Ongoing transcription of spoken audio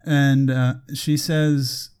And she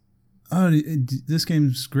says, "Oh, this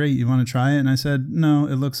game's great. You want to try it?" And I said, "No,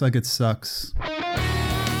 it looks like it sucks."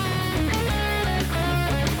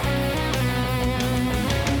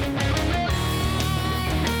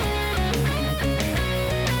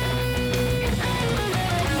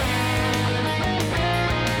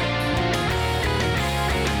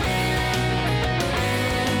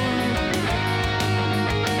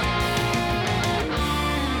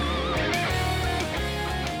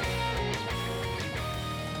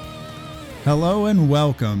 Hello and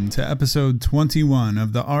welcome to episode 21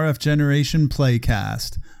 of the RF Generation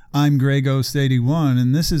Playcast. I'm GreyGhost81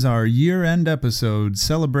 and this is our year-end episode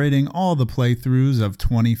celebrating all the playthroughs of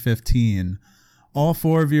 2015. All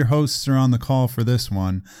four of your hosts are on the call for this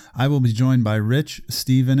one. I will be joined by Rich,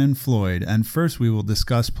 Steven, and Floyd, and first we will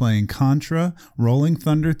discuss playing Contra, Rolling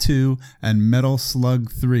Thunder 2, and Metal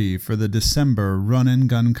Slug 3 for the December Run and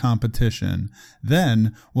Gun competition.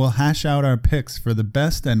 Then, we'll hash out our picks for the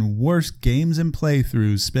best and worst games and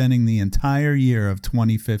playthroughs spanning the entire year of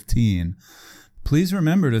 2015. Please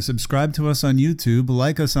remember to subscribe to us on YouTube,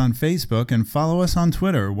 like us on Facebook, and follow us on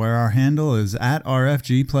Twitter, where our handle is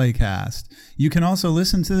 @RFGPlaycast. You can also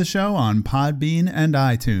listen to the show on Podbean and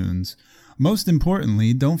iTunes. Most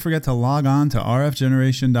importantly, don't forget to log on to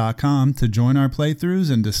rfgeneration.com to join our playthroughs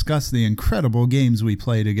and discuss the incredible games we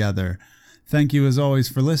play together. Thank you as always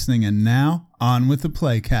for listening, and now, on with the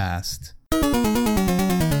Playcast.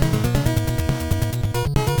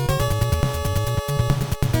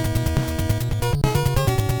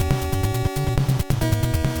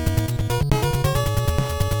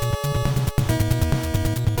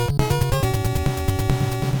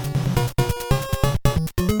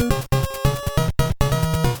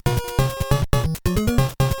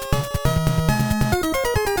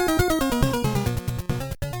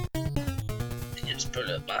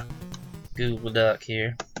 Google Doc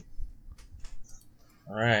here.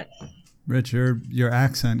 All right. Rich, your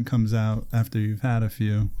accent comes out after you've had a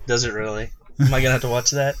few. Does it really? Am I gonna have to watch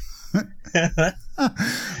that?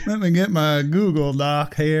 Let me get my Google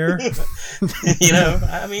Doc here.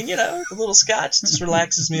 A little scotch just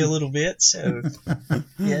relaxes me a little bit. So,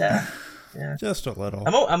 yeah. Just a little.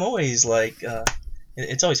 I'm always like,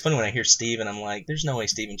 it's always funny when I hear Steven. I'm like, there's no way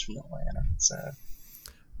Steven's from Atlanta. So.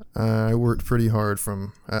 I worked pretty hard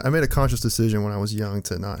I made a conscious decision when I was young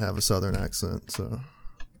to not have a southern accent, so...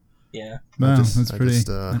 Yeah. Wow, that's pretty...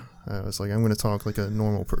 I was like, I'm going to talk like a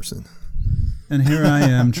normal person. And here I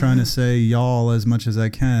am trying to say y'all as much as I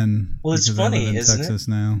can. Well, it's funny, I live in isn't Texas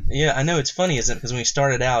it? Now. Yeah, I know it's funny, isn't it? Because when we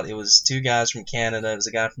started out, it was two guys from Canada, it was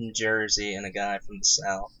a guy from Jersey, and a guy from the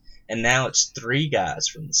South. And now it's three guys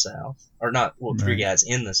from the South. Or not, well, three guys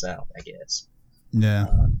in the South, I guess. Yeah.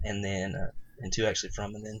 And then... and two actually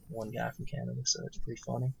from, and then one guy from Canada, so it's pretty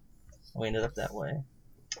funny. We ended up that way.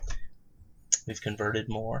 We've converted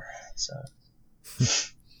more, so.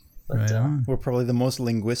 But, right on. We're probably the most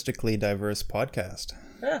linguistically diverse podcast.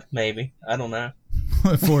 Maybe. I don't know.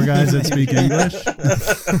 Four guys that speak English?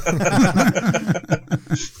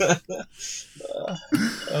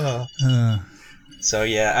 So,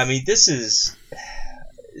 yeah, I mean, this is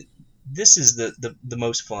the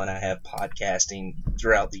most fun I have podcasting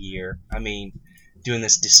throughout the year. I mean, doing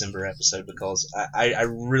this December episode because I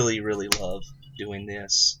really, really love doing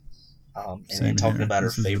this and talking about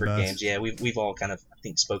our favorite games. Yeah, we've all kind of, I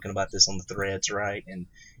think, spoken about this on the threads, right? And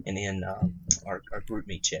in our group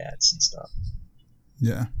meet chats and stuff.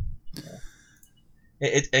 Yeah.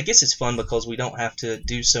 I guess it's fun because we don't have to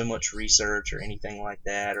do so much research or anything like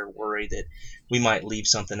that, or worry that we might leave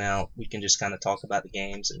something out. We can just kind of talk about the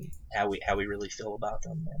games and how we really feel about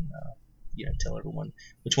them, and tell everyone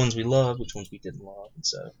which ones we love, which ones we didn't love, and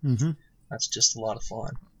so that's just a lot of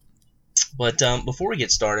fun. But before we get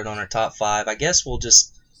started on our top 5, I guess we'll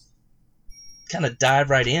just kind of dive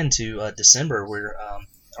right into December, where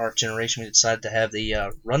our generation, we decided to have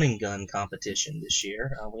the Run and Gun competition this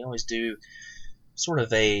year. We always do sort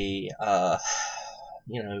of a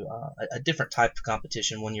different type of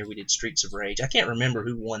competition. One year we did Streets of Rage. I can't remember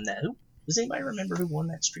who won that. Does anybody remember who won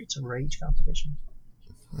that Streets of Rage competition?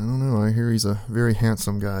 I don't know. I hear he's a very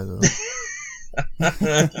handsome guy, though.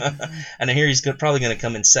 And I hear he's probably going to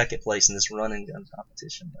come in second place in this Run and Gun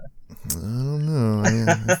competition. I don't know.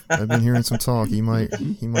 I've been hearing some talk. He might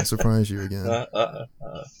surprise you again.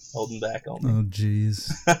 Holding back on me. Oh,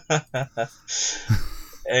 jeez.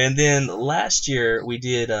 And then last year we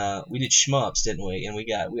did shmups, didn't we? And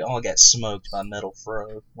we all got smoked by Metal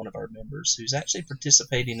Fro, one of our members, who's actually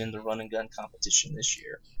participating in the Run and Gun competition this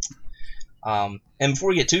year. And before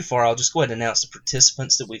we get too far, I'll just go ahead and announce the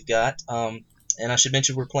participants that we've got. And I should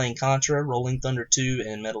mention we're playing Contra, Rolling Thunder 2,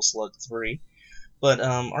 and Metal Slug 3. But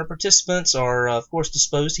our participants are, of course,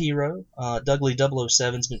 Disposed Hero. Dougley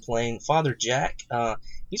 007's been playing Father Jack.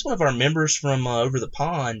 He's one of our members from over the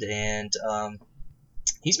pond, and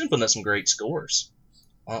he's been putting up some great scores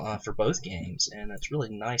for both games, and it's really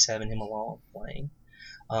nice having him along playing.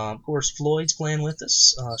 Of course, Floyd's playing with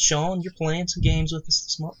us. Sean, you're playing some games with us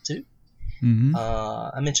this month, too. Mm-hmm.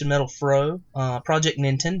 I mentioned Metal Fro. Project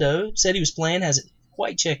Nintendo said he was playing, hasn't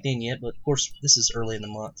quite checked in yet, but of course, this is early in the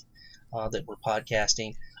month that we're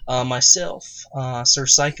podcasting. Myself, Sir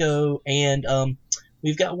Psycho, and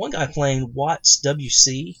we've got one guy playing Watts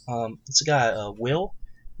WC. It's a guy, Will,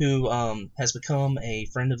 who has become a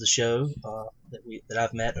friend of the show that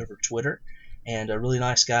I've met over Twitter, and a really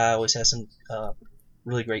nice guy. Always has some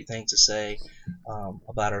really great things to say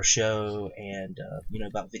about our show and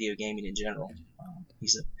about video gaming in general.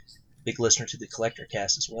 He's a big listener to the Collector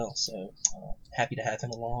Cast as well, so happy to have him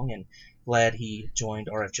along and glad he joined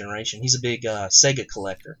RF Generation. He's a big Sega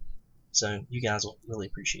collector, so you guys will really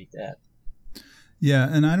appreciate that. Yeah,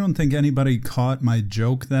 and I don't think anybody caught my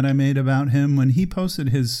joke that I made about him. When he posted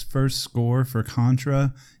his first score for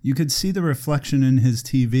Contra, you could see the reflection in his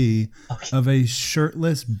TV of a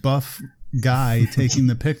shirtless, buff guy taking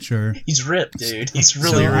the picture. He's ripped, dude. He's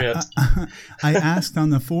really ripped. I asked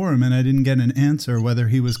on the forum, and I didn't get an answer whether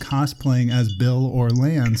he was cosplaying as Bill or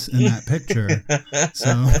Lance in that picture.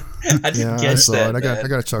 So I didn't catch I saw that. it. I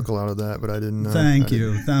got a chuckle out of that, but I didn't. Thank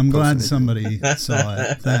you. I'm glad anything. somebody saw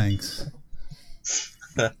it. Thanks.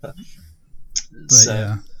 But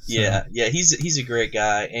So, yeah, he's a great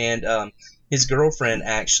guy, and his girlfriend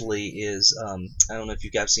actually is. I don't know if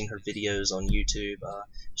you guys have seen her videos on YouTube.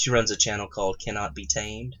 She runs a channel called Cannot Be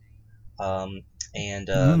Tamed,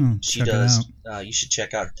 and she does. You should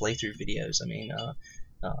check out her playthrough videos. I mean,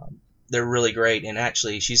 they're really great, and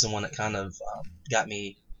actually, she's the one that kind of got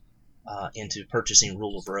me into purchasing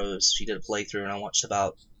Rule of Rose. She did a playthrough, and I watched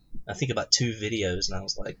about 2 videos, and I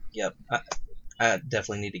was like, yep. I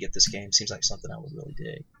definitely need to get this game. Seems like something I would really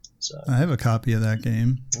dig. So I have a copy of that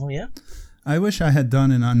game. Oh, yeah? I wish I had done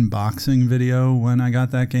an unboxing video when I got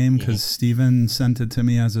that game because Steven sent it to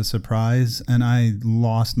me as a surprise, and I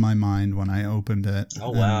lost my mind when I opened it. Oh,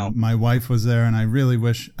 wow. And my wife was there, and I really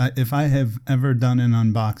wish, if I have ever done an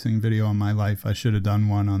unboxing video in my life, I should have done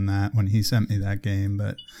one on that when he sent me that game,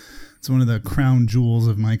 but it's one of the crown jewels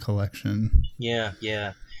of my collection. Yeah.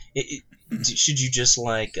 Should you just,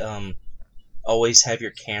 always have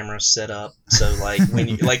your camera set up so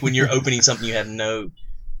when you're opening something you have no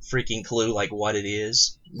freaking clue what it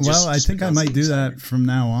is? I think I might do that from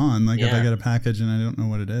now on. If I get a package and I don't know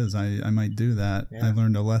what it is, I might do that. Yeah. I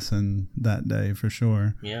learned a lesson that day for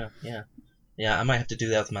sure. Yeah. I might have to do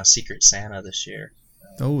that with my Secret Santa this year.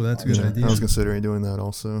 Oh, that's a good idea. I was considering doing that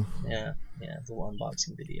also. Yeah, the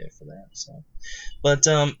unboxing video for that. So, but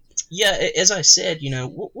as I said,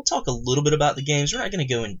 we'll talk a little bit about the games. We're not going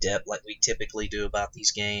to go in depth like we typically do about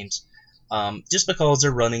these games, just because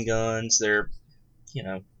they're run and guns. They're,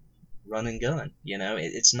 run and gun.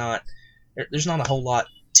 It's not. There's not a whole lot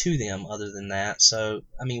to them other than that. So,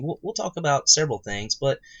 I mean, we'll talk about several things,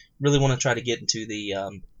 but really want to try to get into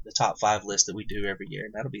the top 5 list that we do every year,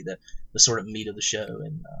 and that'll be the sort of meat of the show,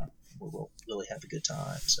 and we'll really have a good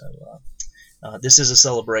time. So this is a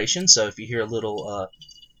celebration, so if you hear a little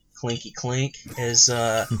clinky clink as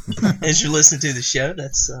you're listening to the show,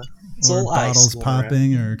 that's it's a little bottles ice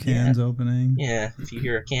popping around. or cans opening. Yeah, if you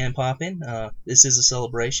hear a can popping, this is a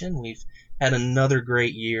celebration. We've had another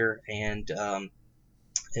great year, and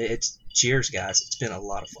it's cheers, guys. It's been a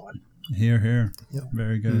lot of fun. Here. Yep.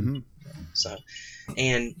 Very good. Mm-hmm. So,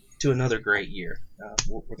 and to another great year.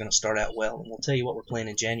 We're going to start out well, and we'll tell you what we're playing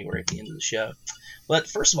in January at the end of the show. But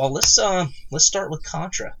first of all, let's start with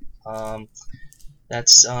Contra.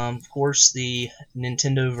 That's of course the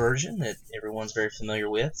Nintendo version that everyone's very familiar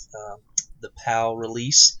with. The PAL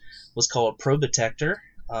release was called Probotector,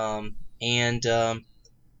 and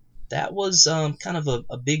that was kind of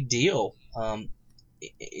a big deal.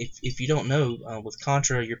 If you don't know, with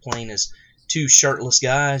Contra, you're playing as 2 shirtless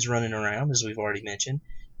guys running around, as we've already mentioned.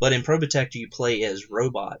 But in Probotector, you play as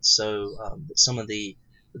robots, so some of the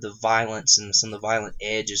violence and some of the violent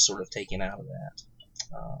edge is sort of taken out of that.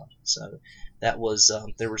 So that was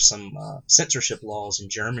there were some censorship laws in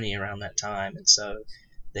Germany around that time, and so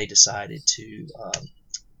they decided to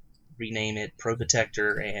rename it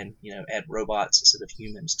Probotector and add robots instead of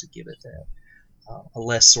humans to give it a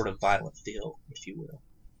less sort of violent feel, if you will.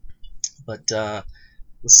 But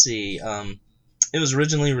let's see. It was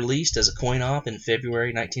originally released as a coin-op in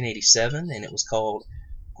February 1987, and it was called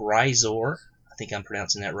Gryzor. I think I'm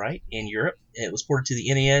pronouncing that right. In Europe, it was ported to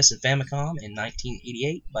the NES and Famicom in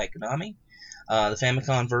 1988 by Konami. The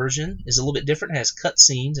Famicom version is a little bit different. It has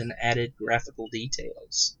cutscenes and added graphical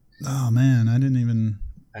details. Oh man, I didn't even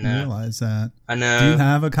I know. realize that. I know. Do you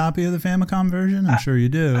have a copy of the Famicom version? I'm sure you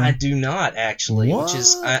do. I do not actually, What? which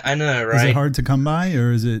is I know, right? Is it hard to come by,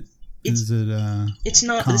 or is it? It's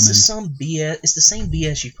not. common? This is some BS. It's the same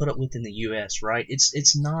BS you put up with in the U.S., right?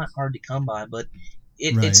 It's not hard to come by, but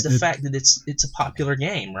Right. it's the fact that it's a popular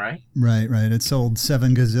game, right? Right. It sold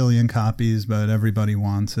 7 gazillion copies, but everybody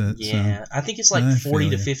wants it. Yeah, So. I think it's like I $40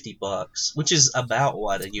 to feel $50, which is about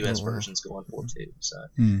what a U.S. Oh, wow. version's going for too. So,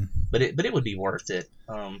 Hmm. but it would be worth it.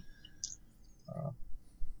 I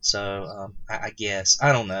guess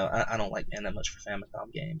I don't know. I don't like paying that much for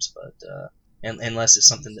Famicom games, but unless it's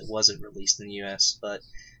something that wasn't released in the U.S. But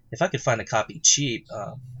if I could find a copy cheap,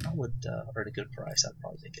 I would, or at a good price, I'd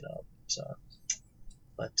probably pick it up. So,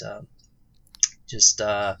 but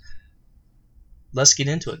let's get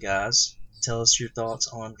into it, guys. Tell us your thoughts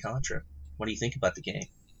on Contra. What do you think about the game?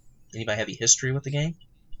 Anybody have any history with the game?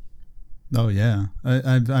 Oh yeah,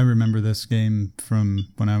 I remember this game from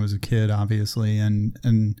when I was a kid, obviously,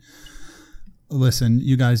 and listen,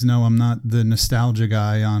 you guys know I'm not the nostalgia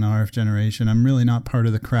guy on RF Generation. I'm really not part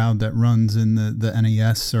of the crowd that runs in the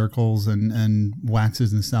NES circles and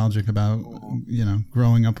waxes nostalgic about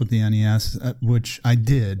growing up with the NES, which I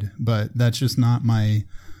did, but that's just not my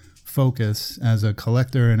focus as a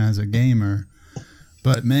collector and as a gamer.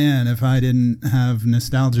 But man, if I didn't have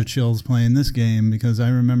nostalgia chills playing this game, because I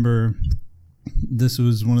remember this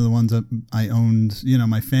was one of the ones that I owned,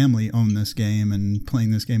 my family owned this game, and playing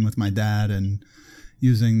this game with my dad and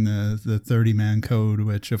using the 30-man code,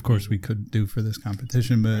 which of course we couldn't do for this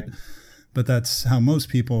competition, but that's how most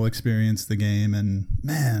people experience the game. And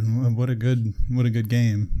man, what a good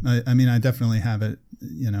game. I mean, I definitely have it,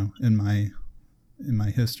 in my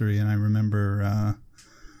history, and I remember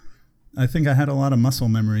I think I had a lot of muscle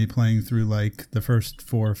memory playing through like the first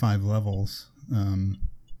 4 or 5 levels.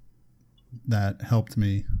 That helped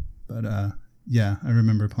me. But yeah, I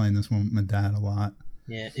remember playing this one with my dad a lot.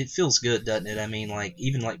 Yeah, it feels good, doesn't it? I mean,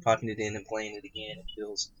 even popping it in and playing it again,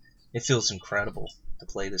 it feels incredible to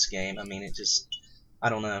play this game. I mean, I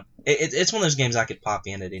don't know. It's one of those games I could pop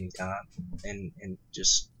in at any time and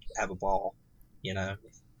just have a ball, no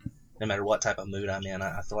matter what type of mood I'm in.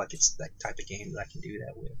 I feel like it's that type of game that I can do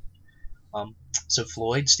that with. So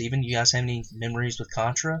Floyd, Steven, you guys have any memories with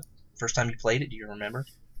Contra? First time you played it, do you remember?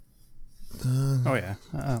 Oh yeah.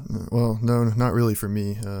 Well, no, not really for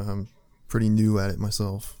me. I'm pretty new at it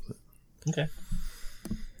myself. Okay.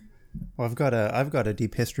 Well, I've got a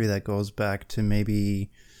deep history that goes back to maybe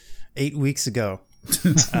 8 weeks ago.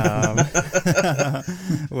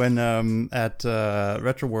 When at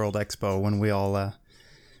Retro World Expo, when we all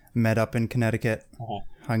met up in Connecticut,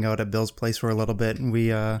 hung out at Bill's place for a little bit, and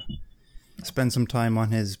we spent some time on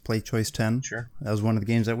his Play Choice 10. Sure. That was one of the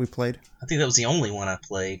games that we played. I think that was the only one I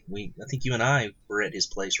played. I think you and I were at his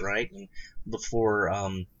place, right? And before,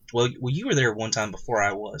 well, you were there one time before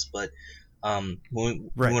I was, but when we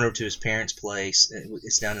went over to his parents' place,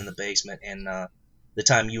 it's down in the basement, and the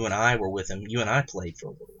time you and I were with him, you and I played for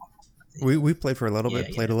a little while. We played for a little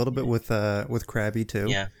bit. Played a little bit with Krabby too.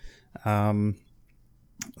 Yeah. That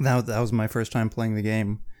was my first time playing the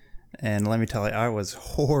game. And let me tell you, I was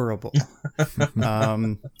horrible.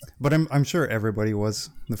 But I'm sure everybody was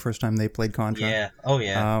the first time they played Contra. Yeah. Oh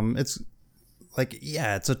yeah. It's like,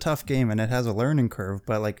 yeah, it's a tough game and it has a learning curve.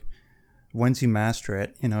 But like, once you master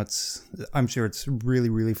it, I'm sure it's really,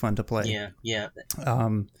 really fun to play. Yeah. Yeah.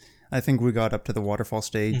 I think we got up to the waterfall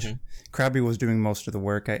stage. Mm-hmm. Krabby was doing most of the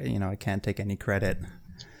work. I can't take any credit.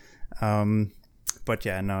 But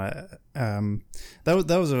yeah, no, that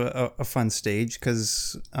was a fun stage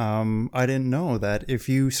because I didn't know that if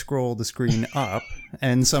you scroll the screen up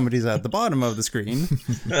and somebody's at the bottom of the screen.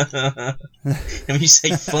 And when you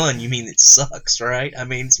say fun, you mean it sucks, right? I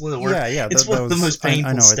mean, it's one of the worst. Yeah. It's one of the most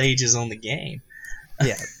painful stages on the game.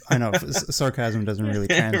 Yeah, I know. Sarcasm doesn't really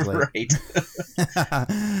translate. Right.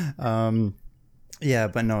 Yeah,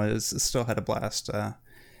 but no, it still had a blast.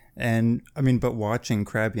 And I mean, but watching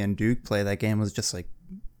Krabby and Duke play that game was just like,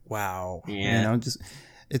 wow. Yeah.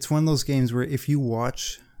 It's one of those games where if you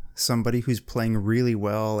watch somebody who's playing really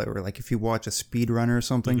well, or like if you watch a speedrunner or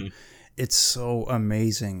something, Mm-hmm. it's so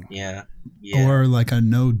amazing. Yeah. Or like a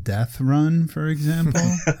no death run, for example.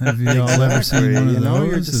 Have you all ever seen one of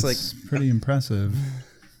those? You're just it's pretty impressive.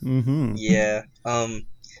 Mm-hmm. Yeah.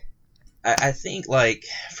 I think like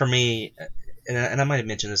for me, and I might have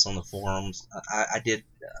mentioned this on the forums. I did,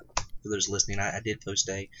 for those listening, I did post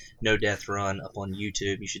a no death run up on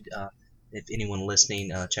YouTube. You should, if anyone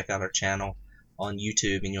listening, check out our channel on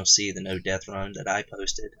YouTube, and you'll see the no death run that I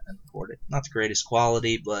posted and recorded. Not the greatest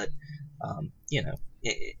quality, but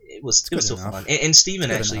it was still fun. And Steven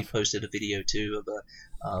actually posted a video too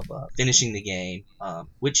of finishing the game.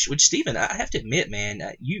 Which Steven, I have to admit, man,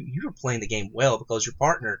 you were playing the game well because your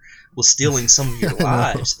partner was stealing some of your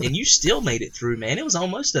lives, and you still made it through, man. It was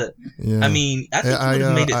almost I think you would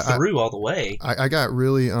have made it through all the way. I got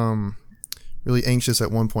really anxious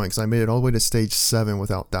at one point because I made it all the way to stage 7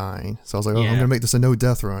 without dying. So I was like, I'm gonna make this a no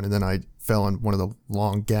death run, and then I fell in one of the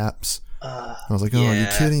long gaps. I was like, are you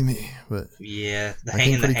kidding me? But the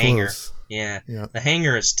hangar. Close. Yeah, the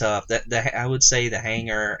hangar is tough. I would say the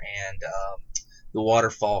hangar and the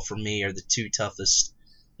waterfall for me are the two toughest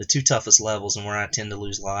levels, and where I tend to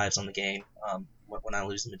lose lives on the game. When I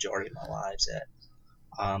lose the majority of my lives at.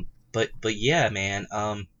 But yeah, man.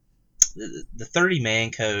 The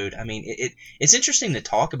 30-man code. I mean, it's interesting to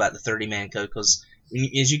talk about the 30-man code because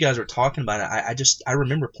as you guys were talking about it, I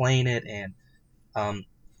remember playing it and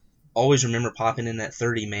always remember popping in that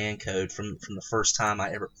 30-man code from the first time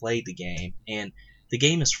I ever played the game. And the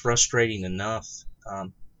game is frustrating enough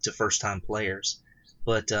to first-time players.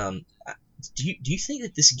 But do you think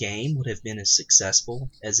that this game would have been as successful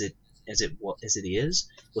as it is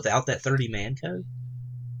without that 30-man code?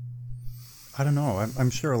 I don't know. I'm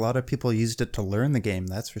sure a lot of people used it to learn the game.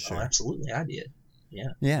 That's for sure. Oh, absolutely, I did.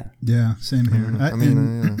 Yeah. Same here.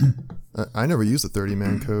 I never used the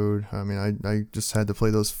 30-man code. I mean, I just had to play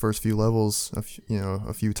those first few levels, a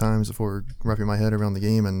few times before wrapping my head around the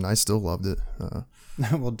game, and I still loved it.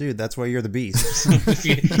 Well, dude, that's why you're the beast.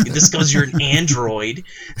 This because you're an android.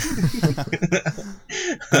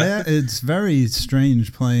 It's very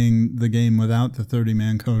strange playing the game without the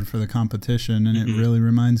 30-man code for the competition, and it really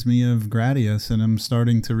reminds me of Gradius, and I'm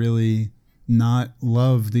starting to really not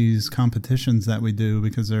love these competitions that we do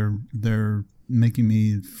because they're making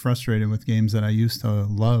me frustrated with games that I used to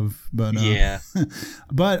love. But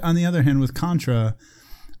but on the other hand, with Contra,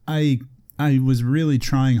 I was really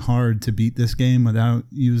trying hard to beat this game without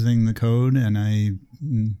using the code, and I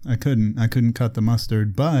couldn't cut the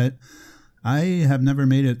mustard. But I have never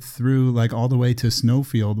made it through like all the way to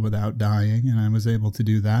Snowfield without dying, and I was able to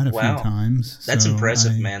do that a few times. That's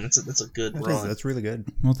impressive, man. That's a good run. That's really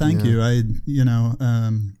good. Well, thank you.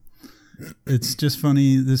 It's just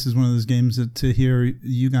funny. This is one of those games that to hear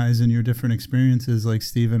you guys and your different experiences. Like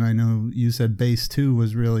Steven, I know you said base 2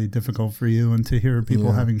 was really difficult for you, and to hear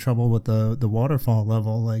people having trouble with the waterfall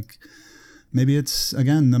level, like maybe it's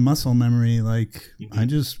again the muscle memory. Like I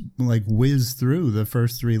just like whiz through the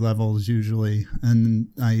first 3 levels usually, and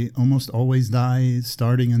I almost always die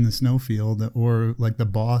starting in the snowfield or like the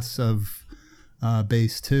boss of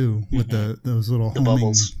base 2 with those little homing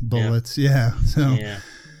bubbles. bullets. So. Yeah.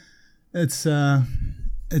 It's a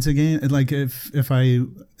game like if I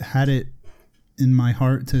had it in my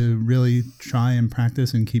heart to really try and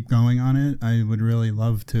practice and keep going on it, I would really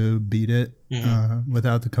love to beat it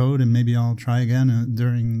without the code, and maybe I'll try again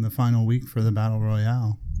during the final week for the Battle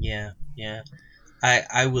Royale. Yeah.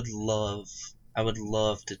 I would love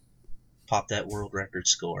to pop that world record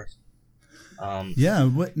score. I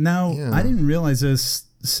didn't realize this.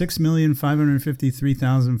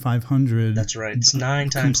 6,553,500. That's right. It's 9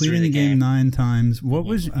 times completing the game 9 times. What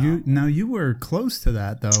was you? Now you were close to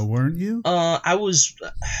that though, weren't you? I was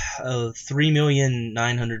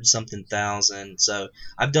 3,900,000 something. So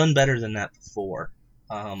I've done better than that before.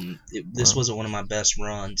 This wasn't one of my best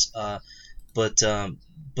runs. But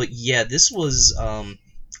yeah, this was I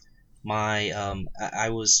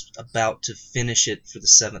was about to finish it for the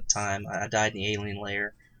 7th time. I died in the alien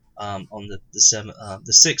lair. On the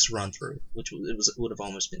 6th run through, which would have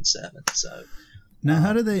almost been 7. So now,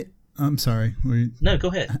 how do they? I'm sorry. No, go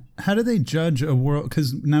ahead. How do they judge a world?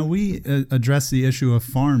 Because now we address the issue of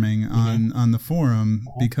farming on the forum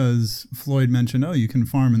because Floyd mentioned, you can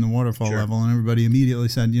farm in the waterfall level, and everybody immediately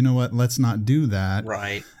said, you know what, let's not do that.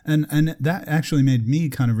 Right. And that actually made me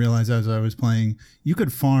kind of realize as I was playing, you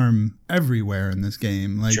could farm everywhere in this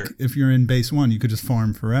game. Like if you're in base 1, you could just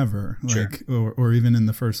farm forever. Like or even in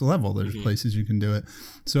the first level, there's places you can do it.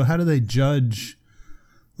 So how do they judge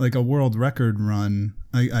like a world record run?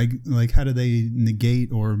 I like, how do they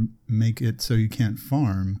negate or make it so you can't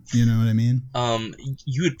farm? You know what I mean?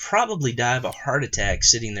 You would probably die of a heart attack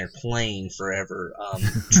sitting there playing forever,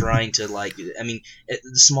 trying to the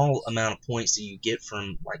small amount of points that you get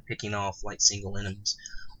from like picking off like single enemies.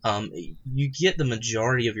 You get the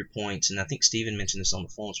majority of your points, and I think Steven mentioned this on the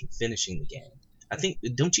forums, from finishing the game. I think,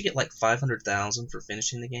 don't you get like 500,000 for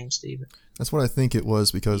finishing the game, Steven? That's what I think it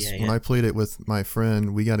was, because when I played it with my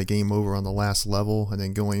friend, we got a game over on the last level, and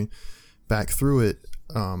then going back through it,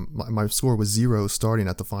 my score was 0 starting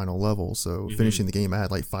at the final level. So finishing the game, I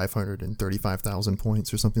had like 535,000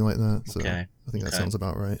 points or something like that. So I think that sounds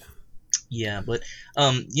about right. Yeah, but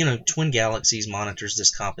Twin Galaxies monitors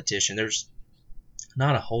this competition. There's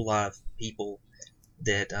not a whole lot of people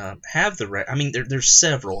that have the I mean, there's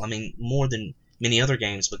several. I mean, more than many other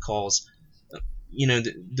games because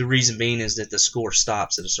the reason being is that the score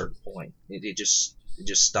stops at a certain point. It just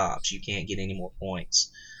stops. You can't get any more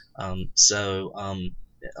points.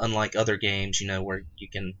 Unlike other games, where you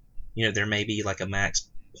can, there may be like a max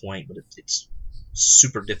point, but it's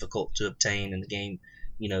super difficult to obtain, and the game,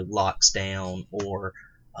 locks down, or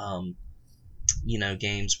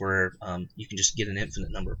games where you can just get an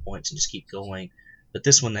infinite number of points and just keep going. But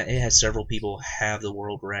this one, it has several people have the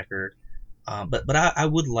world record. But I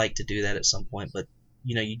would like to do that at some point. But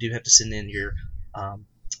you do have to send in your,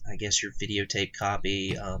 I guess your videotape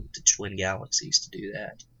copy to Twin Galaxies to do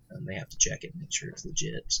that. And they have to check it and make sure it's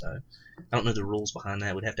legit. So I don't know the rules behind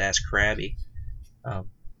that. We'd have to ask Krabby,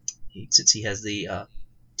 since he has the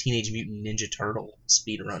Teenage Mutant Ninja Turtle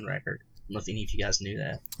speedrun record. I don't know if any of you guys knew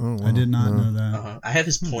that. Oh, wow. I did not know that. I have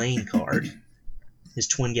his playing card. His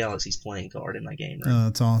Twin Galaxies playing card in my game room. Oh,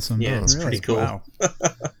 that's awesome. Yeah, it's pretty cool. Wow.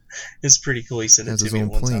 It's pretty cool. He sent it Has to his me own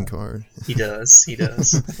one playing time. card. He does. He's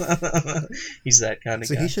that kind of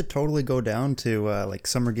So guy. he should totally go down to like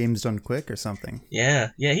Summer Games Done Quick or something.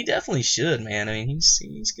 Yeah, he definitely should, man. I mean,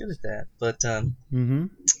 he's good at that. But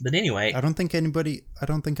but anyway, I don't think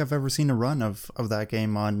I've ever seen a run of that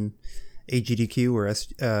game on AGDQ or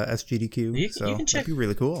SGDQ. You so can check. that'd be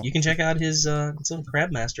really cool. You can check out his it's on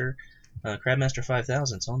Crabmaster. Crabmaster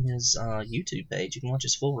 5000. It's on his YouTube page. You can watch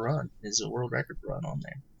his full run, his world record run on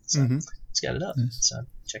there. So he's got it up. Nice. So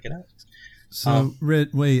check it out. So,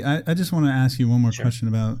 wait, I just want to ask you one more Sure. question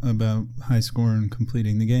about high score and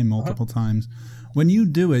completing the game multiple times. When you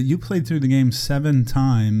do it, you played through the game 7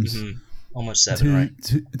 times. Almost 7, right?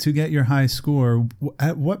 To get your high score.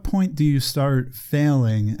 At what point do you start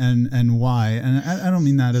failing, and why? And I don't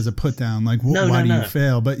mean that as a put down. Like, why do you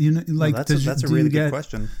fail? But like, that's a really good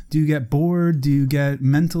question. Do you get bored? Do you get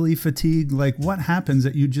mentally fatigued? Like, what happens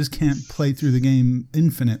that you just can't play through the game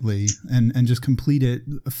infinitely and just complete it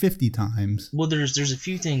 50 times? Well, there's a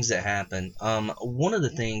few things that happen. One of the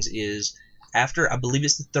things is after, I believe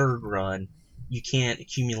it's the 3rd run, you can't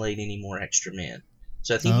accumulate any more extra men.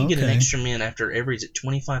 So I think you get an extra man after every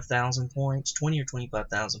 25,000 points, 20 or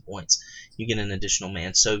 25,000 points, you get an additional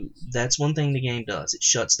man. So that's one thing the game does. It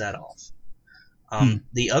shuts that off.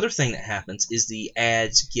 The other thing that happens is the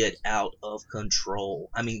ads get out of control.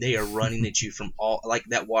 I mean, they are running at you from all, like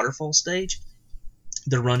that waterfall stage,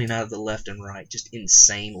 they're running out of the left and right just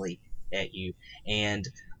insanely at you. And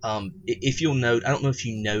if you'll note, I don't know if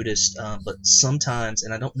you noticed, but sometimes,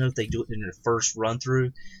 and I don't know if they do it in their first run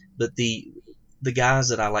through, but the guys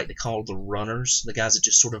that I like to call the runners, the guys that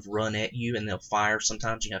just sort of run at you and they'll fire.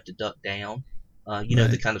 Sometimes you have to duck down. Know,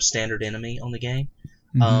 the kind of standard enemy on the game.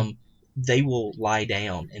 They will lie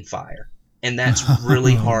down and fire, and that's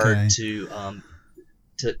really hard to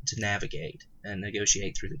navigate and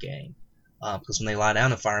negotiate through the game. Because when they lie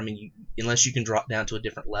down and fire, I mean, unless you can drop down to a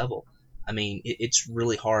different level, I mean, it's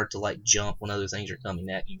really hard to like jump when other things are coming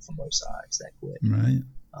at you from both sides that quick. Right.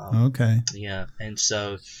 Yeah, and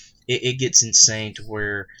so it gets insane to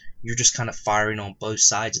where you're just kind of firing on both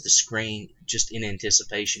sides of the screen just in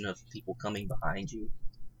anticipation of people coming behind you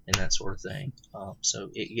and that sort of thing. So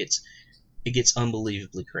it gets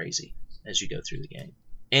unbelievably crazy as you go through the game.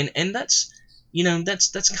 And that's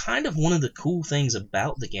that's kind of one of the cool things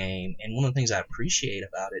about the game, and one of the things I appreciate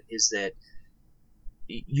about it is that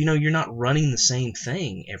you're not running the same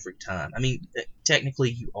thing every time. I mean,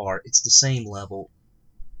 technically you are. It's the same level,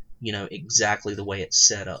 exactly the way it's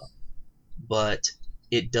set up. But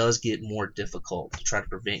it does get more difficult to try to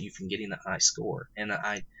prevent you from getting the high score. And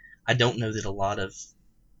I don't know that a lot of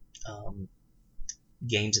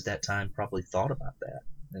games at that time probably thought about that.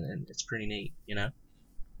 And it's pretty neat,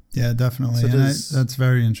 Yeah, definitely. So that's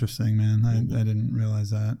very interesting, man. I didn't realize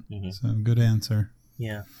that. So good answer.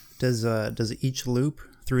 Yeah. Does each loop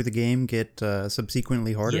through the game get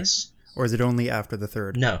subsequently harder? Yes. Or is it only after the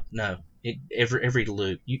 3rd? No. Every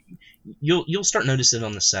loop, you'll start noticing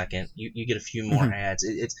on the 2nd. You get a few more ads.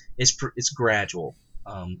 It's gradual.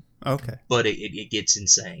 Okay. But it gets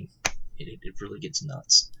insane. It really gets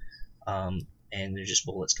nuts. And there's just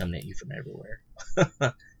bullets coming at you from everywhere.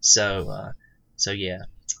 So yeah.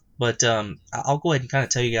 But I'll go ahead and kind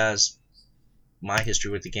of tell you guys my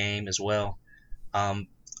history with the game as well.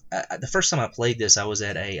 The first time I played this, I was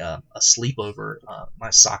at a sleepover.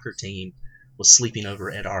 My soccer team was sleeping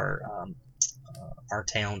over at our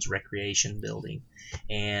town's recreation building,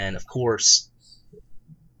 and of course,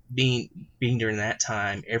 being during that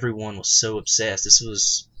time, everyone was so obsessed. This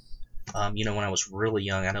was, when I was really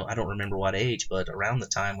young. I don't remember what age, but around the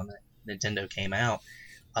time when Nintendo came out,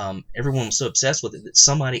 everyone was so obsessed with it that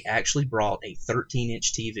somebody actually brought a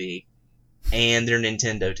 13-inch TV and their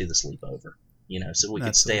Nintendo to the sleepover, so we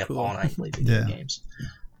could stay up all night and play video games.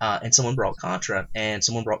 And someone brought Contra, and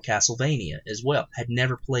someone brought Castlevania as well. Had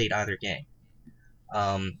never played either game.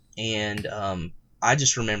 I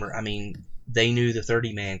just remember, they knew the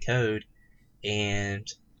 30-man code, and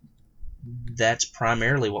that's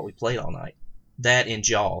primarily what we played all night. That and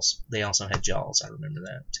Jaws. They also had Jaws. I remember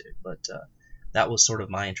that too. But that was sort of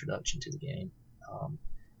my introduction to the game.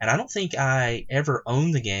 And I don't think I ever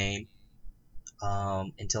owned the game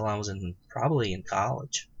until I was probably in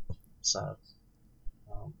college. So,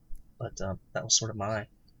 but that was sort of my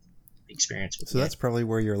experience with it. So that's probably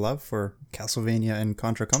where your love for Castlevania and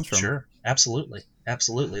Contra comes from. Sure, absolutely.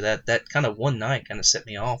 That kind of one night kind of set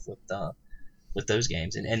me off with those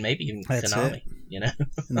games, and maybe even That's Konami.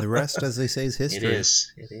 And the rest, as they say, is history. It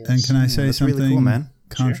is. And can I say something really cool, man?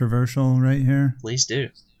 controversial right here? Please do.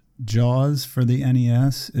 Jaws for the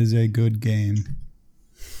NES is a good game.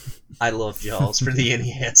 I love Jaws for the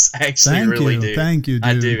NES. I actually really do. Thank you, dude.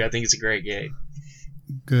 I do. I think it's a great game.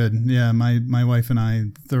 Good. Yeah, my wife and I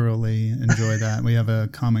thoroughly enjoy that. We have a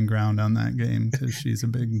common ground on that game because she's a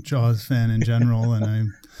big Jaws fan in general,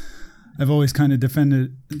 and I've always kind of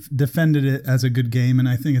defended it as a good game, and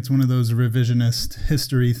I think it's one of those revisionist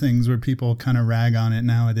history things where people kind of rag on it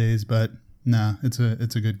nowadays, but no, it's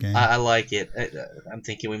a good game. I like it. I'm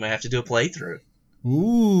thinking we might have to do a playthrough.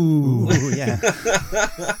 Ooh, yeah.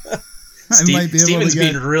 Steven's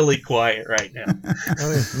being really quiet right now.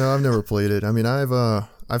 No, I've never played it.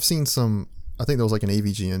 I've seen some. I think there was like an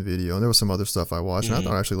AVGN video, and there was some other stuff I watched, and I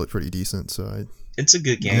thought it actually looked pretty decent. So it's a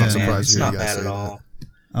good game. I'm not surprised it's not bad at all.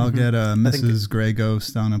 I'll get Mrs. Grey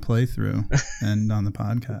Ghost on a playthrough and on the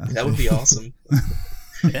podcast. That would be awesome.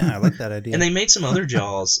 Yeah, I like that idea. And they made some other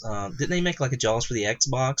Jaws. Didn't they make like a Jaws for the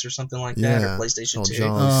Xbox or something like that, or PlayStation 2?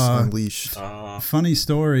 Jaws Unleashed. Funny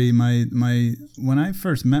story. My when I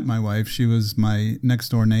first met my wife, she was my next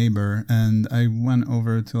door neighbor, and I went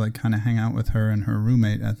over to like kind of hang out with her and her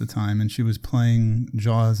roommate at the time, and she was playing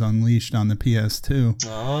Jaws Unleashed on the PS2.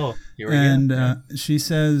 Oh, here we go. And she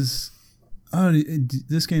says, "Oh,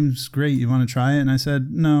 this game's great. You want to try it?" And I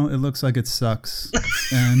said, "No, it looks like it sucks."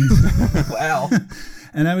 And wow.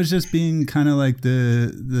 And I was just being kind of like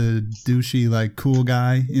the douchey, like cool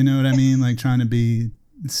guy, you know what I mean? Like trying to be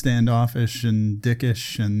standoffish and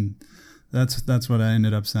dickish, and that's what I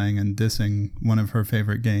ended up saying and dissing one of her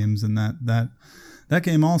favorite games, and that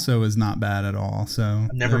game also is not bad at all. So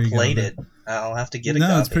I've never played it. I'll have to get a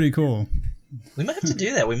copy. No, it's pretty cool. We might have to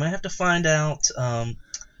do that. We might have to find out,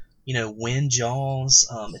 when Jaws,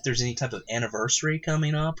 if there's any type of anniversary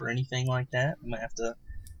coming up or anything like that. We might have to.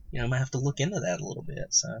 Might have to look into that a little bit.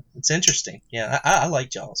 So it's interesting. Yeah, I like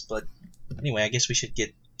Jaws, but anyway, I guess we should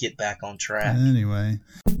get back on track. Anyway.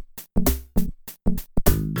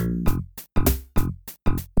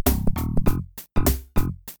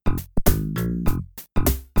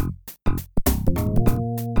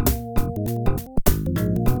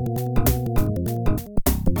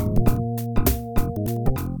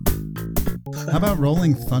 How about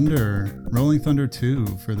Rolling Thunder? Rolling Thunder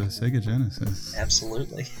 2 for the Sega Genesis.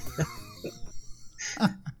 Absolutely.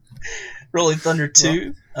 Rolling Thunder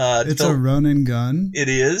 2. It's a run and gun. It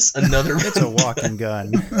is. Another It's a walk and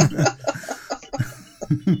gun.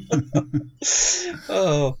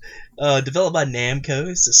 Developed by Namco.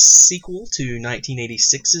 It's a sequel to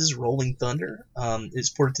 1986's Rolling Thunder. It's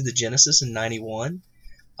ported to the Genesis in 91.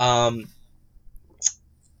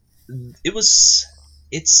 It's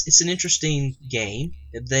an interesting game.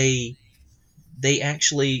 They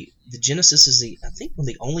actually, the Genesis is I think one of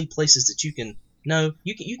the only places that you can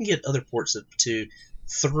get other ports to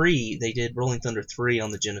 3. They did Rolling Thunder 3 on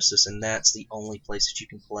the Genesis, and that's the only place that you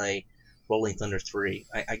can play Rolling Thunder 3.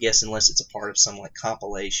 I guess unless it's a part of some like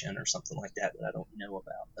compilation or something like that I don't know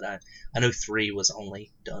about. But I know 3 was only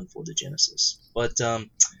done for the Genesis. But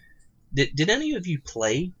did any of you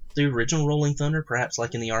play the original Rolling Thunder, perhaps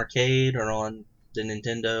like in the arcade or on the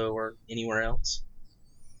Nintendo or anywhere else?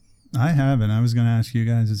 I haven't. I was going to ask you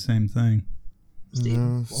guys the same thing.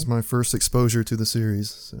 No, this is my first exposure to the series.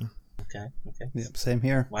 So. Okay. Yep, same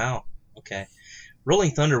here. Wow. Okay.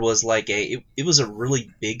 Rolling Thunder was like it was a really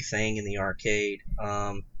big thing in the arcade,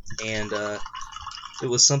 and it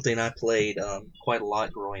was something I played quite a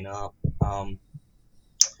lot growing up.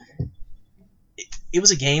 It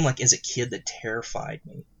was a game like as a kid that terrified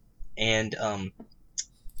me, and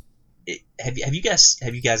have you guys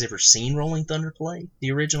ever seen Rolling Thunder play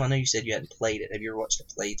the original? I know you said you hadn't played it. Have you ever watched a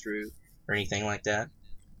playthrough or anything like that?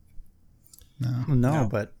 No,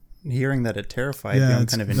 but hearing that it terrified you, I'm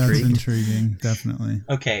kind of intrigued. That's intriguing, definitely.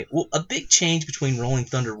 Okay, well, a big change between Rolling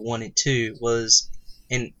Thunder 1 and 2 was,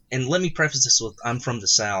 and let me preface this with, I'm from the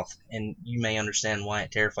South, and you may understand why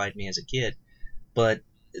it terrified me as a kid, but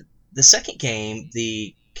the second game,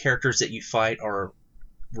 the characters that you fight are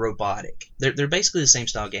robotic. They're basically the same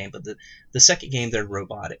style game, but the second game, they're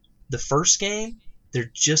robotic. The first game, they're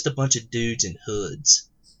just a bunch of dudes in hoods.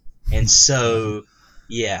 And so,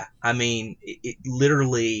 yeah, I mean, it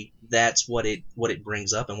literally, that's what it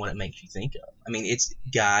brings up and what it makes you think of. I mean, it's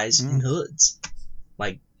guys in hoods,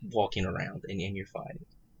 like, walking around and you're fighting.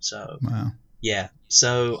 So, wow. Yeah.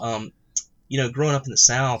 So, growing up in the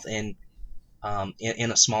South and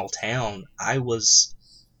in a small town, I was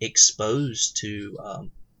exposed to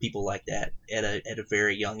people like that at a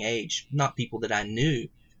very young age. Not people that I knew,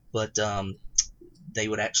 but they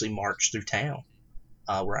would actually march through town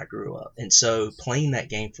where I grew up. And so playing that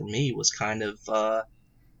game for me was kind of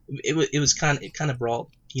it kind of brought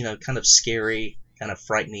kind of scary, kind of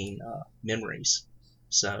frightening memories.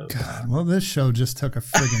 So God, well, this show just took a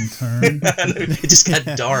friggin' turn. It just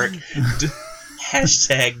got dark.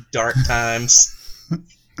 Hashtag dark times.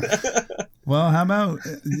 Well, how about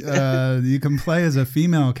you can play as a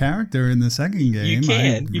female character in the second game? You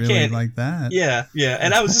can. I really like that. Yeah.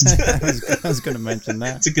 And I was just I was going to mention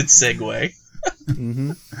that. It's a good segue.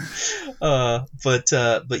 Mm-hmm.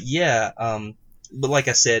 But yeah. But like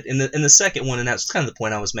I said, in the second one, and that's kind of the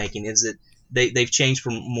point I was making, is that they've changed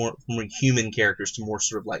from human characters to more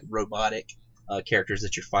sort of like robotic characters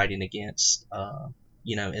that you're fighting against.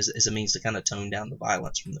 As a means to kind of tone down the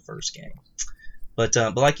violence from the first game. But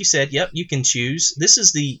like you said, yep, you can choose. This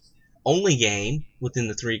is the only game within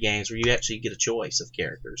the 3 games where you actually get a choice of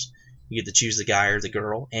characters. You get to choose the guy or the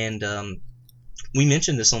girl. And we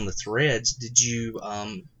mentioned this on the threads. Did you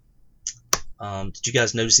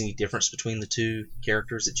guys notice any difference between the 2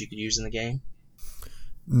 characters that you could use in the game?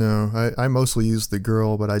 No, I mostly used the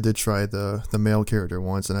girl, but I did try the male character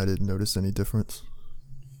once, and I didn't notice any difference.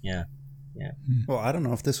 Yeah. Well, I don't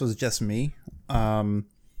know if this was just me,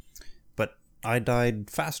 but I died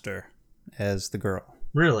faster as the girl.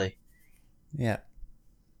 Really? Yeah.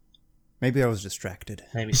 Maybe I was distracted.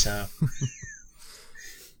 Maybe so.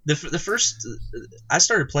 The first, I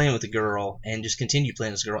started playing with the girl and just continued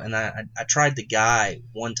playing as a girl, and I tried the guy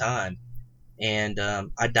one time, and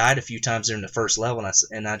I died a few times during the first level,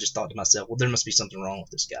 and I just thought to myself, well, there must be something wrong with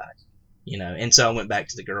this guy, and so I went back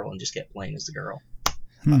to the girl and just kept playing as the girl.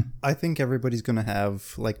 I think everybody's going to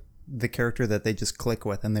have like the character that they just click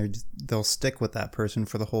with, and they'll stick with that person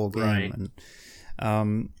for the whole game. Right.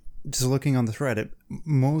 And just looking on the thread,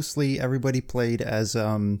 mostly everybody played as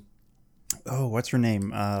what's her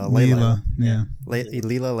name? Layla. Yeah.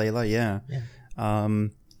 Layla. Yeah.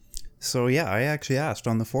 So yeah, I actually asked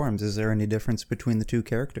on the forums, is there any difference between the 2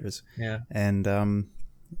 characters? Yeah. And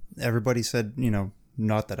everybody said,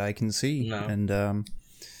 not that I can see. No. And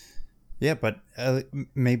yeah, but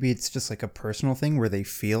maybe it's just like a personal thing where they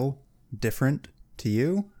feel different to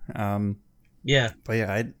you. Yeah. But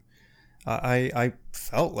yeah, I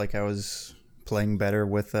felt like I was playing better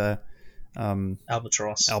with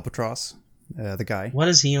Albatross. The guy. Why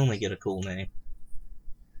does he only get a cool name?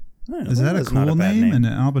 Is that a cool name? And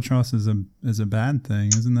Albatross is a bad thing,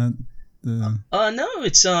 isn't that the? No,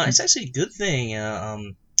 it's actually a good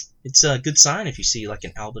thing. It's a good sign if you see like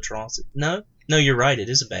an albatross. No, you're right. It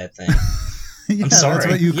is a bad thing. Yeah, I'm sorry. That's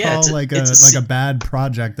what you call like a bad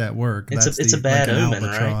project at work. It's a bad omen,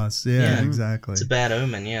 albatross. Right? Yeah, exactly. It's a bad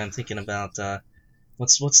omen. Yeah, I'm thinking about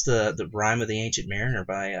what's the Rime of the Ancient Mariner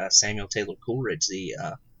by Samuel Taylor Coleridge. They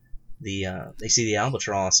see the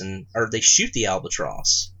albatross or they shoot the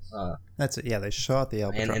albatross. That's it. Yeah, they shot the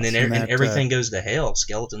albatross, and then everything goes to hell.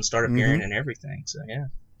 Skeletons start appearing and everything. So yeah.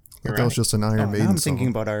 That was just an Iron Maiden I'm song. thinking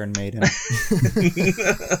about Iron Maiden.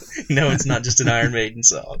 No, it's not just an Iron Maiden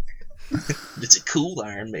song. It's a cool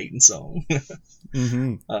Iron Maiden song.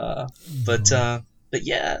 Mm-hmm. But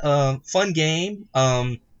yeah, fun game.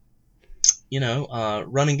 Run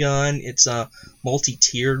and gun. It's a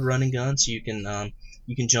multi-tiered run and gun, so you can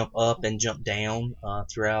jump up and jump down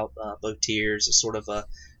throughout both tiers. It's sort of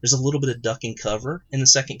there's a little bit of duck and cover in the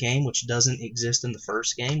second game, which doesn't exist in the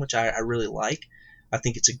first game, which I really like. I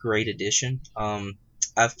think it's a great addition.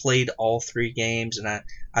 I've played all 3 games, and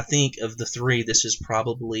I think of the 3, this is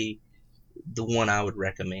probably the one I would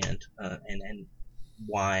recommend, and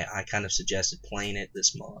why I kind of suggested playing it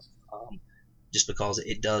this month, just because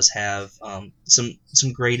it does have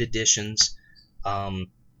some great additions, and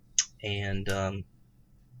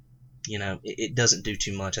it doesn't do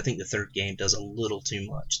too much. I think the third game does a little too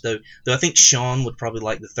much, though I think Sean would probably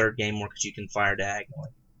like the third game more because you can fire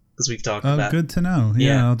diagonally. because we've talked about. Oh, good to know.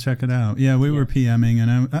 Yeah, I'll check it out. Yeah, we were PMing,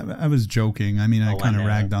 and I was joking. I mean, I kind of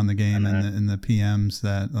ragged on the game in the PMs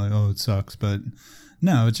that, like, oh, it sucks. But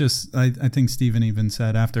no, it's just, I think Steven even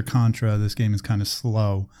said after Contra, this game is kind of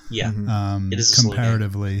slow. Yeah, it is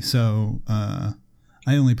comparatively. So I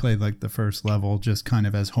only played like the first level just kind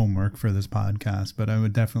of as homework for this podcast, but I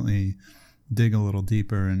would definitely dig a little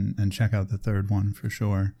deeper and check out the third one for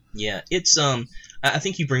sure. Yeah, it's I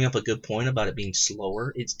think you bring up a good point about it being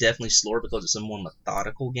slower. It's definitely slower because it's a more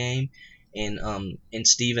methodical game. And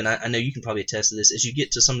Steven, I know you can probably attest to this. As you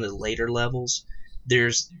get to some of the later levels,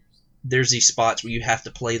 there's these spots where you have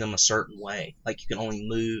to play them a certain way. Like you can only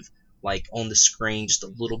move like on the screen just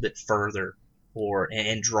a little bit further,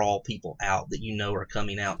 and draw people out that you know are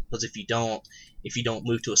coming out. Because if you don't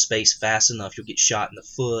move to a space fast enough, you'll get shot in the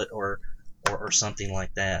foot or something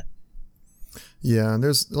like that. Yeah, and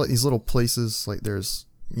there's like these little places, like there's,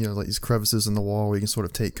 you know, like these crevices in the wall where you can sort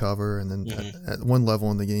of take cover, and then at one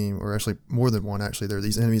level in the game, or actually more than one, actually, there are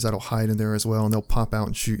these enemies that'll hide in there as well, and they'll pop out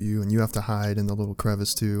and shoot you, and you have to hide in the little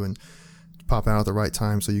crevice too, and pop out at the right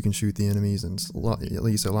time so you can shoot the enemies, and it's at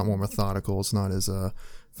least a lot more methodical. It's not as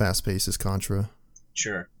fast-paced as Contra.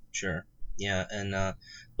 Sure. Yeah, and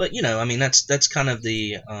but you know, I mean, that's kind of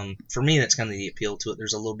the for me, that's kind of the appeal to it.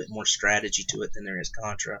 There's a little bit more strategy to it than there is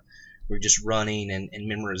Contra. We're just running and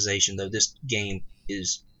memorization, though this game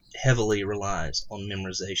is heavily relies on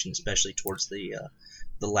memorization, especially towards the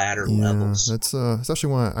latter levels. That's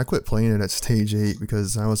actually why I quit playing it at stage 8,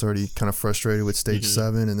 because I was already kind of frustrated with stage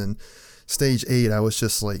 7, and then stage 8 I was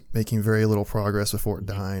just like making very little progress before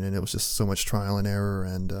dying, and it was just so much trial and error,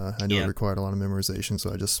 and I knew it required a lot of memorization,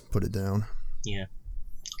 so I just put it down. Yeah.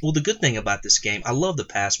 Well, the good thing about this game, I love the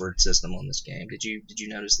password system on this game. Did you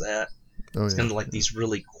notice that? It's kind of like these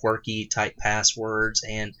really quirky type passwords,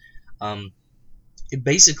 and it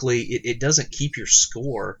basically it doesn't keep your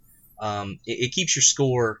score. It keeps your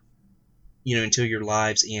score, you know, until your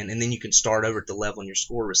lives end, and then you can start over at the level, and your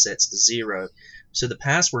score resets to 0. So the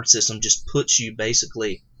password system just puts you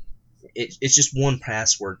basically. It's just one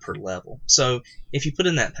password per level. So if you put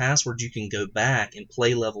in that password, you can go back and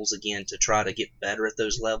play levels again to try to get better at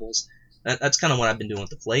those levels. That's kind of what I've been doing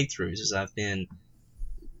with the playthroughs. Is I've been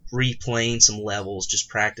replaying some levels, just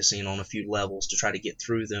practicing on a few levels to try to get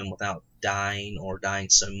through them without dying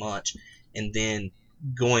so much, and then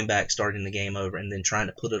going back, starting the game over, and then trying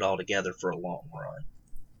to put it all together for a long run.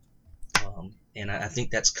 And I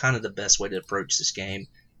think that's kind of the best way to approach this game.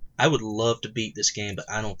 I would love to beat this game, but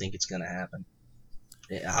I don't think it's going to happen.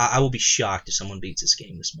 I will be shocked if someone beats this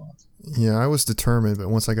game this month. Yeah, I was determined, but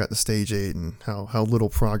once I got to stage 8 and how little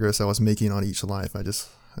progress I was making on each life, I just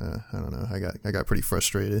I don't know. I got pretty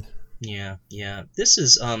frustrated. Yeah. This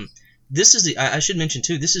is the I should mention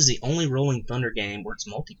too. This is the only Rolling Thunder game where it's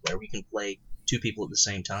multiplayer. We can play 2 people at the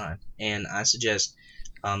same time, and I suggest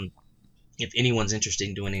if anyone's interested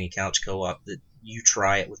in doing any couch co-op, that you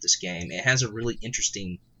try it with this game. It has a really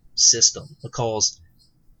interesting system because,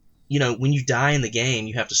 you know, when you die in the game,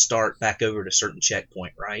 you have to start back over at a certain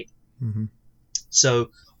checkpoint, right? Mm-hmm. So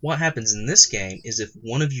what happens in this game is if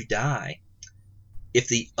one of you die, if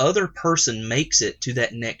the other person makes it to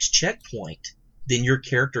that next checkpoint, then your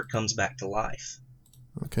character comes back to life.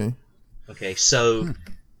 Okay, so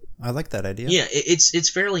I like that idea. Yeah, it's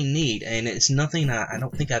fairly neat, and it's nothing I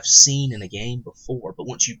don't think I've seen in a game before. But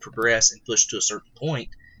once you progress and push to a certain point,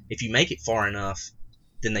 if you make it far enough,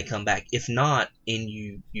 then they come back. If not, and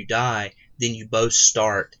you die, then you both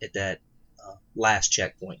start at that last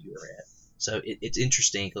checkpoint you were at. So it's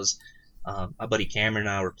interesting because my buddy Cameron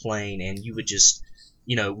and I were playing, and you would just,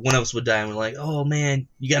 you know, one of us would die, and we're like, oh man,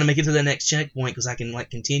 you got to make it to the next checkpoint because I can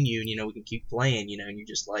like continue, and you know we can keep playing, you know, and you're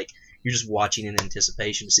just watching in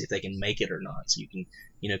anticipation to see if they can make it or not, so you can,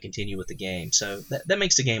 you know, continue with the game. So that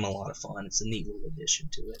makes the game a lot of fun. It's a neat little addition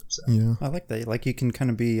to it. So yeah, I like that. Like you can kind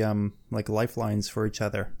of be like lifelines for each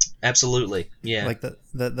other. Absolutely, yeah. Like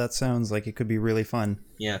that sounds like it could be really fun.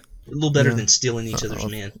 Yeah, a little better than stealing each other's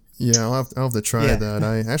men. Yeah, I'll have to try that.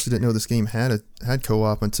 I actually didn't know this game had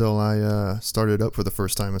co-op until I started it up for the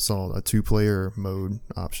first time. I saw a 2-player mode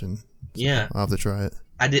option. So yeah, I'll have to try it.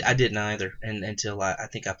 I didn't either, and until I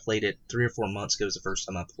think I played it 3 or 4 months ago was the first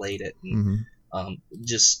time I played it. And,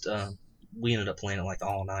 we ended up playing it like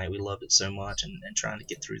all night. We loved it so much, and trying to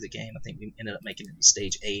get through the game. I think we ended up making it to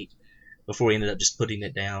stage 8 before we ended up just putting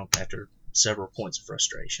it down after several points of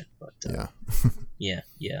frustration. But yeah,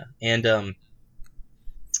 and I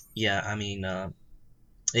mean,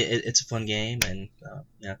 it's a fun game, and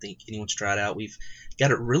I think anyone should try it out. We've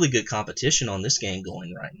got a really good competition on this game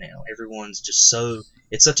going right now. Everyone's just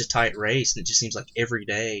it's such a tight race, and it just seems like every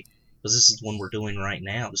day, because this is the one we're doing right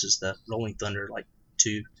now. This is the Rolling Thunder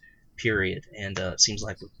 2 period. And it seems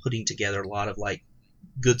like we're putting together a lot of like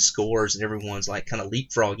good scores, and everyone's like kind of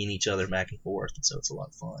leapfrogging each other back and forth, and so it's a lot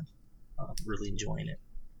of fun. Really enjoying it.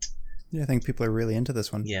 Yeah, I think people are really into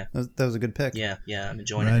this one. Yeah, that was a good pick. Yeah, I'm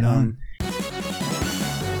enjoying right it. On.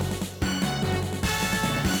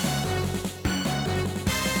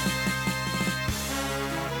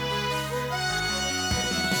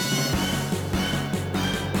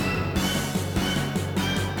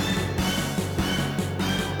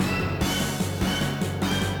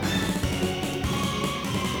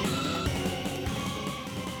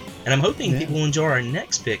 And I'm hoping people will enjoy our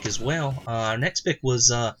next pick as well. Our next pick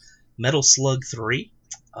was Metal Slug 3,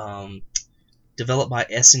 developed by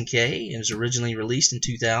SNK. It was originally released in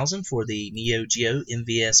 2000 for the Neo Geo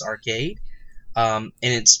MVS arcade,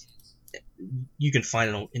 and you can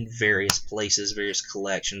find it in various places, various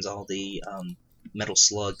collections, all the Metal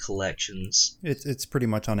Slug collections. It's pretty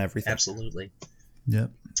much on everything. Absolutely.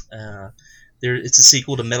 Yep. It's a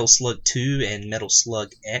sequel to Metal Slug 2 and Metal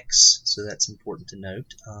Slug X, so that's important to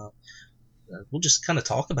note. We'll just kind of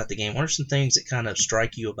talk about the game. What are some things that kind of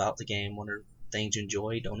strike you about the game? What are things you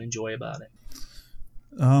enjoy, don't enjoy about it?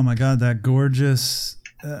 Oh my God, that gorgeous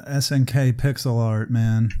SNK pixel art,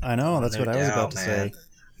 man. I know, that's what I was about to say.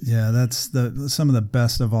 Yeah, that's some of the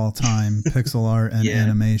best of all time. Pixel art and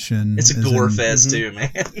animation. It's a gore fest too,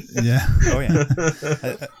 man. Yeah. Oh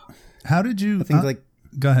yeah. How did you? I think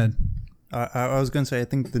go ahead. I was going to say, I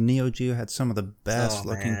think the Neo Geo had some of the best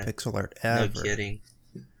looking pixel art ever. No kidding.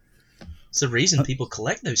 It's the reason people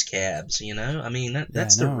collect those cabs, you know? I mean,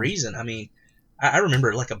 that's the reason. I mean, I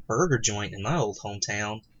remember like a burger joint in my old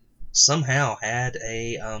hometown somehow had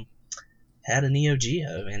a Neo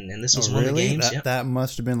Geo, and this was one of the games. That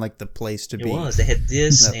must have been like the place to be. It was. They had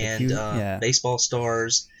this and Baseball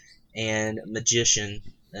Stars and Magician.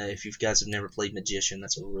 If you guys have never played Magician,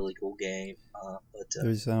 that's a really cool game.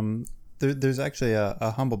 There's actually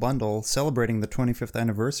a Humble Bundle celebrating the 25th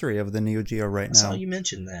anniversary of the Neo Geo right now. I saw you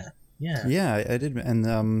mentioned that. Yeah. Yeah, I did.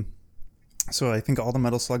 And so I think all the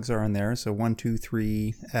Metal Slugs are in there. So 1, 2,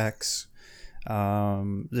 3, X.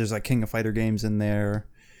 There's like King of Fighter games in there.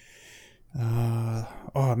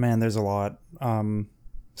 Oh man, there's a lot.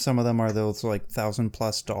 Some of them are those like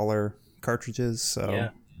 $1,000+ cartridges. So yeah,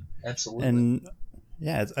 absolutely. And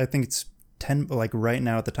yeah, I think it's $10. Like right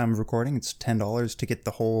now at the time of recording, it's $10 to get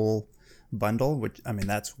the whole bundle. Which I mean,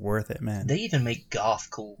 that's worth it, man. They even make golf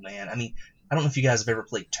cool, man. I mean, I don't know if you guys have ever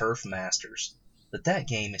played Turf Masters, but that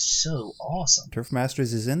game is so awesome. Turf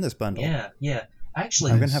Masters is in this bundle. Yeah.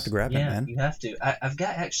 Actually, I'm gonna have to grab it, man. You have to. I've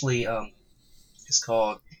got actually. It's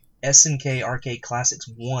called SNK Arcade Classics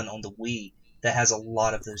 1 on the Wii that has a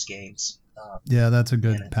lot of those games. Yeah, that's a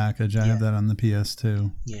good package. I have that on the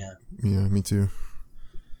PS2. Yeah. Yeah, me too.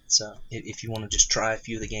 So if you want to just try a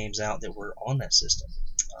few of the games out that were on that system,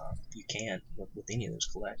 you can with any of those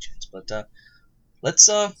collections. But let's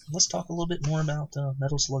talk a little bit more about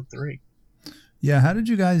Metal Slug 3. Yeah, how did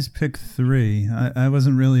you guys pick 3? I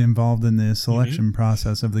wasn't really involved in the selection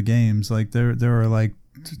process of the games. Like there are like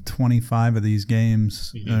 25 of these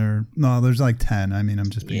games, or no, there's like 10. I mean, I'm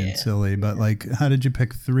just being silly, but like, how did you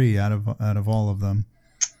pick 3 out of all of them?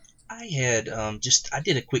 I had I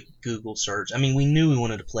did a quick Google search. I mean, we knew we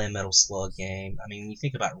wanted to play a Metal Slug game. I mean, you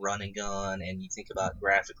think about run and gun, and you think about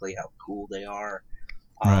graphically how cool they are.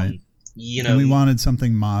 Right. You know, and we wanted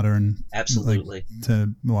something modern. Absolutely.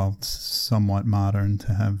 Somewhat modern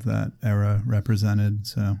to have that era represented.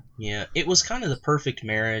 So yeah, it was kind of the perfect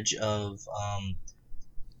marriage of,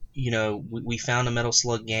 we found a Metal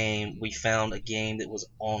Slug game. We found a game that was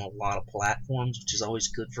on a lot of platforms, which is always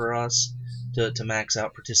good for us to max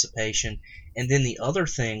out participation. And then the other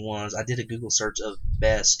thing was, I did a Google search of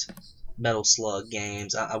best Metal Slug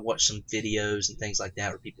games. I watched some videos and things like that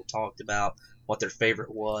where people talked about what their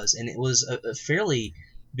favorite was, and it was a fairly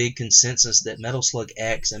big consensus that Metal Slug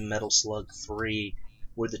X and Metal Slug 3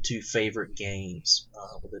 were the 2 favorite games,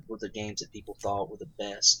 were the games that people thought were the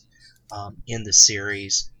best in the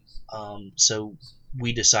series. So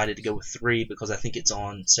we decided to go with 3 because I think it's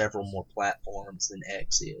on several more platforms than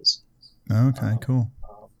X is. Okay, cool.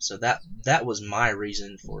 So that was my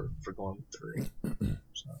reason for going with 3.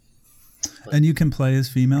 And you can play as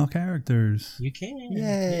female characters. You can.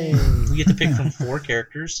 Yay! We get to pick from 4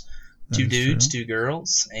 characters, 2 dudes, 2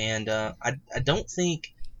 girls, and I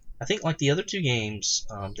think like the other 2 games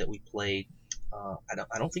that we played,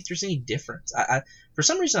 I don't think there's any difference. I for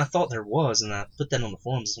some reason I thought there was, and I put that on the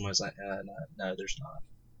forums, and I was like, no, there's not.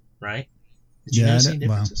 Right? Did you notice any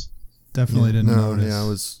differences? Well, definitely didn't notice. Yeah,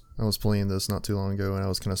 I was playing this not too long ago, and I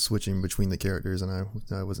was kind of switching between the characters, and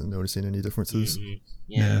I wasn't noticing any differences. Mm-hmm.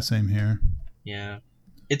 Yeah, same here. Yeah,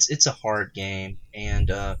 it's a hard game,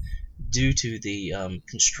 and due to the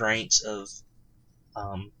constraints of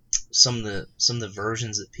some of the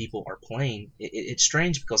versions that people are playing, it's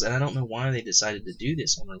strange because, and I don't know why they decided to do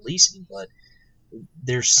this on releasing, but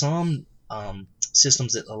there's some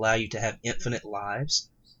systems that allow you to have infinite lives,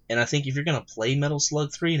 and I think if you're going to play Metal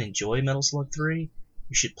Slug 3 and enjoy Metal Slug 3,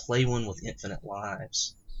 you should play one with infinite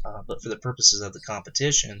lives. But for the purposes of the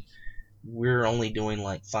competition, we're only doing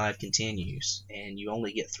like 5 continues, and you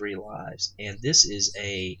only get 3 lives, and this is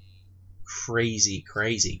a crazy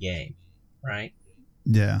game, right?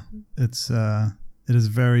 Yeah, it is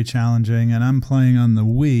very challenging, and I'm playing on the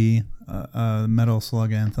Wii Metal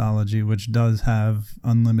Slug Anthology, which does have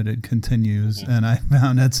unlimited continues, and I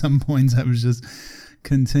found at some points I was just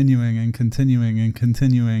continuing,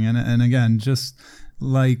 and again, just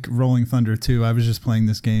like Rolling Thunder 2, I was just playing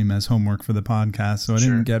this game as homework for the podcast, so I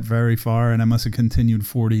didn't get very far, and I must have continued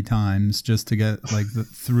 40 times just to get like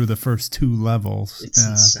through the first 2 levels. It's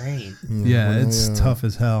insane. Yeah, it's tough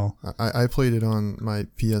as hell. I played it on my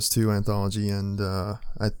PS2 Anthology, and I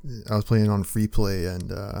was playing it on free play,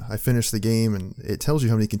 and I finished the game, and it tells you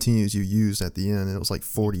how many continues you used at the end, and it was like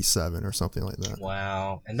 47 or something like that.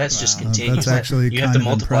 Wow, and that's just continues. That's actually you have to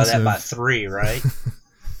multiply impressive. That by 3, right?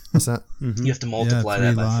 What's that? You have to multiply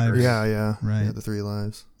that by 3. Yeah. Right. Yeah, the 3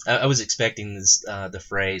 lives. I was expecting this, the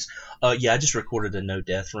phrase, yeah, I just recorded a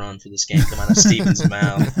no-death run for this game come out of Steven's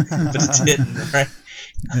mouth, but it didn't, right?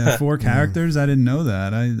 Yeah, 4 characters? I didn't know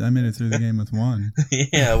that. I made it through the game with 1.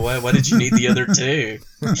 Yeah, why did you need the other 2?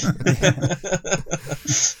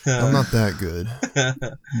 I'm not that good.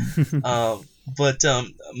 But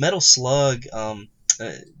Metal Slug,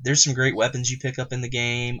 there's some great weapons you pick up in the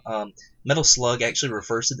game. Metal Slug actually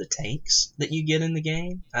refers to the tanks that you get in the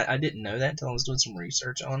game. I didn't know that until I was doing some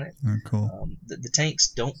research on it. Oh, cool. The tanks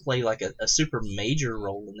don't play like a super major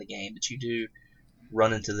role in the game, but you do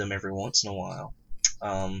run into them every once in a while.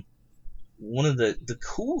 One of the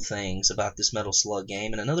cool things about this Metal Slug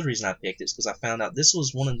game, and another reason I picked it, is because I found out this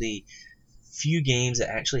was one of the few games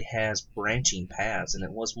that actually has branching paths, and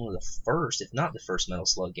it was one of the first, if not the first Metal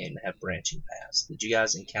Slug game to have branching paths. Did you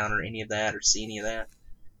guys encounter any of that or see any of that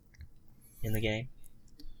in the game?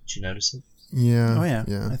 Did you notice it? Yeah. Oh yeah.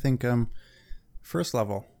 I think first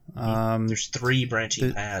level. There's 3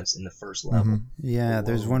 branching paths in the first level. Yeah,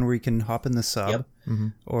 there's one where you can hop in the sub,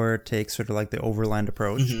 or take sort of like the overland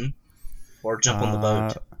approach, or jump on the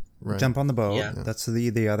boat. Right. Jump on the boat. Yeah. That's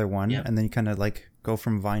the other one, and then you kind of like go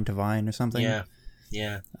from vine to vine or something.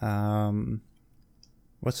 Yeah.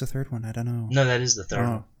 What's the third one? I don't know. No, that is the third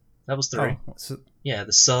one. That was 3. So, yeah,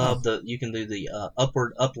 the sub. You can do the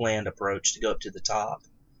upland approach to go up to the top,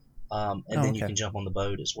 and then you can jump on the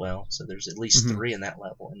boat as well. So there's at least 3 in that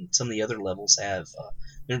level, and some of the other levels have.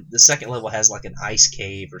 The second level has like an ice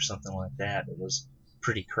cave or something like that. It was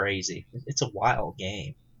pretty crazy. It's a wild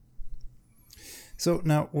game. So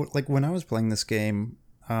now, like when I was playing this game,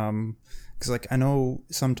 because like I know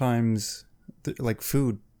sometimes like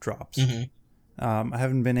food drops. I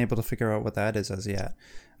haven't been able to figure out what that is as yet.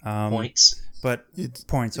 Points, but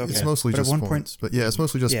points. Okay, it's mostly just points. But yeah, it's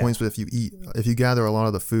mostly just points. But if you gather a lot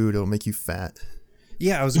of the food, it'll make you fat.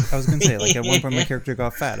 Yeah, I was gonna say like at one point my character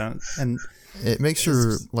got fat, and it makes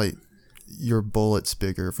your bullets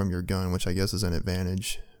bigger from your gun, which I guess is an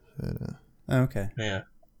advantage. But, okay.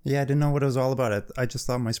 Yeah, I didn't know what it was all about. I just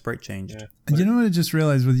thought my sprite changed. Yeah. You know what I just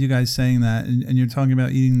realized with you guys saying that, and you're talking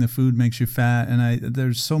about eating the food makes you fat, and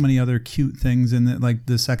there's so many other cute things in it, like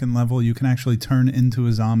the second level, you can actually turn into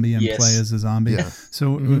a zombie and play as a zombie. Yeah.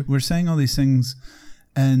 So we're saying all these things,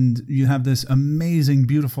 and you have this amazing,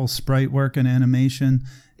 beautiful sprite work and animation.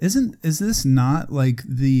 Is this not like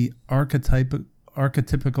the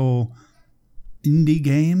archetypical indie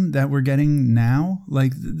game that we're getting now?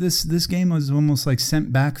 Like this game was almost like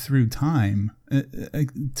sent back through time.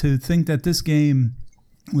 To think that this game,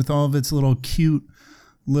 with all of its little cute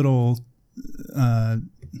little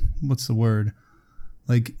what's the word,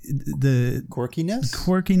 like the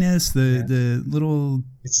quirkiness, the little,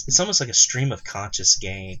 it's almost like a stream of conscious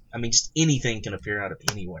game. I mean, just anything can appear out of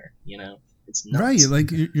anywhere, you know. It's nuts. Right, like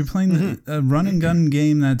you're playing a run and gun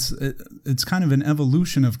game it's kind of an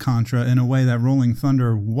evolution of Contra in a way that Rolling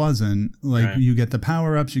Thunder wasn't. Like you get the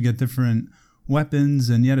power ups, you get different weapons,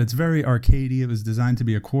 and yet it's very arcadey. It was designed to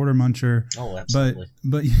be a quarter muncher. Oh, absolutely.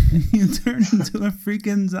 But you turn into a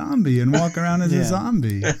freaking zombie and walk around as a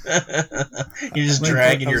zombie. You're just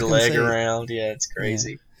dragging your leg around. Yeah, it's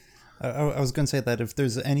crazy. Yeah. I was going to say that if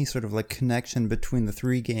there's any sort of like connection between the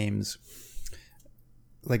 3 games,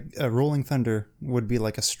 like Rolling Thunder would be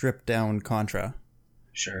like a stripped down Contra.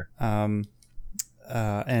 Sure. And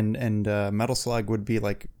Metal Slug would be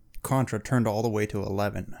like Contra turned all the way to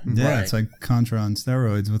 11. Yeah, right. It's like Contra on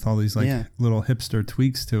steroids with all these little hipster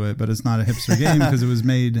tweaks to it, but it's not a hipster game because it was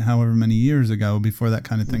made however many years ago before that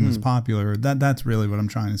kind of thing was popular. That's really what I'm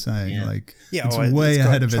trying to say. Like, it's way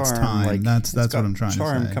ahead of its time. Like, that's what I'm trying to say.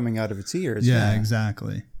 Charm coming out of its ears. Yeah,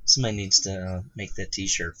 exactly. Somebody needs to make that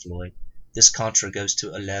T-shirt, Floyd. This Contra goes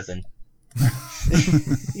to 11.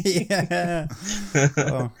 Yeah.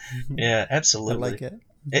 Oh. Yeah, absolutely. I like it.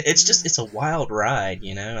 It's a wild ride,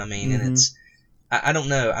 you know. I mean, and it's I don't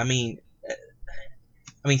know. I mean,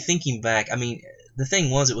 thinking back, I mean, the thing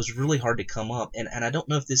was, it was really hard to come up, and I don't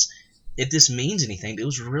know if this means anything, but it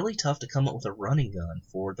was really tough to come up with a running gun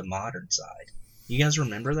for the modern side. You guys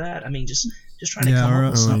remember that? I mean, just trying to come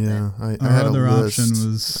up with something. Yeah. I our had other a list.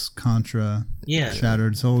 option was Contra,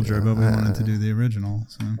 Shattered Soldier, but we wanted to do the original.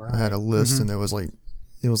 So. I had a list, and it was like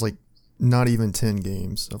not even 10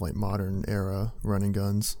 games of like modern era running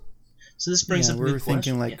guns. So this brings up a we good were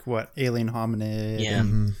thinking question. what Alien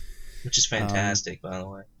Hominid, which is fantastic, by the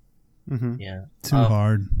way. Yeah, too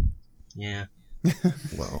hard. Yeah.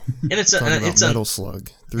 Well, and it's it's Metal Slug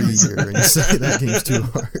 3 year, and you say that game's too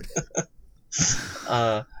hard.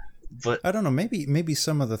 But I don't know. Maybe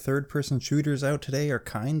some of the third-person shooters out today are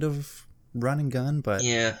kind of run and gun, but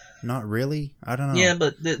not really. I don't know. Yeah,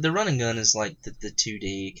 but the run and gun is like the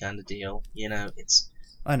 2D kind of deal. You know,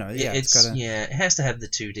 I know. Yeah, it has to have the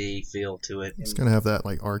 2D feel to it. It's gonna have that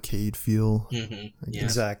like arcade feel.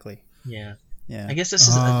 Exactly. Yeah. Yeah. I guess this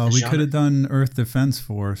is. We could have done Earth Defense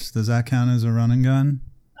Force. Does that count as a run and gun?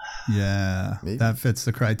 Yeah, maybe. That fits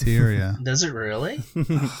the criteria. Does it really?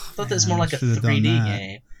 I thought that's more like a 3D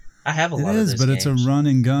game. I have a lot of those but games. It's a run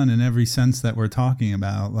and gun in every sense that we're talking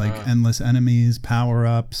about. Like endless enemies,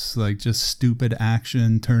 power-ups, like just stupid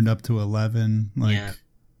action turned up to 11. Like,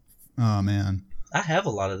 oh, man. I have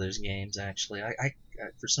a lot of those games, actually. I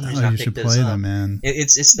for some reason, I picked should those play up. them, man.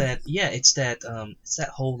 It's that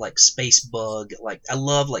whole, like, space bug. Like, I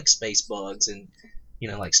love, like, space bugs and, you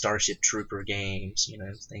know, like Starship Trooper games, you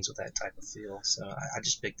know, things with that type of feel. So I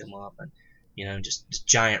just picked them up and, you know, just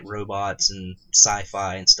giant robots and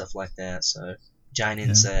sci-fi and stuff like that. So giant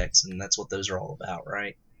insects, and that's what those are all about,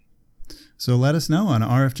 right? So let us know on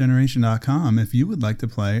rfgeneration.com if you would like to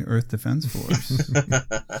play Earth Defense Force.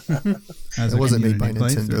 It wasn't made by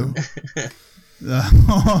Nintendo.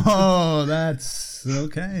 Oh, that's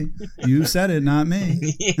okay. You said it, not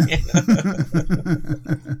me.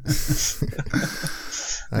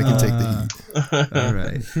 I can take the heat. All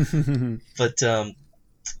right. But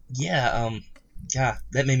yeah,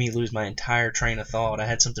 that made me lose my entire train of thought. I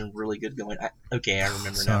had something really good going. I remember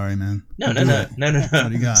now. Sorry, man. No. What do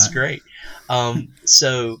you got? It's great.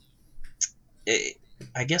 So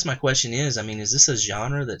I guess my question is, I mean, is this a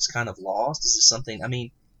genre that's kind of lost? Is this something? I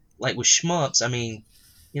mean, like with shmups, I mean,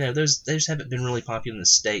 you know, those haven't been really popular in the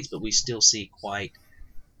States, but we still see quite.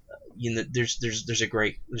 You know, there's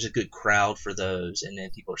a good crowd for those, and then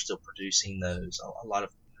people are still producing those. A lot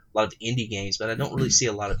of indie games, but I don't really see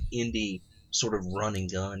a lot of indie sort of run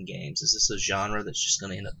and gun games. Is this a genre that's just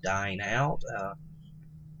going to end up dying out?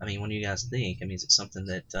 I mean, what do you guys think? I mean, is it something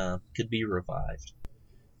that could be revived?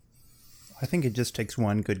 I think it just takes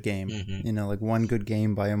one good game. You know, like one good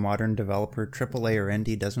game by a modern developer, AAA or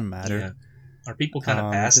indie, doesn't matter. Yeah. Are people kind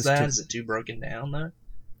of past that? Is it too broken down though?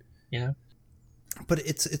 You know. But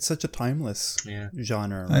it's such a timeless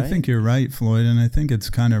genre, right? I think you're right, Floyd, and I think it's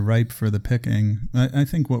kind of ripe for the picking. I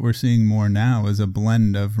think what we're seeing more now is a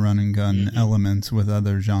blend of run and gun elements with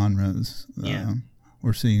other genres. Yeah.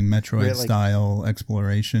 We're seeing Metroid-style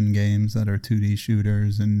exploration games that are 2D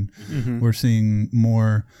shooters, and we're seeing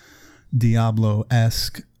more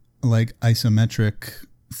Diablo-esque, like isometric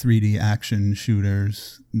 3D action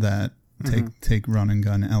shooters that take run and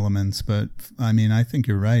gun elements. But I mean, I think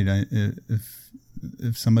you're right.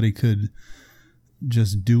 If somebody could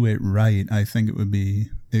just do it right, I think it would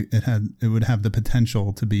be it would have the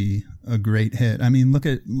potential to be a great hit. I mean, look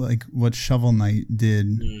at like what Shovel Knight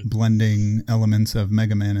did, blending elements of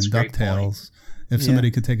Mega Man and DuckTales. If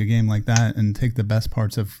somebody could take a game like that and take the best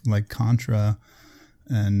parts of like Contra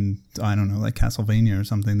and I don't know, like Castlevania or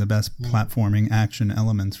something, the best platforming action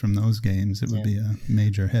elements from those games, it would be a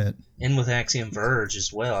major hit. And with Axiom Verge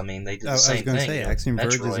as well. I mean, they did the same thing. I was going to say, Axiom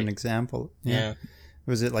Verge Metroid is an example. Yeah.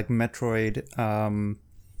 Was it like Metroid,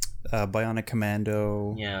 Bionic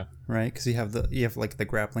Commando? Yeah. Right? Because you have like the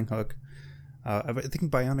grappling hook. I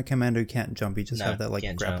think Bionic Commando can't jump. You just have that like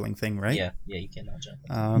grappling thing, right? Yeah, you cannot jump.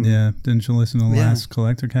 Didn't you listen to the last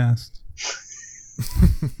Collector Cast?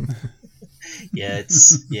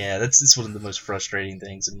 it's one of the most frustrating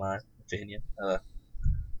things in my opinion.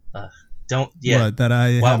 Don't. Yeah. What, that I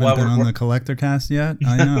haven't been on the Collector Cast yet?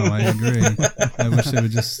 I know. I agree. I wish they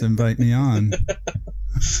would just invite me on.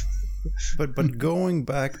 But going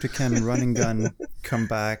back to, can Run and Gun come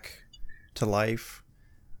back to life?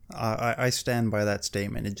 I stand by that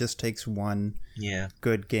statement. It just takes one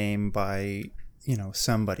good game by,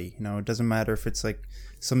 somebody. It doesn't matter if it's like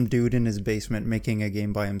some dude in his basement making a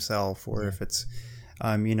game by himself, or if it's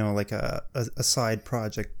like a side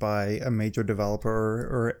project by a major developer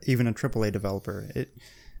or even a AAA developer.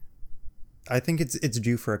 I think it's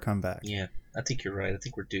due for a comeback. Yeah, I think you're right. I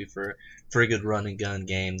think we're due for a good run and gun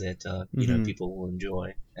game that people will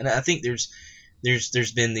enjoy. And I think there's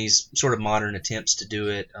been these sort of modern attempts to do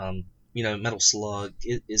it. Metal Slug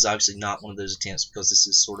is obviously not one of those attempts, because this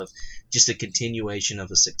is sort of just a continuation of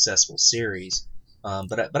a successful series.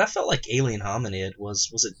 But I felt like Alien Hominid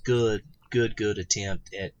was a good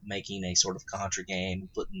attempt at making a sort of Contra game,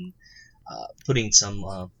 putting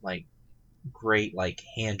some great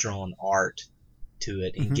hand-drawn art to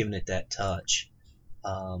it and giving it that touch.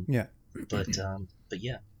 But yeah,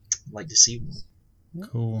 I'd like to see one.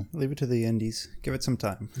 Cool. Leave it to the indies. Give it some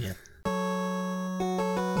time. Yeah.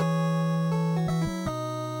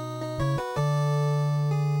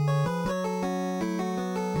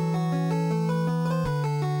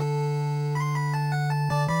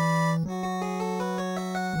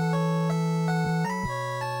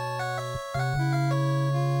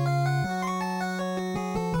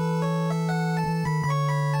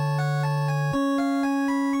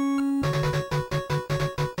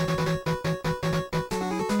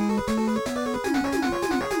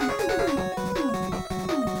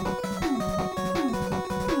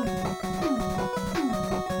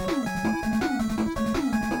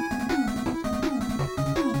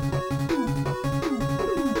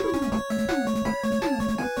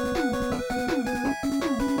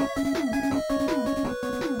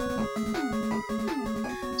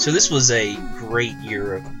 So this was a great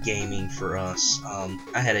year of gaming for us.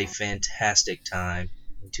 I had a fantastic time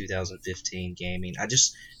in 2015 gaming.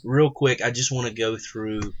 Real quick, I just want to go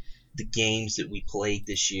through the games that we played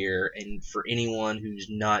this year, and for anyone who's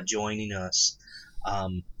not joining us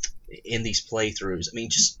in these playthroughs, I mean,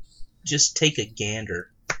 just take a gander,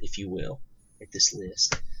 if you will, at this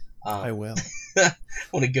list. I will. I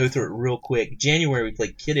want to go through it real quick. January, we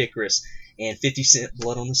played Kid Icarus and 50 Cent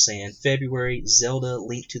Blood on the Sand. February, Zelda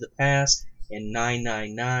Link to the Past and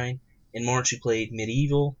 999. In March, we played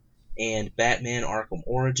Medieval and Batman Arkham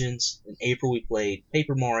Origins. In April, we played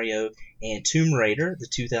Paper Mario and Tomb Raider, the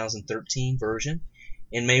 2013 version.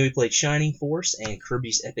 In May, we played Shining Force and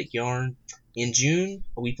Kirby's Epic Yarn. In June,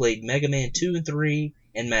 we played Mega Man 2 and 3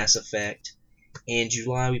 and Mass Effect. In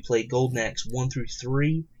July, we played Golden Axe 1 through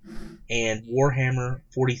 3 and Warhammer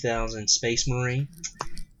 40,000 Space Marine.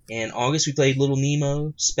 In August, we played Little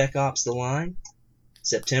Nemo, Spec Ops The Line.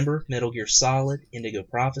 September, Metal Gear Solid, Indigo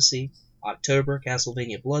Prophecy. October,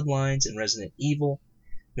 Castlevania Bloodlines and Resident Evil.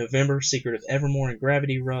 November, Secret of Evermore and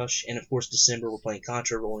Gravity Rush. And of course, December, we're playing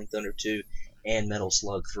Contra, Rolling Thunder 2, and Metal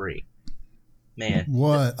Slug 3. Man.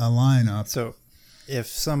 What a lineup. So, if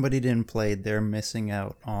somebody didn't play, they're missing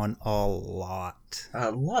out on a lot.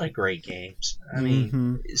 A lot of great games. I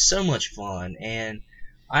mean, so much fun. And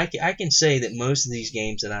I can say that most of these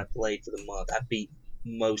games that I played for the month, I beat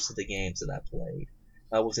most of the games that I played,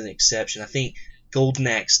 with an exception. I think Golden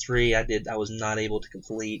Axe 3 I was not able to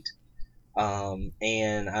complete,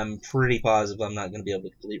 and I'm pretty positive I'm not going to be able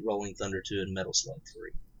to complete Rolling Thunder 2 and Metal Slug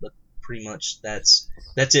 3. But pretty much that's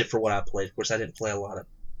it for what I played. Of course, I didn't play a lot of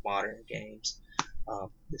modern games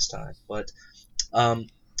this time. But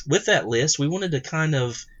with that list, we wanted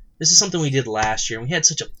to this is something we did last year, and we had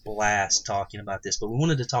such a blast talking about this, but we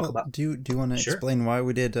wanted to talk about... Do you want to explain why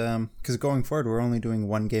we did... Because going forward, we're only doing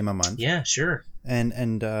one game a month. Yeah, sure.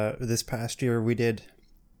 And this past year, we did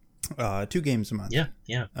 2 games a month.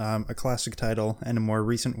 Yeah. A classic title and a more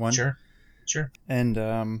recent one. Sure. And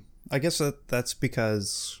I guess that's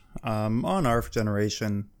because on our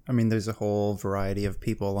generation, I mean, there's a whole variety of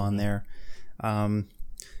people on there.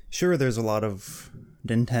 Sure, there's a lot of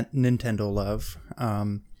Nintendo love,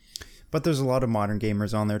 but there's a lot of modern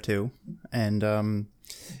gamers on there too, and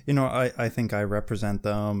I think I represent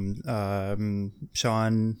them.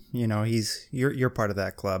 Sean, you're part of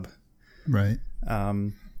that club, right?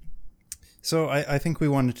 So I think we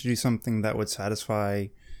wanted to do something that would satisfy,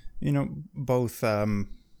 both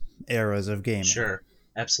eras of gaming. Sure,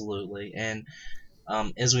 absolutely, and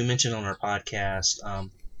as we mentioned on our podcast,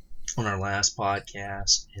 on our last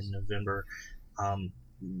podcast in November,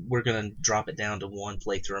 we're going to drop it down to one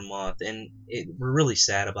playthrough a month, and we're really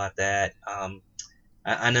sad about that.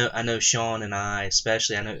 I know Sean and I,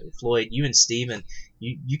 especially, I know Floyd, you and Steven,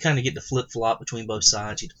 you kind of get to flip flop between both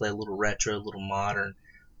sides. You get to play a little retro, a little modern.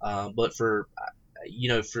 But for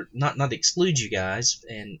not to exclude you guys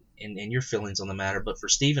and your feelings on the matter, but for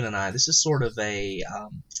Steven and I, this is sort of a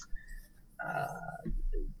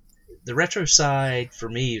the retro side for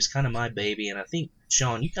me is kind of my baby, and I think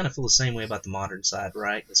Sean, you kind of feel the same way about the modern side,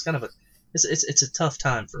 right? It's kind of it's a tough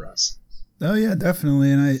time for us. Oh yeah,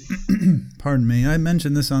 definitely. And pardon me, I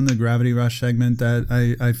mentioned this on the Gravity Rush segment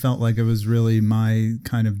that I felt like it was really my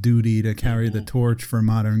kind of duty to carry the torch for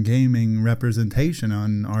modern gaming representation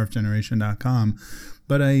on rfgeneration.com.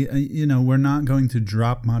 But we're not going to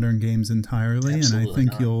drop modern games entirely. Absolutely, and I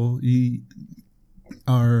think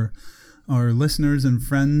our listeners and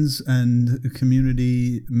friends and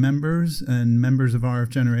community members and members of RF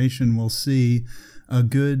Generation will see a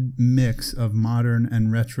good mix of modern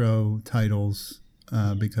and retro titles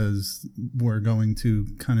because we're going to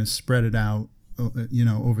kind of spread it out,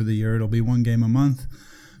 over the year. It'll be one game a month,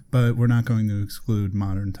 but we're not going to exclude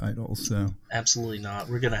modern titles. So absolutely not.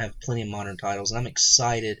 We're going to have plenty of modern titles, and I'm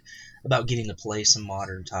excited about getting to play some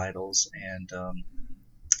modern titles, and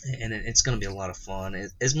it's going to be a lot of fun.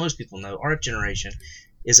 As most people know, RF Generation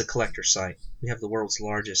is a collector site. We have the world's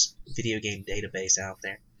largest video game database out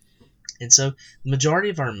there. And so the majority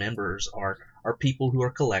of our members are people who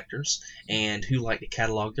are collectors and who like to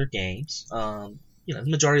catalog their games. The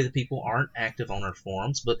majority of the people aren't active on our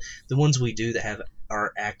forums, but the ones we do that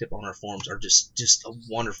are active on our forums are just a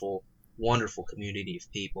wonderful, wonderful community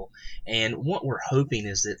of people. And what we're hoping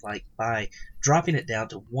is that, like, by dropping it down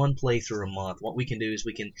to one playthrough a month, what we can do is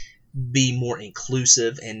we can be more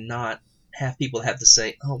inclusive and not have people have to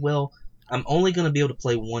say, oh, well, I'm only going to be able to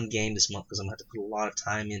play one game this month because I'm going to have to put a lot of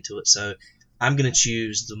time into it, so I'm going to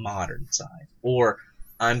choose the modern side, or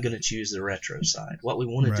I'm going to choose the retro side. What we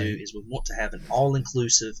want to do is we want to have an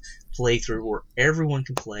all-inclusive playthrough where everyone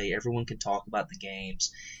can play, everyone can talk about the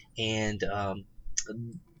games, and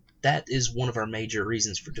that is one of our major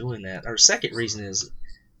reasons for doing that. Our second reason is,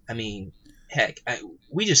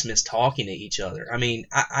 we just miss talking to each other.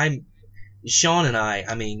 Sean and I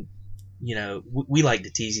we like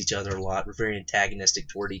to tease each other a lot. We're very antagonistic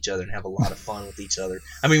toward each other and have a lot of fun with each other.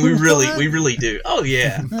 We really do. Oh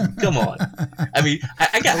yeah, come on.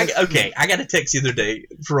 I got a text the other day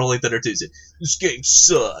for Rolling Thunder Tuesday. This game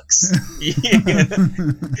sucks.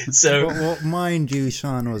 So, well, mind you,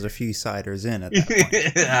 Sean was a few ciders in at that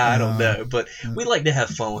point. I don't know, but we like to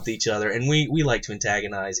have fun with each other, and we like to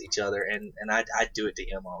antagonize each other, and I do it to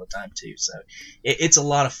him all the time too. So it's a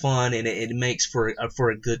lot of fun, and it makes for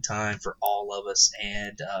a good time for all of us,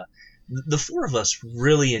 and the four of us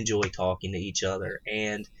really enjoy talking to each other,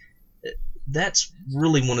 and that's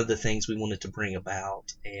really one of the things we wanted to bring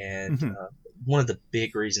about. And one of the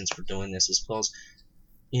big reasons for doing this is because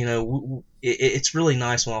it's really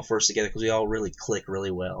nice when we're all first together because we all really click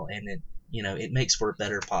really well, and it makes for a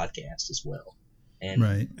better podcast as well. And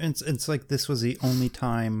right, it's like this was the only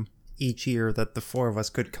time each year that the four of us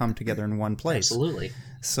could come together in one place. Absolutely.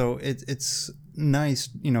 So it's nice,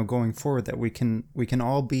 going forward that we can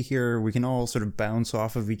all be here. We can all sort of bounce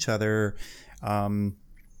off of each other, and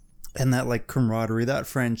that like camaraderie, that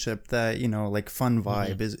friendship, that like fun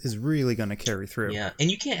vibe is really going to carry through. Yeah, and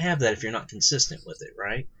you can't have that if you're not consistent with it,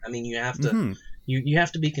 right? You have to you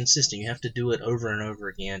have to be consistent. You have to do it over and over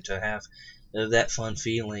again to have that fun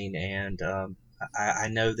feeling. And I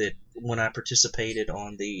know that when I participated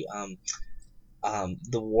on the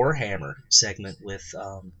Warhammer segment with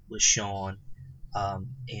Sean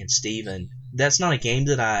and Steven, that's not a game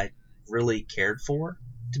that I really cared for,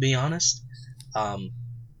 to be honest.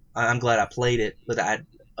 I'm glad I played it, but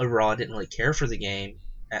overall I didn't really care for the game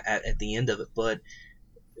at the end of it. But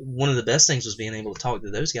one of the best things was being able to talk to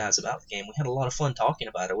those guys about the game. We had a lot of fun talking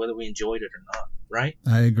about it, whether we enjoyed it or not, right?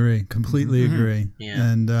 I agree. Completely agree.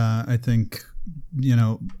 Yeah. And I think,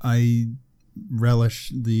 I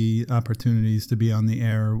relish the opportunities to be on the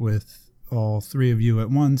air with all three of you at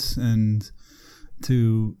once, and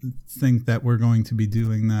to think that we're going to be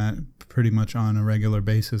doing that pretty much on a regular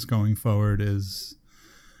basis going forward is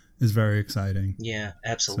very exciting. Yeah,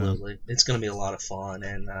 absolutely. So it's going to be a lot of fun,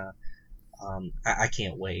 and I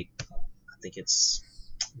can't wait. I think it's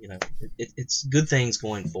it's good things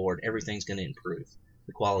going forward. Everything's going to improve.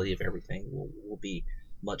 The quality of everything will be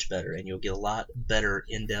much better, and you'll get a lot better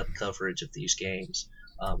in-depth coverage of these games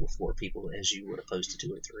with 4 people as you would opposed to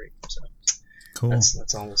 2 or 3. So cool.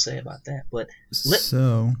 That's all we'll say about that. But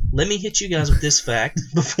let me hit you guys with this fact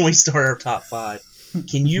before we start our top 5.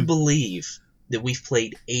 Can you believe that we've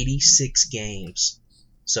played 86 games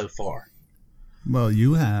so far? Well,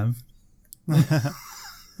 you have. Well,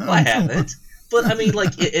 I haven't. But I mean,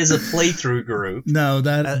 like as a playthrough group. No,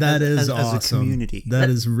 that is awesome. As a community, that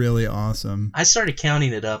is really awesome. I started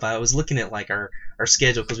counting it up. I was looking at like our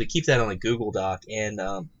schedule because we keep that on a Google Doc, and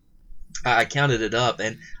I counted it up,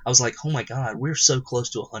 and I was like, oh my god, we're so close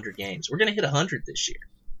to 100 games. We're gonna hit 100 this year.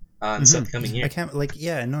 This upcoming year. I can't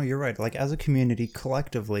no, you're right. Like as a community,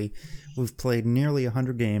 collectively, we've played nearly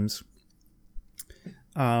 100 games.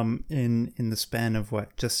 In the span of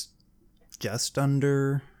what, just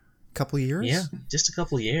under a couple of years? Yeah, just a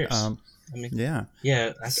couple of years. I mean, yeah.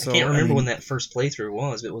 I can't remember when that first playthrough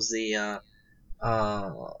was. It was the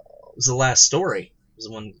last story. It was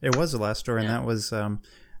the one. It was the last story, and that was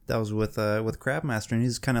with Crabmaster, and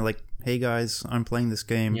he's kind of like, "Hey guys, I'm playing this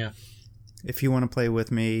game. Yeah. If you want to play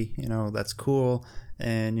with me, that's cool,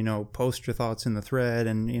 and post your thoughts in the thread,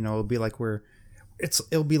 and it'll be like we're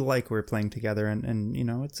playing together, and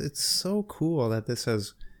it's so cool that this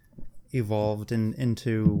has evolved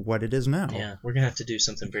into what it is now. Yeah, we're gonna have to do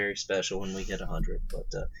something very special when we hit 100. But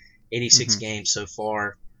 86 games so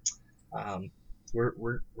far,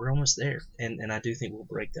 we're almost there, and I do think we'll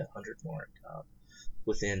break that 100 mark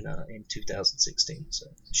within in 2016. So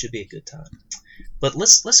it should be a good time. But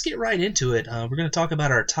let's get right into it. We're going to talk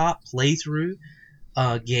about our top playthrough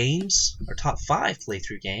games, our top 5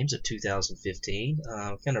 playthrough games of 2015.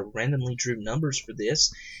 Kind of randomly drew numbers for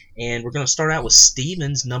this, and we're going to start out with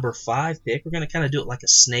Steven's number 5 pick. We're going to kind of do it like a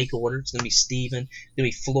snake order. It's going to be Steven, it's going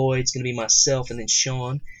to be Floyd, it's going to be myself, and then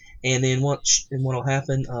Sean. And then what'll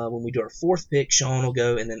happen when we do our 4th pick, Sean will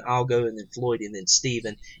go, and then I'll go, and then Floyd, and then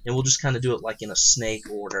Steven, and we'll just kind of do it like in a snake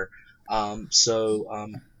order.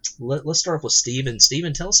 Let's start off with Steven.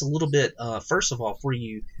 Steven, tell us a little bit, first of all, before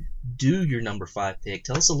you do your number 5 pick,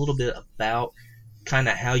 tell us a little bit about kind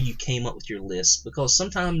of how you came up with your list, because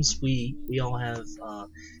sometimes we all have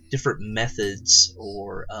different methods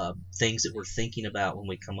or things that we're thinking about when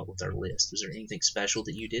we come up with our list. Was there anything special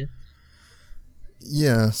that you did?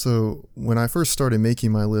 Yeah, so when I first started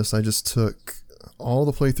making my list, I just took all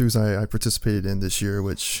the playthroughs I participated in this year,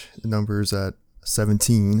 which numbers at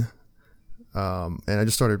 17, and I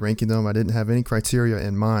just started ranking them. I didn't have any criteria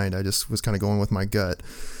in mind. I just was kind of going with my gut.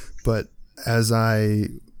 But as my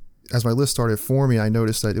list started forming, I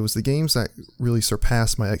noticed that it was the games that really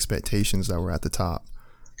surpassed my expectations that were at the top.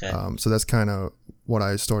 Okay. So that's kind of what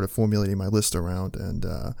I started formulating my list around, and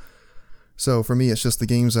so for me, it's just the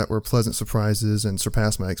games that were pleasant surprises and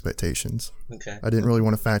surpassed my expectations. Okay. I didn't really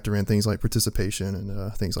want to factor in things like participation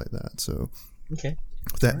and things like that. So, okay.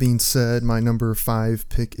 With that being said, my number 5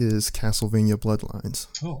 pick is Castlevania Bloodlines.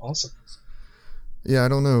 Oh, awesome. Yeah, I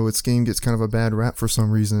don't know. Its game gets kind of a bad rap for some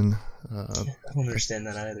reason. I don't understand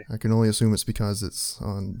that either. I can only assume it's because it's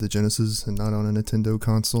on the Genesis and not on a Nintendo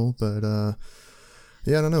console. But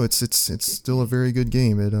yeah, I don't know. It's still a very good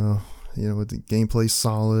game. It the gameplay's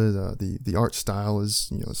solid. The art style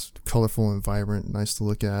is it's colorful and vibrant, nice to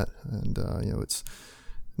look at, and it's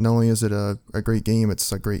not only is it a great game,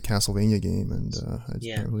 it's a great Castlevania game, and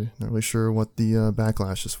I'm not really sure what the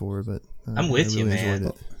backlash is for, but I'm with you, man.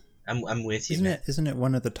 It. I'm with you. Isn't it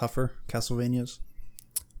one of the tougher Castlevanias?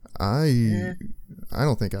 I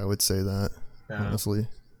don't think I would say that, honestly.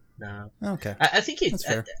 No. Okay. I think it's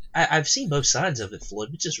fair. I've seen both sides of it,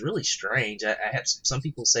 Floyd, which is really strange. I have some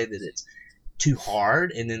people say that it's too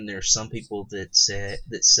hard, and then there's some people that say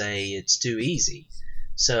it's too easy.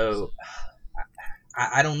 So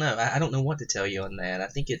I don't know. I don't know what to tell you on that. I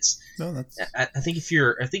think it's. No, that's. I think if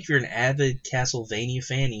you're an avid Castlevania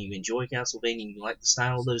fan and you enjoy Castlevania and you like the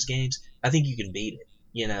style of those games, I think you can beat it.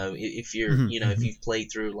 If you're if you've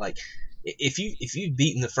played through like. If you've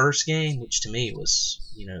beaten the first game, which to me was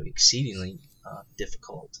exceedingly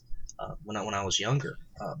difficult when I was younger,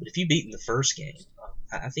 but if you've beaten the first game,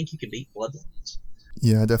 I think you can beat Bloodlines.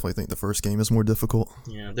 Yeah, I definitely think the first game is more difficult.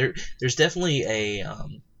 Yeah, there's definitely a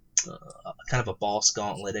kind of a boss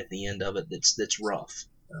gauntlet at the end of it that's rough,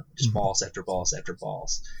 just boss after boss after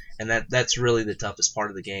boss, and that's really the toughest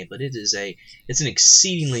part of the game. But it's an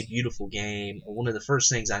exceedingly beautiful game. One of the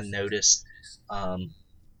first things I noticed.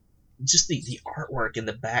 Just the artwork in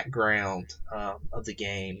the background of the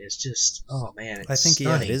game is just it's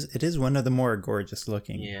stunning. It is one of the more gorgeous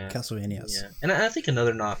looking Castlevanias. Yeah, and I think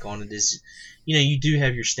another knock on it is, you do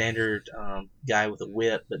have your standard guy with a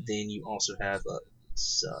whip, but then you also have I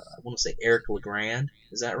want to say Eric Legrand.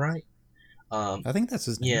 Is that right? I think that's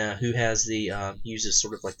his name. Yeah, who has the uses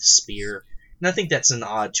sort of like the spear, and I think that's an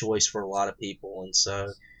odd choice for a lot of people. And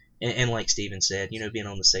so, and like Steven said, being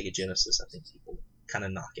on the Sega Genesis, I think people kind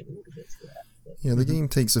of knock it a little bit for that. But, yeah, the game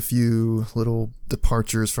takes a few little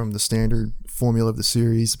departures from the standard formula of the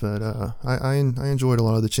series, but I enjoyed a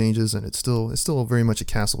lot of the changes, and it's still very much a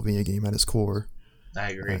Castlevania game at its core. I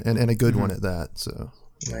agree. And a good one at that. So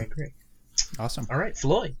I agree. Awesome. All right,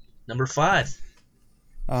 Floyd, number 5.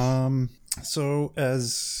 So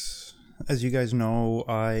as you guys know,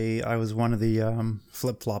 I was one of the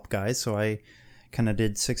flip-flop guys, so I kind of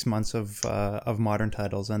did 6 months of modern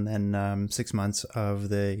titles and then 6 months of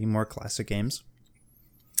the more classic games.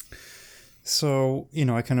 So,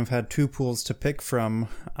 I kind of had 2 pools to pick from.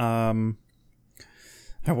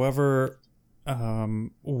 However,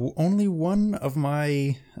 only one of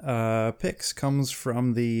my picks comes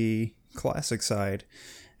from the classic side,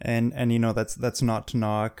 and that's not to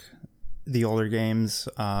knock the older games.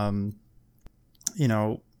 I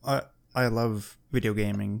love video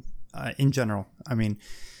gaming in general. I mean,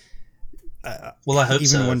 well, I hope even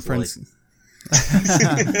so. When friends,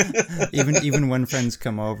 even when friends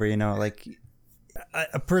come over, like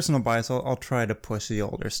a personal bias, I'll try to push the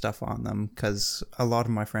older stuff on them because a lot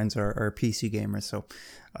of my friends are PC gamers. So,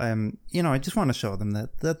 I just want to show them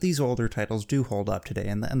that these older titles do hold up today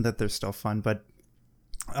and that they're still fun. But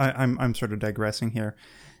I'm sort of digressing here.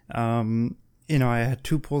 I had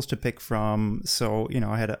 2 pools to pick from, so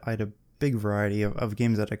I had a big variety of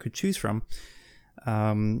games that I could choose from,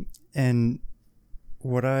 and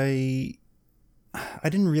what I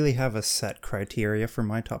didn't really have a set criteria for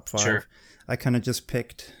my top 5. Sure. I kind of just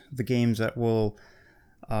picked the games that will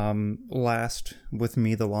last with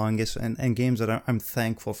me the longest, and games that I'm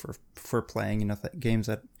thankful for playing. Games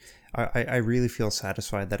that I really feel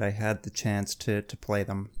satisfied that I had the chance to play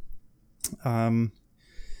them.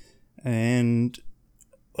 And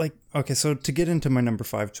okay, so to get into my number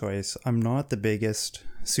 5 choice, I'm not the biggest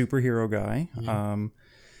superhero guy. Mm-hmm.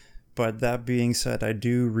 But that being said, I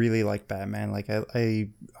do really like Batman. Like I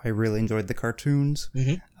really enjoyed the cartoons.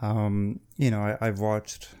 Mm-hmm. I've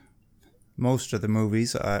watched most of the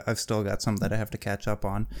movies. I've still got some that I have to catch up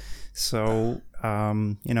on. So,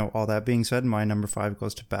 all that being said, my number 5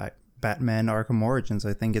 goes to Batman Arkham Origins.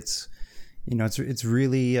 I think it's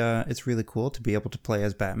really cool to be able to play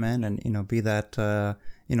as Batman and be that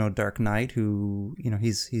Dark Knight who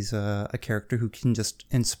he's a character who can just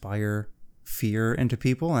inspire fear into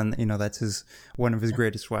people, and that's one of his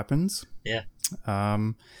greatest weapons. Yeah.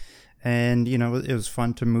 And it was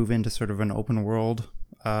fun to move into sort of an open world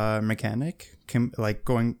mechanic,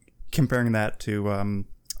 comparing that to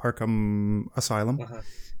Arkham Asylum, uh-huh.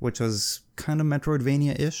 which was kind of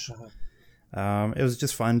Metroidvania-ish. Uh-huh. It was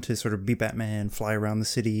just fun to sort of be Batman, fly around the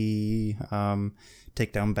city,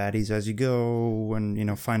 take down baddies as you go,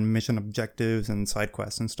 and find mission objectives and side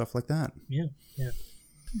quests and stuff like that.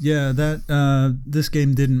 Yeah, that this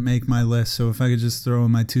game didn't make my list, so if I could just throw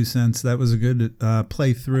in my 2 cents, that was a good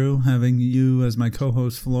playthrough. Having you as my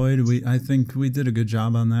co-host, Floyd, I think we did a good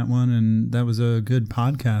job on that one, and that was a good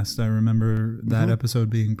podcast. I remember that mm-hmm. episode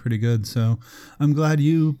being pretty good, so I'm glad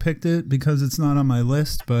you picked it because it's not on my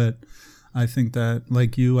list, but I think that,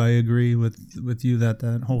 like you, I agree with you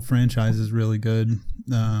that whole franchise is really good,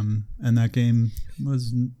 and that game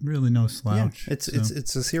was really no slouch. Yeah,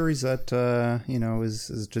 it's a series that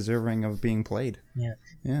is deserving of being played. Yeah,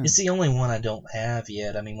 it's the only one I don't have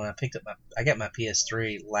yet. I mean, when I got my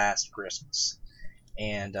PS3 last Christmas,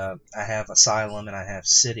 and I have Asylum and I have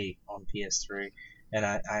City on PS3, and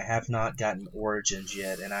I have not gotten Origins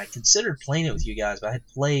yet. And I considered playing it with you guys, but I had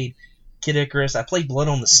played Kid Icarus. I played Blood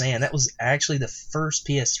on the Sand. That was actually the first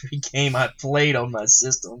PS3 game I played on my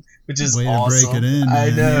system, which is way awesome. To break it in, I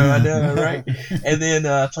know, right? And then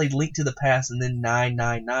I played Link to the Past, and then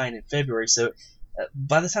 999 in February. So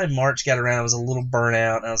by the time March got around, I was a little burnt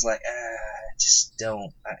out, and I was like, I just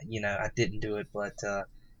don't. I didn't do it, but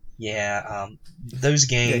those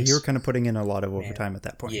games. Yeah, you were kind of putting in a lot of overtime at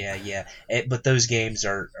that point. Yeah. But those games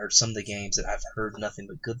are some of the games that I've heard nothing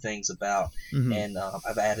but good things about, mm-hmm. and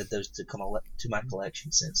I've added those to my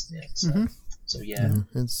collection since then. So, mm-hmm. so yeah.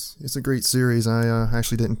 It's a great series. I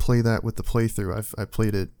actually didn't play that with the playthrough. I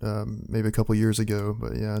played it maybe a couple years ago,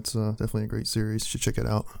 but yeah, it's definitely a great series. You should check it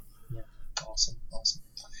out. Yeah, awesome.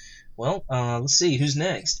 Well, let's see. Who's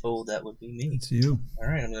next? Oh, that would be me. It's you. All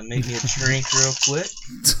right, I'm going to make me a drink real quick.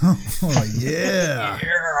 Oh, yeah.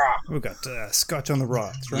 We've got scotch on the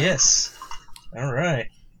rocks, right? Yes. All right.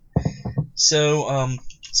 So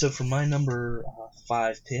for my number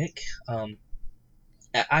 5 pick,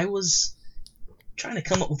 I was trying to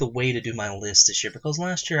come up with a way to do my list this year, because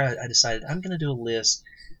last year I decided I'm going to do a list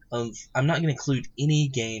I'm not going to include any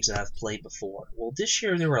games that I've played before. Well, this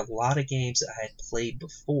year there were a lot of games that I had played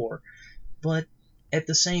before, but at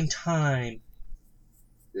the same time,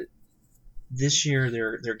 this year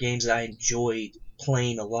there are games that I enjoyed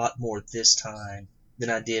playing a lot more this time than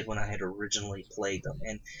I did when I had originally played them.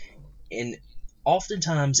 And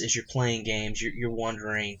oftentimes as you're playing games, you're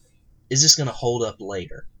wondering, is this going to hold up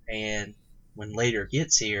later? And when later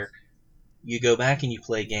gets here, you go back and you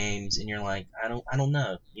play games, and you're like, I don't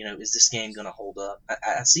know. Is this game going to hold up?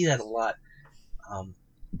 I see that a lot.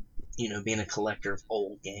 Being a collector of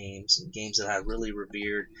old games and games that I really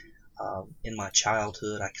revered in my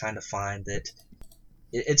childhood, I kind of find that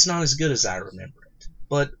it's not as good as I remember it.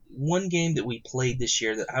 But one game that we played this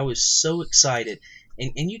year that I was so excited,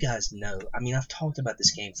 and you guys know, I mean, I've talked about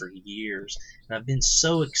this game for years, and I've been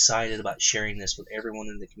so excited about sharing this with everyone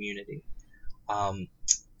in the community.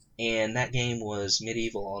 And that game was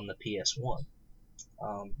Medieval on the PS1.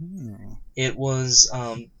 It was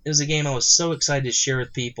a game I was so excited to share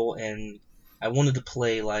with people, and I wanted to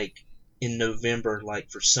play like in November,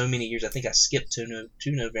 like for so many years. I think I skipped two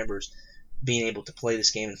Novembers being able to play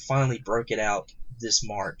this game, and finally broke it out this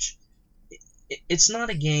March. It's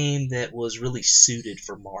not a game that was really suited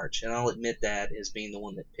for March, and I'll admit that as being the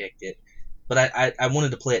one that picked it. But I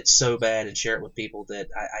wanted to play it so bad and share it with people that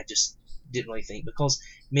I just didn't really think, because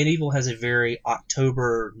Medieval has a very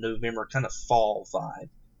October, November kind of fall vibe.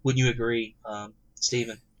 Wouldn't you agree,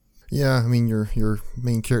 Stephen? Yeah, I mean your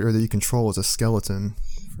main character that you control is a skeleton.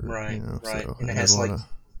 Right. So and it has a lot of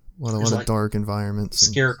dark environments,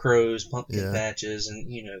 scarecrows, pumpkin patches, and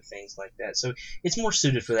things like that. So it's more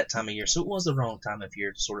suited for that time of year. So it was the wrong time of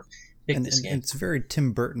year to sort of pick this game. And it's very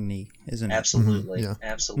Tim Burton-y, isn't it? Absolutely, Mm-hmm.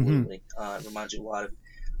 absolutely. It reminds you a lot of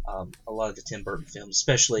the Tim Burton films,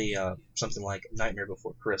 especially something like Nightmare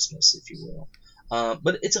Before Christmas, if you will.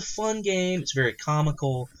 But it's a fun game. It's very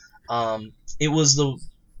comical. It was the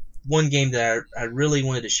one game that I really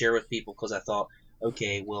wanted to share with people, because I thought,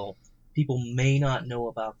 okay, well, people may not know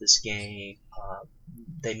about this game.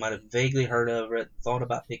 They might have vaguely heard of it, thought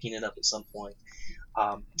about picking it up at some point.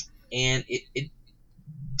 And it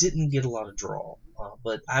didn't get a lot of draw.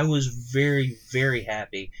 But I was very, very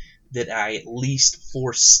happy that I at least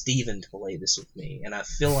forced Steven to play this with me. And I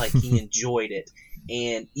feel like he enjoyed it.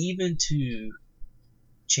 And even to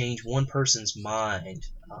change one person's mind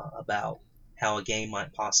about how a game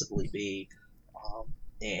might possibly be,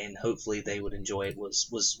 and hopefully they would enjoy it,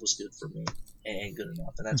 was good for me and good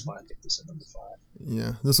enough. And that's why I picked this at number 5.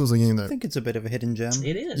 Yeah, this was a game that I think it's a bit of a hidden gem.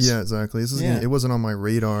 It is. Yeah, exactly. This is a game, it wasn't on my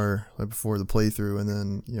radar before the playthrough, and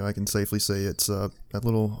then I can safely say it's that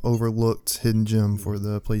little overlooked hidden gem for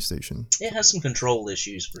the PlayStation. It has some control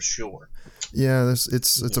issues for sure. Yeah,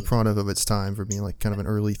 it's a product of its time for being like kind of an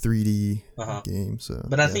early 3D game. So,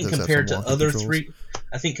 but I think compared to other 3D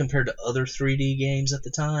games at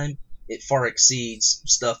the time, it far exceeds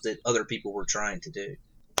stuff that other people were trying to do.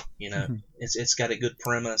 It's got a good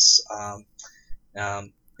premise.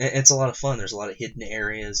 It's a lot of fun. There's a lot of hidden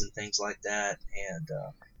areas and things like that, and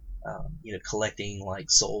collecting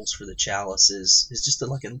like souls for the chalice is just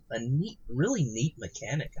a neat, really neat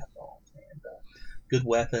mechanic, I thought. And good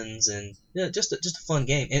weapons, and just a fun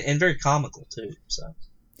game, and very comical too. So.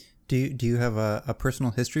 Do you have a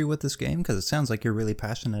personal history with this game? Because it sounds like you're really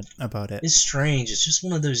passionate about it. It's strange. It's just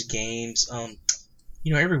one of those games.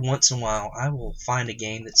 Every once in a while, I will find a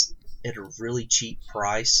game that's at a really cheap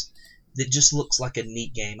price that just looks like a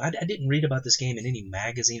neat game. I didn't read about this game in any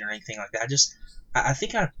magazine or anything like that. I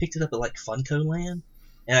think I picked it up at like Funko Land,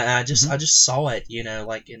 and I just saw it,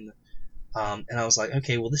 like in, and I was like,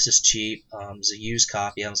 okay, well, this is cheap. It was a used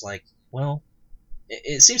copy. I was like, well,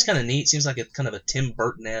 it seems kind of neat. Seems like a kind of a Tim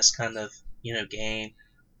Burton-esque kind of game.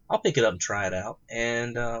 I'll pick it up and try it out,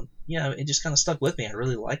 and it just kind of stuck with me. I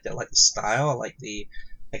really liked it. I like the style. I like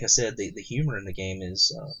like I said, the humor in the game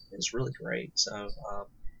is really great. So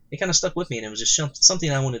it kind of stuck with me, and it was just something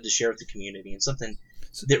I wanted to share with the community, and something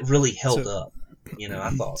that really held up. I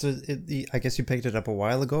thought. So I guess you picked it up a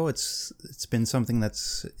while ago. It's been something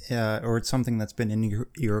that's or it's something that's been in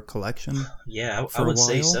your collection. Yeah, I would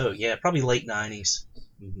say so. Yeah, probably late 90s.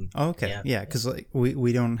 Mm-hmm. Oh, okay, yeah, because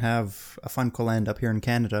we don't have a Funko Land up here in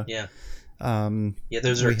Canada. Yeah.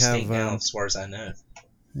 Those are extinct now, as far as I know.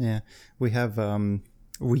 Yeah, we have.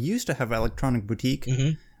 We used to have Electronic Boutique,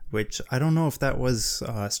 which I don't know if that was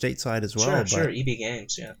stateside as well. Sure, EB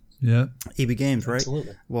Games, yeah. Yeah. EB Games, right?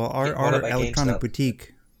 Absolutely. Well, our Electronic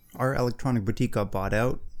Boutique, got bought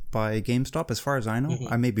out by GameStop, as far as I know.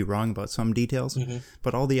 I may be wrong about some details,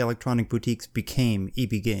 but all the Electronic Boutiques became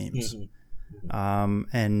EB Games.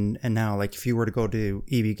 And now, like, if you were to go to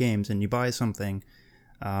EB Games and you buy something,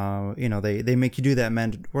 they make you do that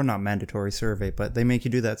not mandatory survey, but they make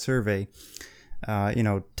you do that survey. Tell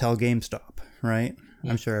GameStop, right?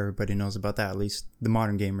 I'm sure everybody knows about that. At least the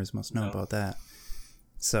modern gamers must know about that.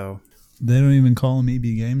 So they don't even call them EB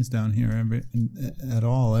Games down here at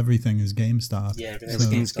all. Everything is GameStop. Yeah,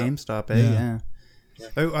 everything's GameStop. Yeah.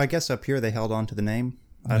 Oh, I guess up here they held on to the name.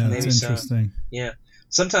 That's interesting. So. Yeah.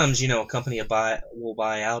 sometimes a company will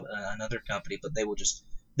buy out another company, but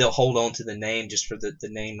they'll hold on to the name just for the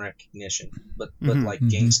name recognition. But like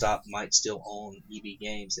GameStop might still own EB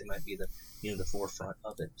Games. They might be the forefront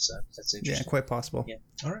of it. So that's interesting. Yeah, quite possible. Yeah.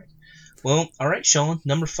 All right. Well, all right, Sean.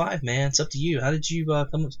 Number 5, man. It's up to you. How did you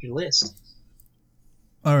come up with your list?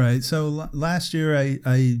 All right. So last year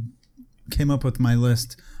I came up with my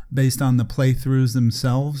list based on the playthroughs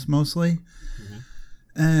themselves mostly.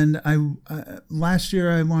 And last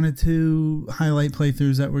year I wanted to highlight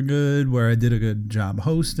playthroughs that were good, where I did a good job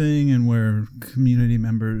hosting and where community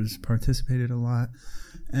members participated a lot.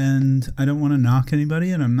 And I don't want to knock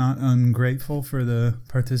anybody, and I'm not ungrateful for the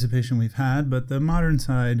participation we've had, but the modern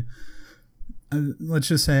side, let's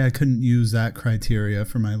just say I couldn't use that criteria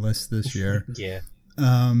for my list this year. Yeah.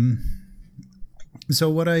 So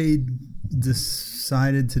what I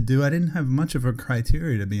decided to do, I didn't have much of a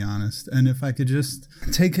criteria, to be honest. And if I could just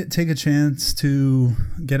take a chance to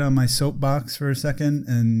get on my soapbox for a second,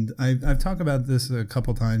 and I've talked about this a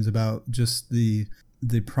couple times about just the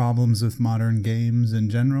problems with modern games in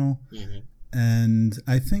general. And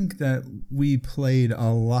I think that we played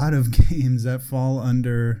a lot of games that fall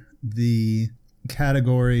under the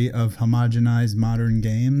category of homogenized modern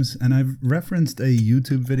games. And I've referenced a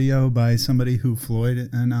YouTube video by somebody who Floyd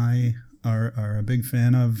and I are a big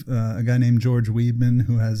fan of, a guy named George Weidman,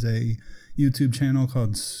 who has a YouTube channel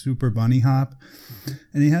called Super Bunny Hop.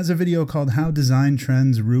 And he has a video called How Design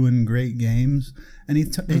Trends Ruin Great Games. And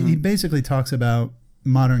he basically talks about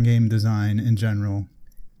modern game design in general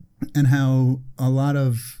and how a lot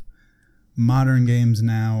of modern games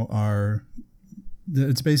now are,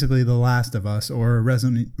 it's basically The Last of Us or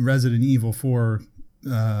Resident Evil 4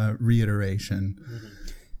 reiteration.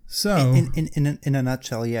 So in a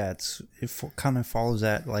nutshell, yeah, it kind of follows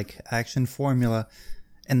that like action formula,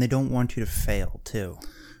 and they don't want you to fail too.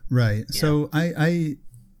 Right. Yeah. So I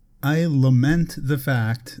lament the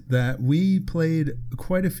fact that we played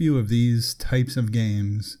quite a few of these types of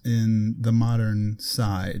games in the modern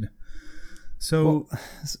side. So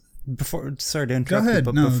sorry to interrupt you,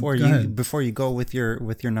 but before you go with your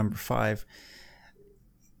number 5,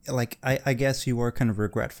 like I guess you were kind of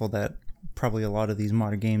regretful that probably a lot of these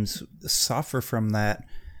modern games suffer from that,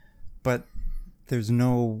 but there's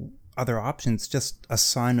no other options, just a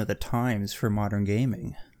sign of the times for modern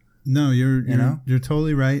gaming. No, you're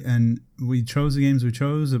totally right, and we chose the games we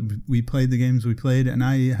chose. We played the games we played, and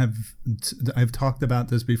I've talked about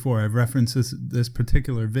this before. I've referenced this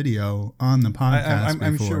particular video on the podcast.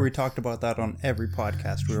 I'm sure we talked about that on every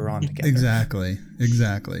podcast we were on together.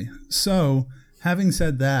 Exactly. So, having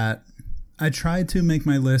said that, I tried to make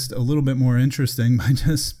my list a little bit more interesting by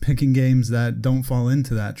just picking games that don't fall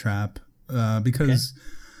into that trap, because. Okay.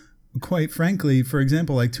 Quite frankly, for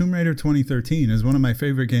example, like Tomb Raider 2013 is one of my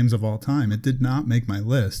favorite games of all time. It did not make my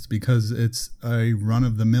list because it's a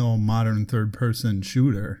run-of-the-mill modern third-person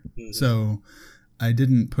shooter. So I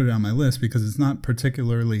didn't put it on my list because it's not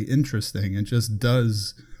particularly interesting. It just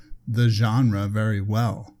does the genre very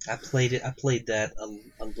well. I played that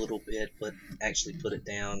a little bit, but actually put it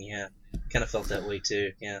down. Yeah, kind of felt that way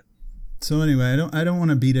too. Yeah. So anyway, I don't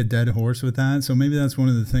want to beat a dead horse with that. So maybe that's one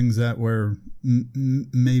of the things that we're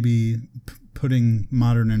maybe putting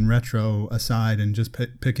modern and retro aside and just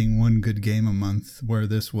picking one good game a month, where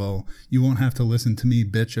you won't have to listen to me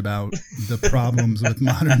bitch about the problems with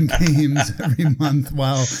modern games every month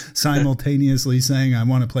while simultaneously saying I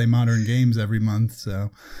want to play modern games every month.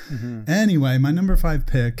 So anyway, my number 5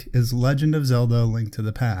 pick is Legend of Zelda: Link to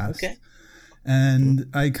the Past. Okay. And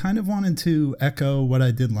I kind of wanted to echo what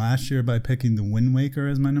I did last year by picking the Wind Waker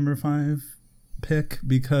as my number 5 pick,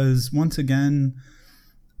 because once again,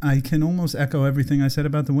 I can almost echo everything I said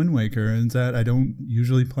about the Wind Waker, and that I don't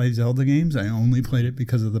usually play Zelda games. I only played it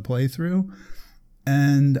because of the playthrough,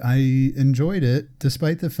 and I enjoyed it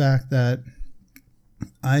despite the fact that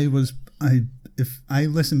if I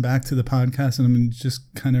listen back to the podcast, and I'm going to just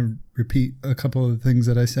kind of repeat a couple of things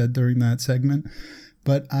that I said during that segment,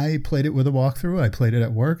 but I played it with a walkthrough. I played it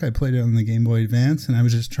at work. I played it on the Game Boy Advance, and I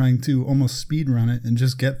was just trying to almost speed run it and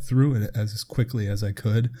just get through it as quickly as I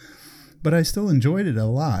could. But I still enjoyed it a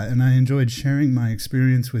lot, and I enjoyed sharing my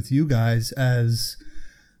experience with you guys as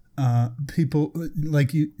people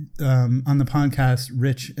like you on the podcast.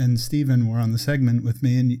 Rich and Steven were on the segment with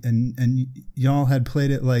me, and y'all had played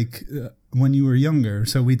it like when you were younger.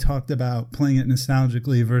 So we talked about playing it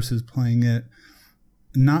nostalgically versus playing it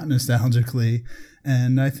not nostalgically.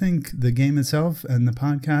 And I think the game itself and the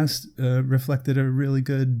podcast reflected a really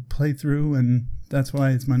good playthrough, and that's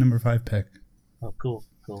why it's my number 5 pick. Oh, cool.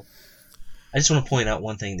 I just want to point out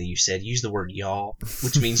one thing that you said. Use the word y'all,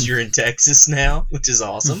 which means you're in Texas now, which is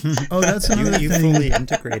awesome. Oh, that's another you thing. fully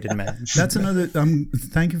integrated, man. That's another.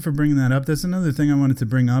 Thank you for bringing that up. That's another thing I wanted to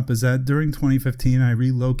bring up is that during 2015, I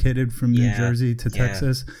relocated from New Jersey to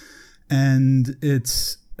Texas, and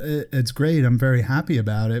it's great. I'm very happy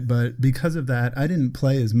about it. But because of that, I didn't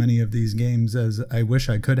play as many of these games as I wish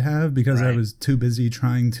I could have because I was too busy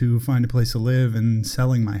trying to find a place to live and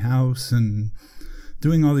selling my house and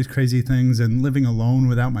doing all these crazy things and living alone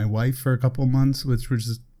without my wife for a couple of months, which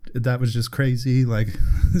was just crazy. Like,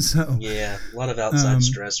 so yeah, a lot of outside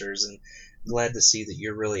stressors, and glad to see that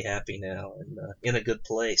you're really happy now and in a good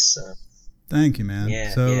place. So. Thank you, man.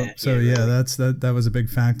 Yeah, really. That was a big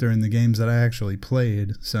factor in the games that I actually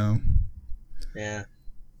played. So. Yeah,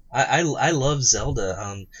 I love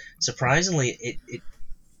Zelda. Surprisingly,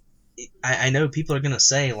 I know people are gonna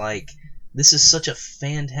say like, this is such a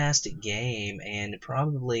fantastic game, and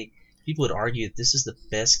probably people would argue that this is the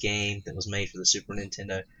best game that was made for the Super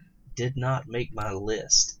Nintendo. Did not make my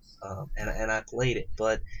list, and I played it,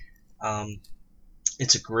 but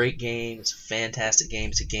it's a great game. It's a fantastic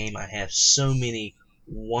game. It's a game I have so many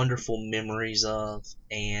wonderful memories of,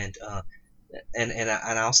 and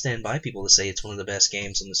I'll stand by people to say it's one of the best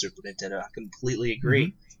games on the Super Nintendo. I completely agree.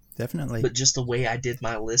 Mm-hmm. Definitely. But just the way I did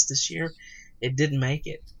my list this year, it didn't make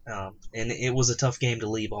it, and it was a tough game to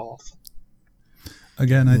leave off.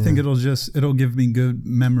 Again, I think it'll give me good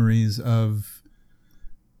memories of.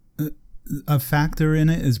 A factor in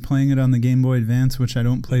it is playing it on the Game Boy Advance, which I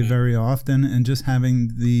don't play very often, and just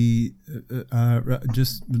having the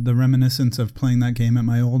reminiscence of playing that game at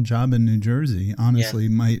my old job in New Jersey. Honestly,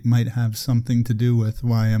 might have something to do with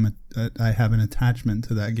why I have an attachment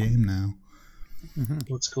to that game now. Mm-hmm.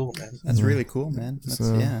 That's cool, man. That's really cool, man.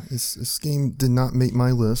 This game did not make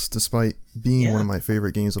my list, despite being one of my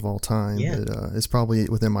favorite games of all time. Yeah. It's probably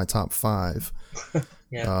within my top 5.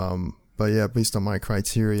 But yeah, based on my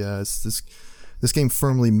criteria, this game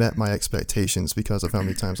firmly met my expectations because of how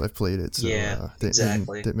many times I've played it. So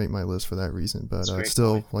exactly. Didn't make my list for that reason. But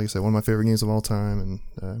still, like I said, one of my favorite games of all time, and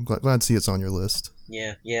I'm glad to see it's on your list.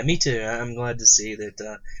 Yeah, me too. I'm glad to see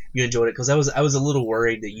that you enjoyed it, because I was a little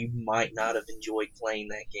worried that you might not have enjoyed playing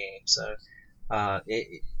that game. So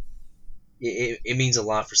it means a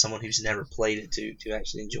lot for someone who's never played it to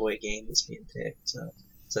actually enjoy a game that's being picked. So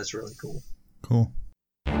that's really cool. Cool.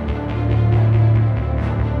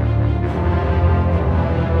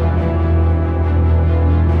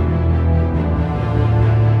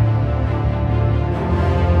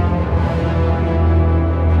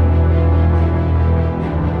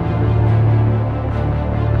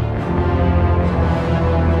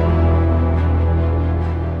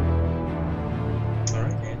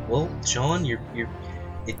 Sean, you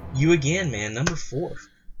again, man. Number 4.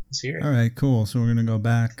 Let's hear it. All right, cool. So we're gonna go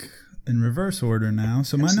back in reverse order now.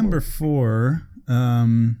 So my number 4,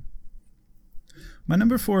 kind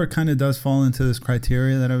of does fall into this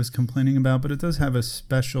criteria that I was complaining about, but it does have a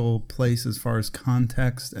special place as far as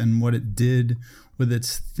context and what it did with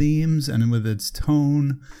its themes and with its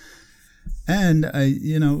tone. And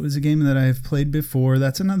it was a game that I've played before.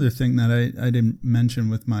 That's another thing that I didn't mention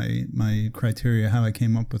with my criteria, how I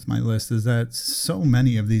came up with my list, is that so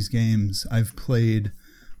many of these games I've played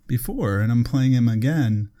before, and I'm playing them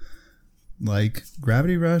again. Like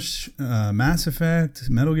Gravity Rush, Mass Effect,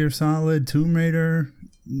 Metal Gear Solid, Tomb Raider,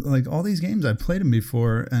 like all these games I've played them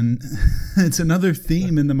before, and it's another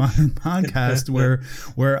theme in the Modern Podcast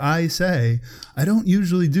where I say I don't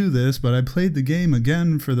usually do this, but I played the game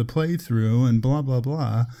again for the playthrough and blah blah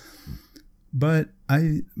blah. But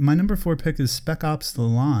my number 4 pick is Spec Ops: The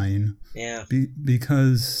Line,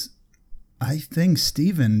 because I think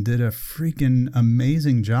Steven did a freaking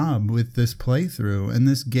amazing job with this playthrough, and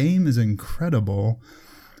this game is incredible.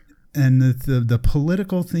 And the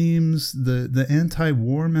political themes, the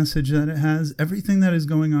anti-war message that it has, everything that is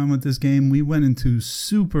going on with this game, we went into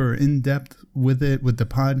super in-depth with it with the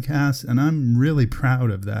podcast, and I'm really proud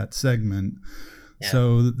of that segment. Yeah.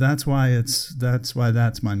 So that's why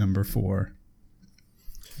that's my number 4.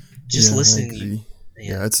 Just listening.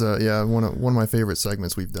 It's one of my favorite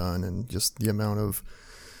segments we've done, and just the amount of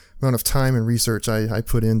time and research I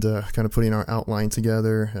put into kind of putting our outline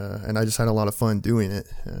together, and I just had a lot of fun doing it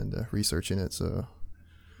and researching it. So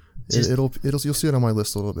you'll see it on my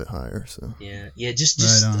list a little bit higher. So just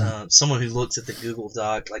someone who looks at the Google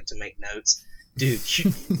Doc like to make notes. Dude,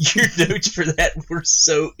 your notes for that were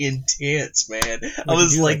so intense, man. I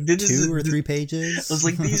was like, this is 2 or 3 pages. I was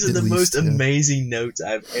like, these are the most amazing notes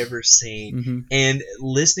I've ever seen. Mm-hmm. And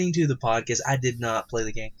listening to the podcast, I did not play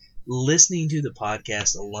the game. listening to the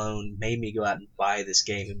podcast alone made me go out and buy this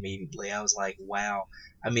game immediately. I was like, wow.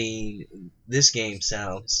 I mean, this game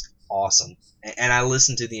sounds awesome. And I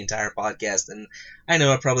listened to the entire podcast, and I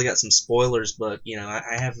know I probably got some spoilers, but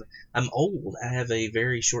I'm old. I have a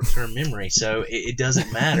very short-term memory, so it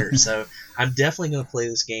doesn't matter. So I'm definitely going to play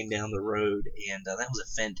this game down the road, and that was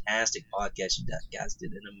a fantastic podcast. You guys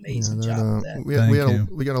did an amazing job with that.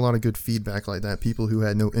 We got a lot of good feedback like that. People who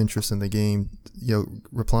had no interest in the game,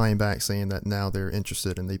 replying back saying that now they're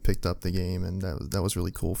interested and they picked up the game, and that was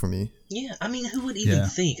really cool for me. Yeah, I mean, who would even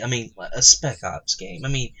think? I mean, a Spec Ops game.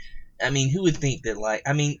 I mean, who would think that?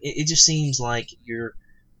 It just seems like your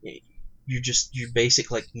basic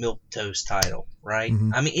like milquetoast title, right?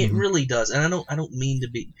 Mm-hmm. I mean, it really does, and I don't mean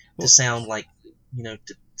to sound like to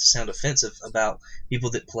sound offensive about people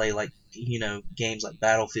that play like games like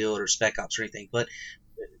Battlefield or Spec Ops or anything, but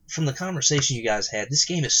from the conversation you guys had, this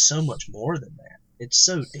game is so much more than that. It's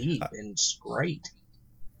so deep and it's great.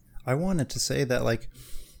 I wanted to say that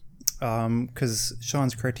because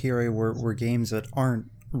Sean's criteria were games that aren't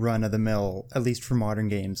run of the mill, at least for modern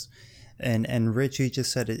games, and Rich, you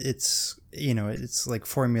just said it's like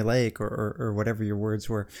formulaic or whatever your words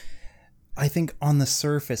were. I think on the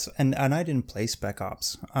surface, and I didn't play Spec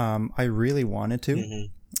Ops. I really wanted to,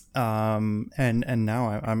 and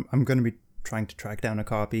now I'm going to be trying to track down a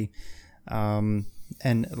copy, and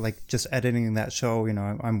like just editing that show.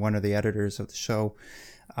 I'm one of the editors of the show.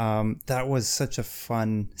 That was such a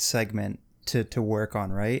fun segment to work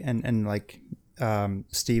on, right? And like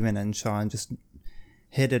Steven and Sean just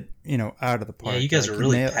hit it, out of the park. Yeah, you guys are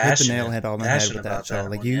really hit the nail head on the head with that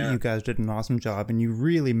show. You guys did an awesome job, and you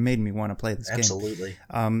really made me want to play this game. Absolutely.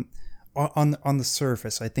 On the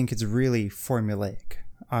surface, I think it's really formulaic,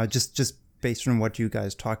 just based on what you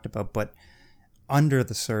guys talked about. But under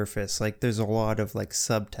the surface, like there's a lot of like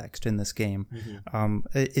subtext in this game.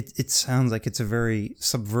 It sounds like it's a very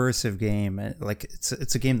subversive game. Like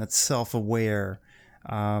it's a game that's self-aware.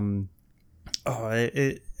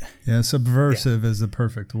 Subversive is the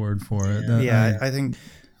perfect word for it. I think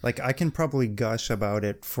like I can probably gush about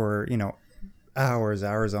it for hours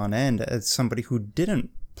on end as somebody who didn't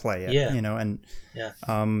play it.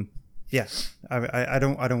 I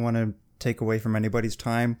don't want to take away from anybody's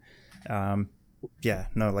time.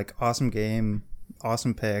 Awesome game,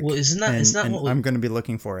 awesome pick. Well, it's not what I'm going to be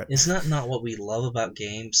looking for it. It's not what we love about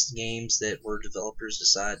games that where developers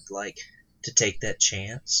decide to take that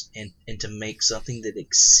chance and to make something that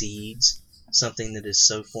exceeds something that is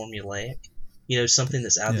so formulaic. Something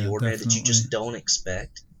that's out of the ordinary that you just don't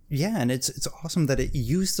expect. Yeah, and it's awesome that it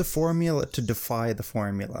used the formula to defy the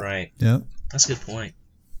formula. Right. Yeah. That's a good point.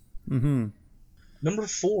 Mm-hmm. Number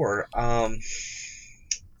 4.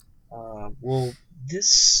 Well,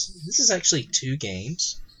 this is actually 2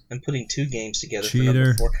 games. I'm putting 2 games together for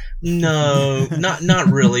number 4. No, not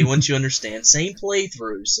really. Once you understand, same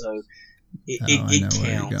playthrough, so it counts. Where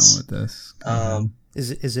you're going with this.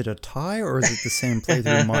 Is it a tie or is it the same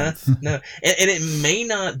playthrough month? No, and it may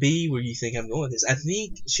not be where you think I'm going with this. I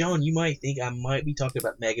think, Sean, you might think I might be talking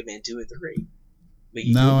about Mega Man 2 and 3.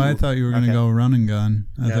 No, I thought you were going to go run and gun.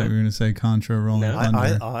 I thought you were going to say Contra Rolling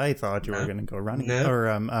Thunder. I thought you were going to go running. Or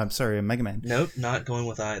I'm sorry, Mega Man. Nope, not going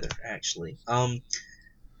with either. Actually,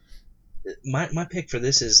 my pick for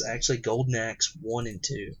this is actually Golden Axe 1 and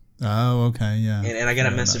 2. Oh, okay, yeah. And I got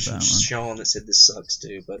a message from Sean that said this sucks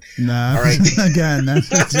too, but nah, all right. Again, that's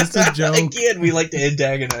just a joke. Again, we like to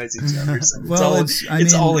antagonize each other. So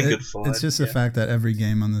it's all in good fun. It's just the fact that every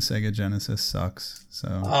game on the Sega Genesis sucks. So.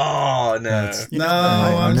 Oh no!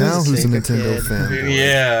 I'm now who's a Nintendo fan?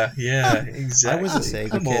 Yeah, exactly. I was a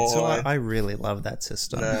Sega kid, so I really love that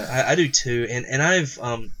system. I do too, and I've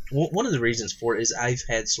one of the reasons for it is I've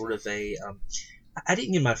had sort of a I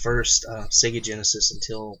didn't get my first Sega Genesis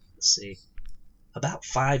until, about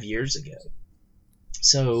 5 years ago.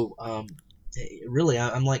 So, really,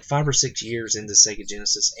 I'm like 5 or 6 years into Sega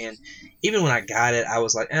Genesis, and even when I got it, I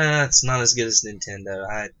was like, it's not as good as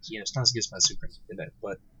Nintendo. It's not as good as my Super Nintendo.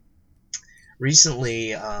 But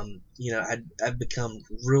recently, I've become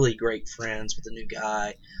really great friends with a new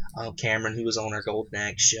guy, Cameron, who was on our Golden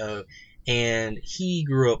Axe show, and he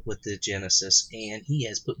grew up with the Genesis, and he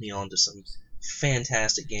has put me on to some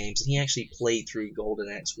fantastic games, and he actually played through Golden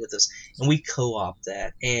Axe with us, and we co-opted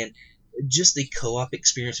that, and just the co-op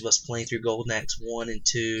experience of us playing through Golden Axe 1 and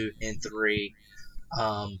 2 and 3,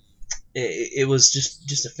 it was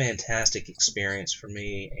just a fantastic experience for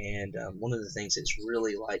me, and one of the things that's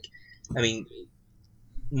really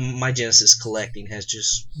my Genesis collecting has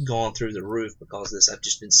just gone through the roof because of this. I've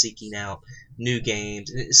just been seeking out new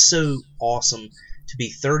games, and it's so awesome to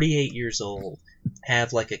be 38 years old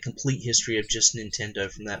have like a complete history of just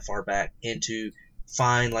Nintendo from that far back, and to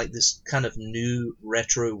find like this kind of new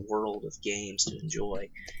retro world of games to enjoy.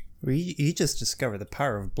 You just discovered the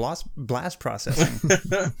power of blast processing.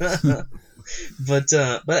 But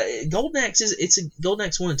Golden Axe Golden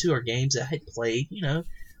Axe 1 and 2 are games that I had played,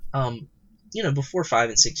 before 5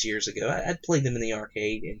 and 6 years ago. I'd played them in the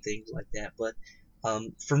arcade and things like that. But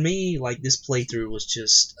for me, like, this playthrough was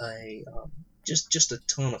just a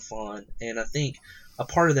ton of fun, and I think a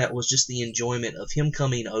part of that was just the enjoyment of him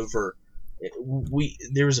coming over.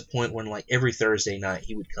 There was a point when, like, every Thursday night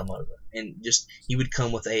he would come over, and he would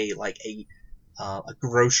come with a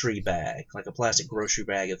grocery bag, like a plastic grocery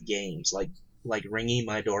bag of games, like ringing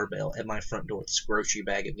my doorbell at my front door. This grocery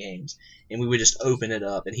bag of games, and we would just open it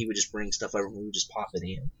up, and he would just bring stuff over, and we would just pop it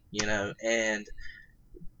in, and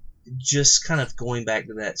just kind of going back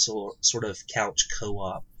to that sort of couch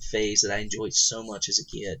co-op phase that I enjoyed so much as a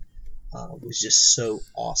kid was just so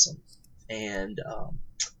awesome, and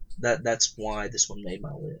that's why this one made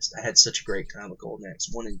my list. I had such a great time with Golden Axe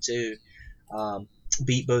 1 and 2.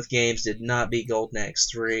 Beat both games, did not beat Golden Axe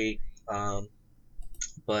 3,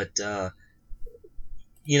 but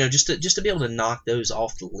just to be able to knock those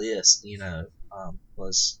off the list,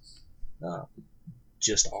 was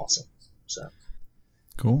just awesome. So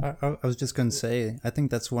cool. I was just going to say, I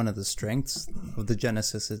think that's one of the strengths of the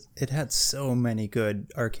Genesis. It had so many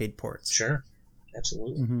good arcade ports. Sure,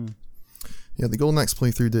 absolutely. Mm-hmm. Yeah, the Golden Axe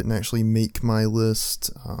playthrough didn't actually make my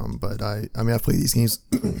list, but I've played these games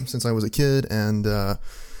since I was a kid, and I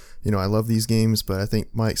love these games. But I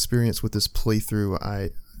think my experience with this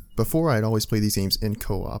playthrough, before I'd always play these games in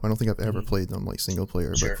co-op. I don't think I've ever played them like single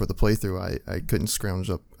player, Sure. But for the playthrough, I couldn't scrounge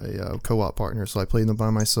up a co-op partner, so I played them by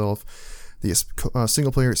myself. The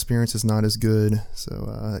single player experience is not as good, so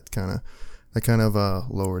that kind of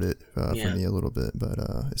lowered it for me a little bit, but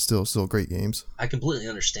it's still great games. I completely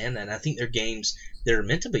understand that. And I think they're games that are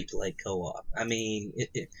meant to be played co-op. I mean,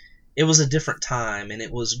 it was a different time, and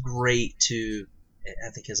it was great to, I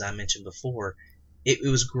think as I mentioned before, it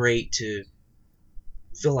was great to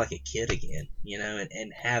feel like a kid again,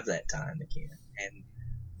 and have that time again.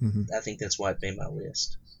 And I think that's why it made my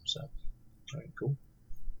list. So, all right, cool.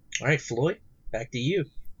 All right, Floyd, back to you.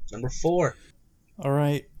 Number 4. All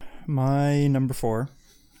right. My number 4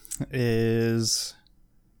 is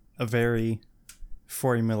a very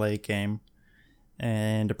formulaic game,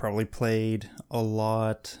 and I probably played a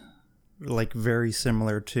lot, like very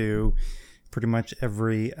similar to pretty much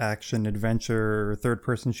every action, adventure,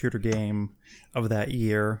 third-person shooter game of that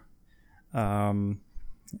year.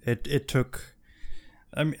 It took,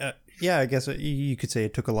 I guess you could say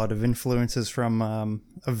it took a lot of influences from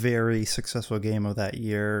a very successful game of that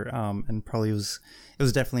year, and probably it was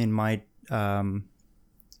definitely in my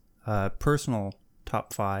personal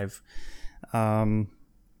top 5.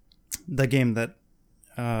 The game that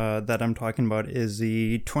I'm talking about is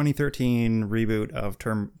the 2013 reboot of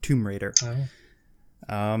Tomb Raider.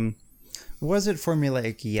 Oh. Was it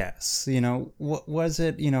formulaic? Yes. Was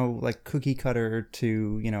it, like cookie cutter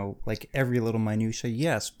to, like every little minutia?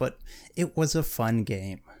 Yes, but it was a fun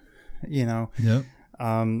game, Yep.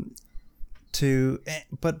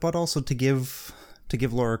 But also to give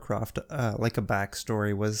Lara Croft like a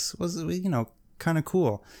backstory was kind of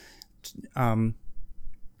cool.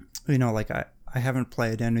 Like I haven't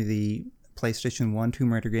played any of the PlayStation 1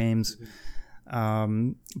 Tomb Raider games,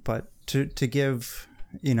 but to give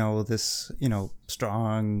this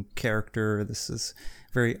strong character, this is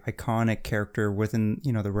very iconic character within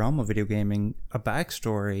the realm of video gaming, a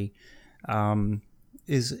backstory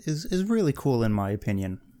is really cool in my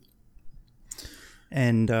opinion.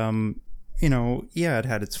 And it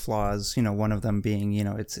had its flaws, one of them being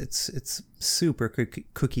it's super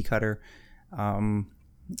cookie cutter, and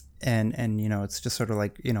it's just sort of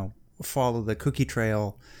like follow the cookie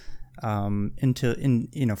trail from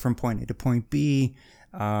point A to point B.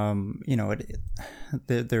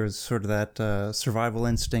 There's sort of that survival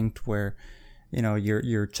instinct where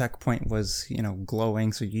your checkpoint was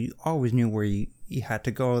glowing, so you always knew where you had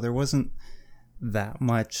to go. There wasn't that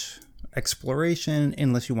much exploration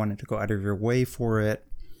unless you wanted to go out of your way for it,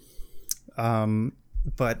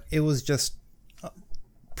 but it was just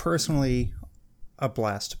personally a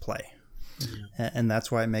blast to play. And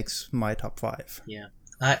that's why it makes my top 5. Yeah,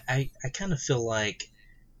 I kind of feel like,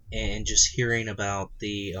 and just hearing about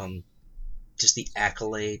the just the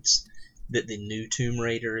accolades that the new Tomb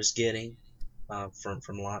Raider is getting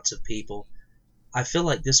from lots of people, I feel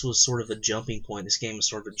like this was sort of a jumping point. This game was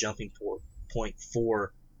sort of a jumping point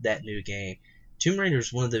for that new game. Tomb Raider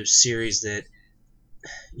is one of those series that,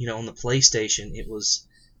 on the PlayStation, it was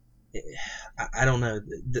I don't know.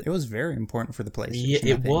 It was very important for the PlayStation.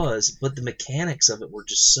 Yeah, it was, but the mechanics of it were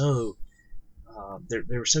just so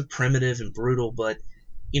they were so primitive and brutal. But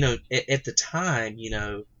at the time,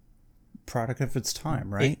 product of its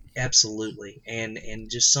time, right? Absolutely, and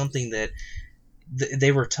just something that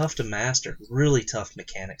they were tough to master, really tough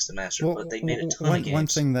mechanics to master. But they made a ton of games. One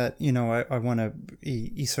thing that I want to,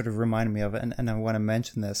 he sort of reminded me of it, and I want to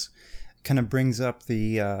mention this. Kind of brings up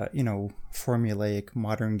the formulaic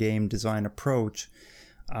modern game design approach.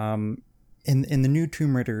 In the new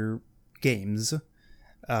Tomb Raider games,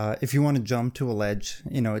 if you want to jump to a ledge,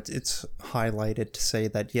 it's highlighted to say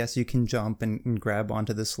that yes, you can jump and grab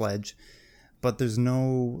onto this ledge, but there's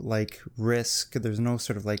no risk. There's no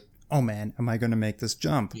sort of oh man, am I going to make this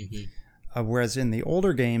jump? Mm-hmm. Whereas in the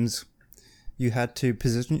older games, you had to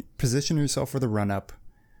position yourself for the run up.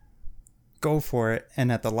 Go for it,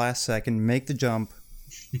 and at the last second, make the jump,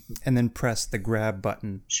 and then press the grab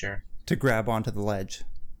button. Sure. To grab onto the ledge.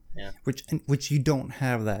 Yeah. Which you don't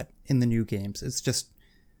have that in the new games. It's just,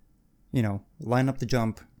 line up the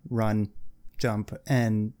jump, run, jump,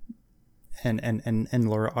 and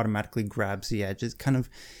Laura automatically grabs the edge. It's kind of,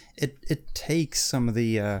 it takes some of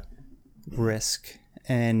the risk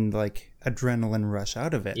and adrenaline rush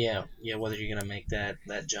out of it. Yeah, whether you're gonna make that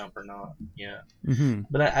jump or not. Yeah. Mm-hmm.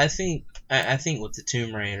 But I think with the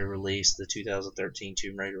Tomb Raider release, the 2013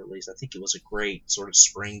 Tomb Raider release, I think it was a great sort of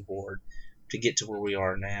springboard to get to where we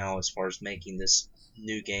are now as far as making this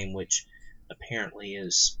new game, which apparently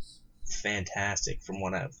is fantastic from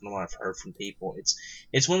what I've heard from people.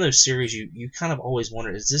 It's one of those series you kind of always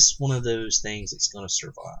wonder, is this one of those things that's going to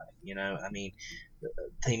survive? I mean,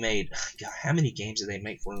 they made, God, how many games did they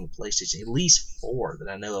make for the PlayStation? At least 4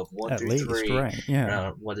 that I know of. 1 through 3. Right?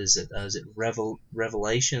 Yeah. What is it? Is it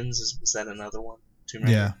Revelations? Is that another one?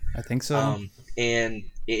 Yeah, I think so. And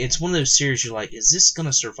it's one of those series you're like, is this going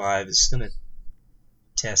to survive? Is this going to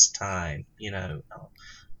test time?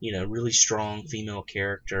 Really strong female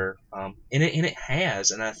character, and it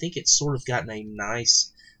has, and I think it's sort of gotten a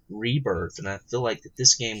nice rebirth, and I feel like that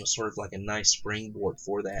this game was sort of like a nice springboard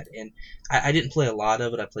for that. And I didn't play a lot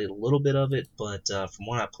of it. I played a little bit of it, but from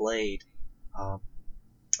what I played,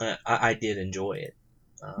 I did enjoy it.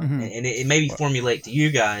 Mm-hmm. And it may be formulaic to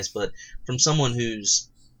you guys, but from someone who's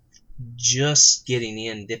just getting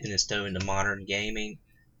in, dipping his toe into modern gaming,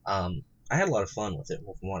 I had a lot of fun with it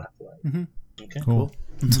from what I played. Mm-hmm. Okay, cool.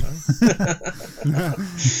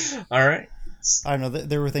 All right. I don't know.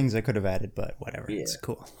 There were things I could have added, but whatever. Yeah. It's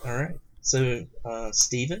cool. All right. So,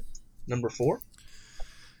 Steven, number 4?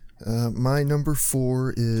 My number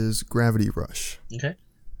 4 is Gravity Rush. Okay.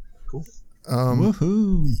 Cool.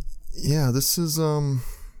 Woohoo! Yeah, this is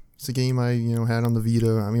it's a game I had on the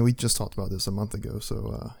Vita. I mean, we just talked about this a month ago,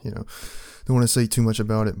 so don't want to say too much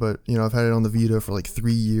about it. But I've had it on the Vita for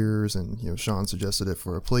 3 years, and Sean suggested it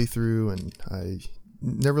for a playthrough, and I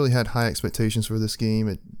never really had high expectations for this game.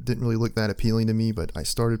 It didn't really look that appealing to me, but I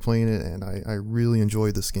started playing it, and I really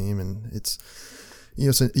enjoyed this game, and it's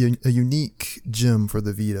it's a unique gem for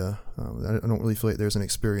the Vita. I don't really feel like there's an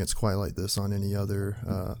experience quite like this on any other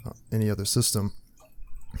system.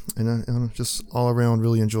 And I just all around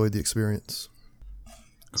really enjoyed the experience.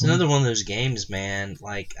 It's another one of those games, man.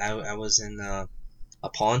 I was in a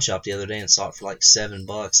pawn shop the other day and saw it for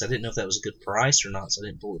 $7. I didn't know if that was a good price or not, so I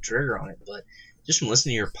didn't pull the trigger on it. But just from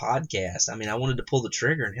listening to your podcast, I mean, I wanted to pull the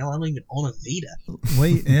trigger, and hell, I don't even own a Vita.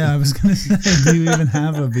 Wait, yeah, I was going to say, do you even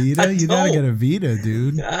have a Vita? You got to get a Vita,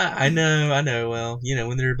 dude. I know. Well,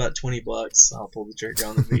 when they're about $20, I'll pull the trigger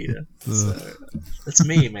on the Vita. So, that's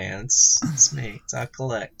me, man. It's me. I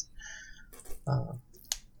collect. But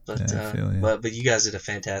you guys did a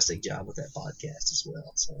fantastic job with that podcast as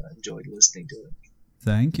well, so I enjoyed listening to it.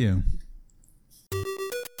 Thank you.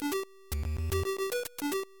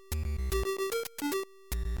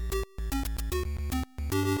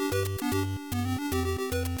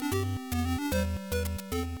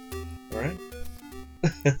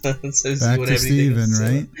 So back to Steven,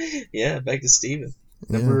 right? Yeah, back to Steven.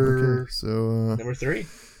 Number 3.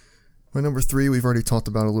 My number 3 we've already talked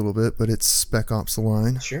about a little bit, but it's Spec Ops: The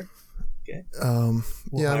Line. Sure. Okay.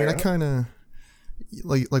 Yeah, I mean, I kind of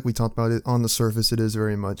like we talked about it on the surface. It is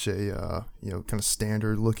very much a kind of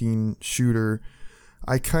standard looking shooter.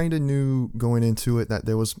 I kind of knew going into it that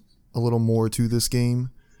there was a little more to this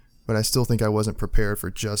game, but I still think I wasn't prepared for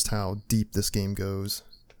just how deep this game goes.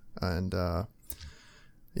 And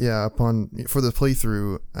for the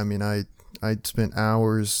playthrough, I mean, I spent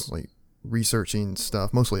hours researching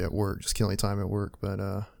stuff, mostly at work, just killing time at work, but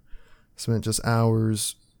spent just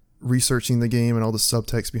hours researching the game and all the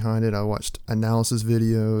subtext behind it. I watched analysis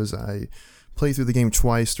videos. I played through the game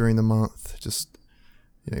twice during the month, just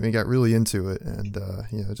they got really into it, and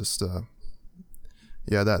just that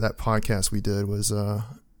podcast we did was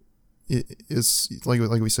it's like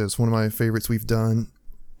we said, it's one of my favorites we've done.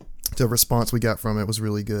 The response we got from it was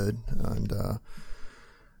really good, and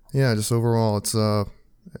just overall, it's a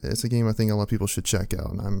game I think a lot of people should check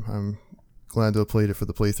out, and I'm glad to have played it for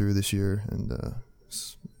the playthrough this year, and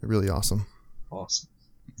it's really awesome. Awesome.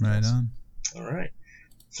 Right on. All right,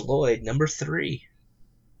 Floyd, number 3.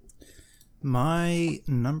 My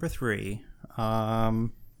number 3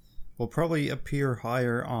 will probably appear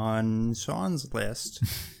higher on Sean's list,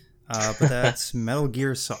 but that's Metal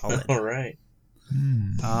Gear Solid. All right.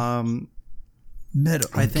 Metal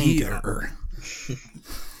Gear.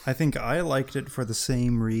 I think I liked it for the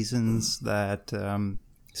same reasons that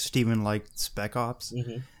Steven liked Spec Ops.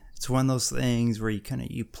 Mm-hmm. It's one of those things where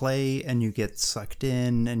you play and you get sucked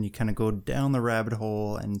in and you kind of go down the rabbit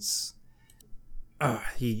hole, and it's,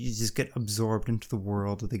 you just get absorbed into the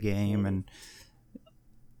world of the game, and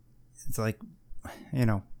it's like,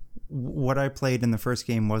 what I played in the first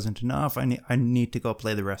game wasn't enough. I need to go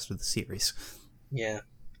play the rest of the series. Yeah.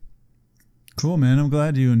 Cool, man. I'm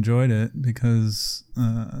glad you enjoyed it because,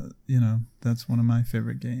 that's one of my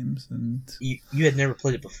favorite games. And you had never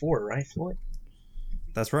played it before, right, Floyd?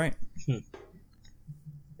 That's right.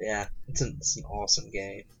 Yeah, it's an awesome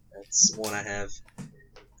game. It's one I have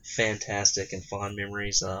fantastic and fond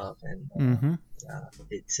memories of, and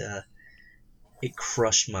it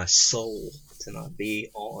crushed my soul to not be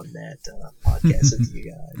on that podcast with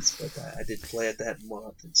you guys. But I did play it that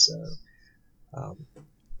month, and so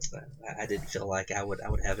I didn't feel like I would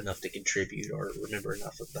have enough to contribute or remember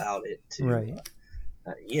enough about it to. Right.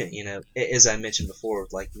 As I mentioned before,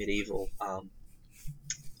 with like Medieval,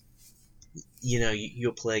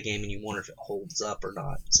 you'll play a game and you wonder if it holds up or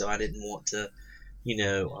not. So I didn't want to,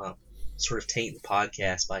 sort of taint the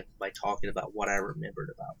podcast by talking about what I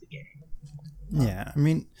remembered about the game. Yeah, I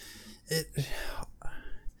mean,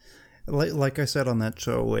 like I said on that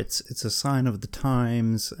show, it's a sign of the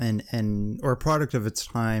times or a product of its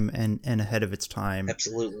time and ahead of its time.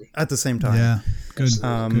 Absolutely. At the same time. Yeah,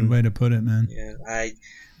 good way to put it, man. Yeah,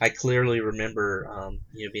 I clearly remember,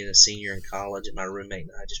 being a senior in college and my roommate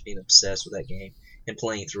and I just being obsessed with that game and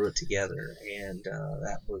playing through it together, and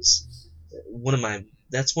that was one of my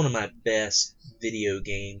best video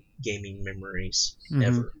gaming memories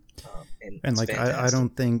ever. And like I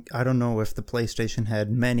don't know if the PlayStation had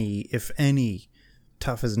many, if any,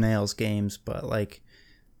 tough as nails games, but like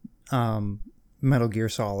Metal Gear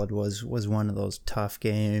Solid was one of those tough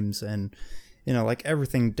games, and like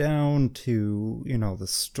everything down to the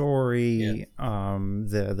story,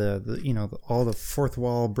 the all the fourth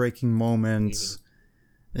wall breaking moments,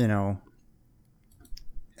 and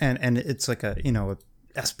it's like a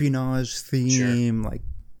espionage theme, like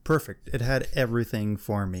perfect. It had everything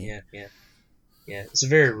for me. Yeah. It's a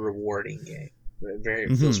very rewarding game.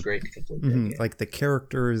 It feels great to complete that game. Like the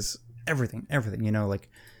characters, everything. 10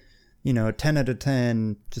 out of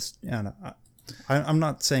 10. Just I'm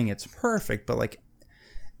not saying it's perfect, but like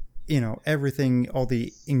everything, all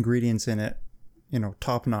the ingredients in it,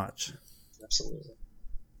 top notch. Absolutely.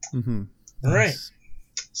 Mm-hmm. All right.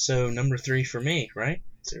 So number 3 for me, right?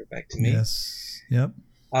 So we're back to me. Yes. Yep.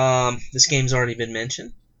 This game's already been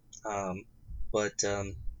mentioned, but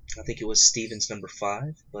I think it was Steven's number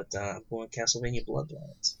 5. But I'm going Castlevania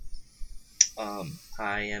Bloodlines.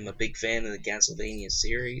 I am a big fan of the Castlevania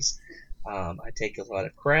series. I take a lot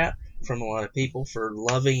of crap from a lot of people for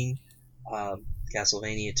loving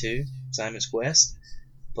Castlevania 2, Simon's Quest,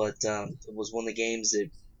 but it was one of the games that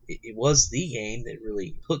it was the game that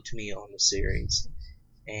really hooked me on the series,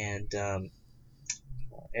 and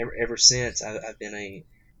ever since I've been a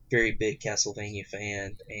very big Castlevania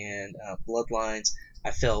fan. And Bloodlines,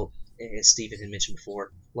 I felt, as Steven had mentioned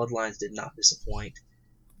before, Bloodlines did not disappoint.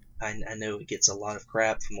 I know it gets a lot of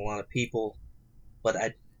crap from a lot of people, but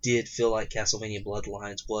I did feel like Castlevania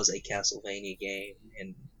Bloodlines was a Castlevania game,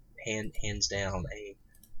 and hands down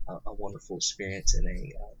a wonderful experience and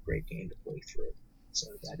a great game to play through. So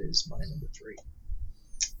that is my number 3.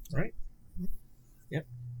 All right. Yep.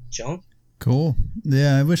 Sean? Cool.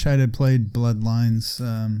 Yeah, I wish I'd have played Bloodlines.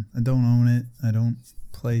 I don't own it. I don't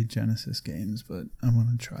play Genesis games, but I want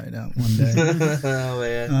to try it out one day. Oh,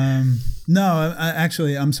 man. No,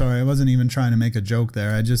 I'm sorry. I wasn't even trying to make a joke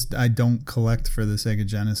there. I don't collect for the Sega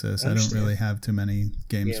Genesis. I don't really have too many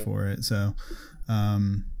games for it. So,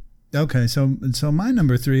 okay. So my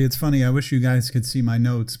number 3, it's funny. I wish you guys could see my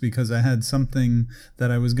notes because I had something that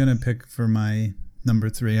I was going to pick for my number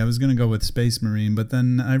 3. I was going to go with Space Marine, but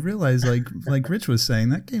then I realized, like Rich was saying,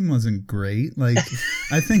 that game wasn't great. Like,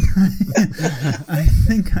 I think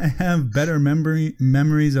I have better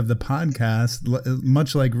memories of the podcast,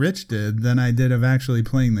 much like Rich did, than I did of actually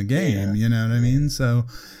playing the game. You know what I mean? So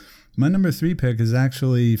my number 3 pick is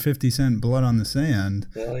actually 50 Cent Blood on the Sand,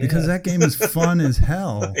 because that game is fun as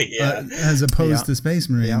hell, as opposed to Space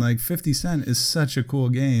Marine. Yeah. Like 50 Cent is such a cool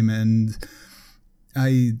game, and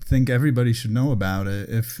I think everybody should know about it.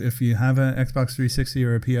 If you have an Xbox 360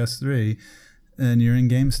 or a PS3 and you're in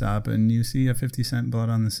GameStop and you see a 50 Cent Blood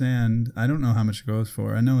on the Sand, I don't know how much it goes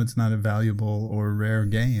for. I know it's not a valuable or rare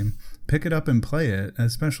game. Pick it up and play it,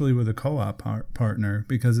 especially with a co-op partner,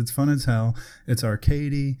 because it's fun as hell. It's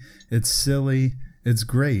arcadey, it's silly, it's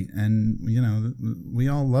great, and you know, we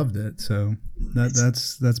all loved it. So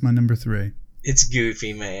that's my number 3. It's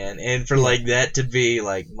goofy, man, and for like that to be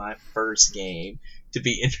like my first game to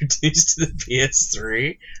be introduced to the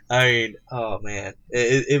PS3, I mean, oh man,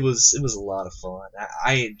 it was a lot of fun.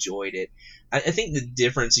 I enjoyed it. I think the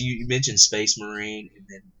difference, you mentioned Space Marine and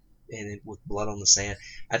then with Blood on the Sand,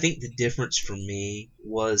 I think the difference for me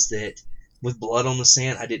was that with Blood on the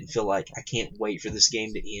Sand, I didn't feel like I can't wait for this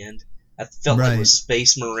game to end. I felt like with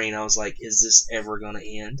Space Marine, I was like, is this ever going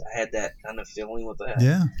to end? I had that kind of feeling with that.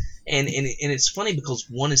 Yeah. And it's funny because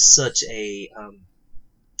one is such a,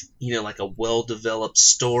 like a well-developed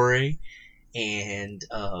story and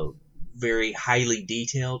very highly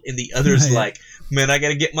detailed, and the other's like, man, I got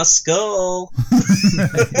to get my skull.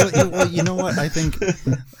 Well, you know what? I think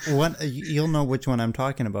you'll know which one I'm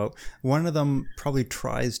talking about. One of them probably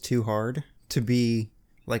tries too hard to be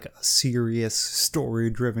like a serious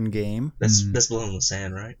story-driven game. That's Blood on the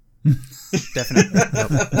Sand, right? Definitely.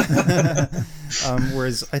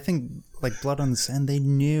 Whereas I think like Blood on the Sand, they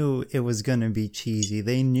knew it was going to be cheesy.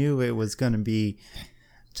 They knew it was going to be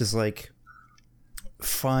just like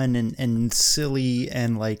fun and silly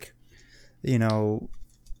and like, you know,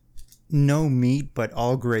 no meat but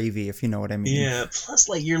all gravy, if you know what I mean. Yeah, plus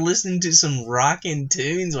like you're listening to some rockin'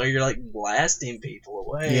 tunes while you're like blasting people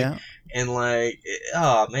away. Yeah. And like,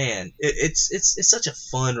 oh man, it's such a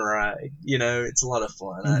fun ride. You know, it's a lot of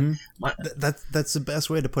fun. Mm-hmm. That's the best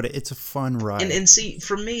way to put it. It's a fun ride. And see,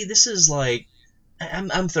 for me, this is like,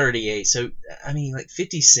 I'm 38, so I mean, like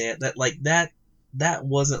 50 Cent. That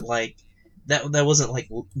wasn't like that wasn't like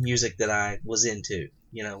music that I was into.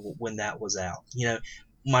 You know, when that was out. You know,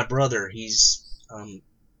 my brother, he's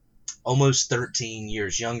almost 13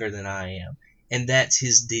 years younger than I am. And that's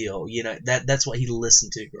his deal, you know. That's what he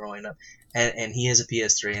listened to growing up, and he has a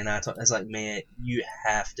PS3. And I was like, man, you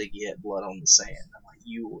have to get Blood on the Sand. I'm like,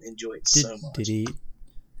 you will enjoy it so much.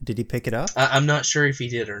 Did he pick it up? I'm not sure if he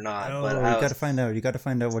did or not. But you got to find out. You got to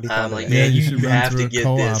find out what he thought. I'm like, of it. man, you have to get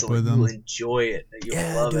this. Like, you'll enjoy it.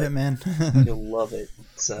 You'll love it, man. You'll love it.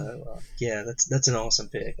 So yeah, that's an awesome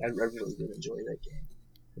pick. I really did enjoy that game.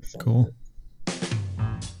 Cool.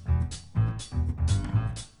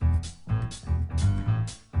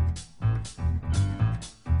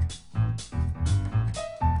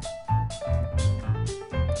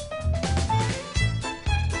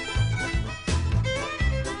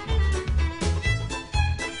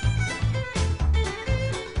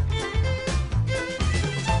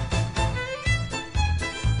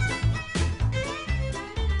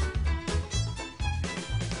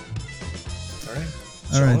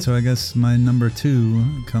 All right, so I guess my number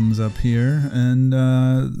 2 comes up here,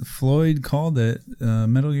 and Floyd called it.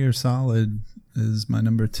 Metal Gear Solid is my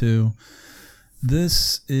number 2.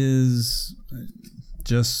 This is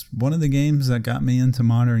just one of the games that got me into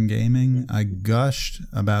modern gaming. I gushed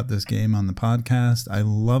about this game on the podcast. I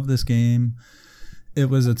love this game. It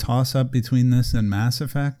was a toss-up between this and Mass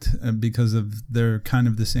Effect because of they're kind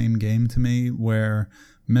of the same game to me, where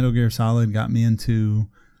Metal Gear Solid got me into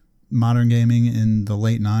modern gaming in the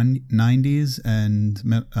late 90s, and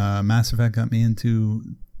Mass Effect got me into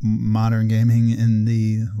modern gaming in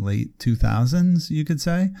the late 2000s, you could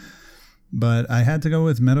say. But I had to go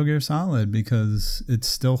with Metal Gear Solid because it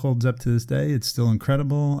still holds up to this day. It's still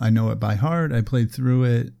incredible. I know it by heart. I played through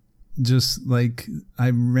it just like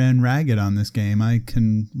I ran ragged on this game. I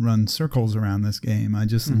can run circles around this game. I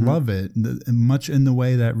just love it. Much in the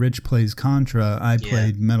way that Rich plays Contra, I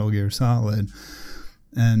played Metal Gear Solid.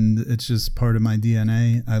 And it's just part of my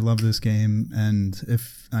DNA. I love this game. And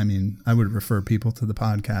I would refer people to the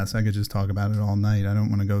podcast. I could just talk about it all night. I don't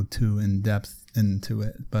want to go too in depth into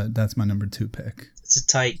it, but that's my number 2 pick. It's a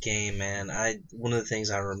tight game, man. One of the things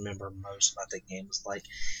I remember most about that game was like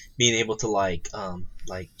being able to like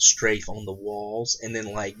strafe on the walls and then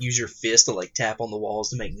like use your fist to like tap on the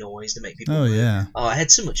walls to make noise to make people move. Yeah. Oh, I had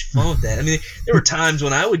so much fun with that. I mean, there were times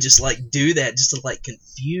when I would just like do that just to like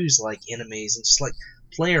confuse like enemies and just like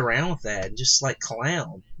play around with that and just like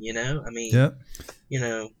clown, you know? I mean, yep. You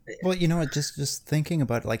know. Well, you know what? Just thinking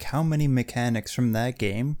about it, like how many mechanics from that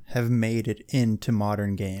game have made it into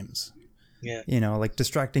modern games. Yeah. You know, like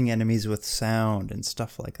distracting enemies with sound and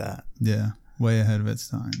stuff like that. Yeah. Way ahead of its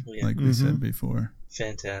time, like we said before.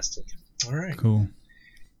 Fantastic. All right. Cool.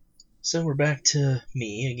 So we're back to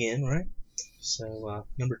me again, right? So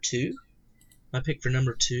number 2. My pick for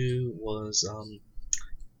number 2 was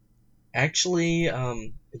actually a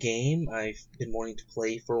game I've been wanting to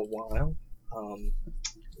play for a while.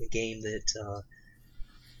 A game that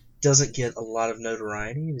doesn't get a lot of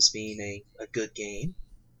notoriety as being a good game.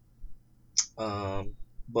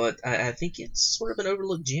 But I think it's sort of an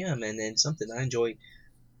overlooked gem, and something I enjoyed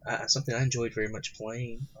very much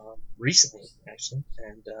playing recently, actually,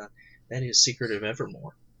 and that is Secret of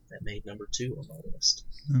Evermore. That made number 2 on my list.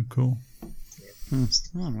 Oh, cool.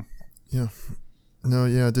 Yeah. No,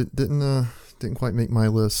 yeah, didn't quite make my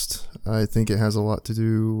list. I think it has a lot to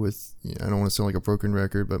do with, I don't want to sound like a broken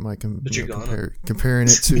record, but comparing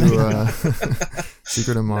it to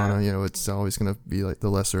Secret of Mana, it's always going to be like the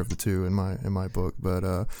lesser of the two in my book, but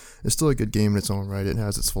it's still a good game in its own right. It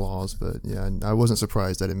has its flaws, but yeah, I wasn't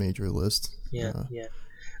surprised that it made your list. Yeah.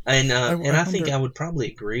 And I think I would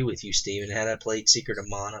probably agree with you, Steven, had I played Secret of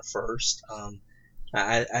Mana first.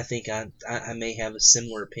 I think I may have a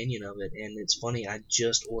similar opinion of it, and it's funny. I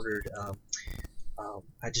just ordered.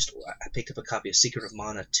 I picked up a copy of Secret of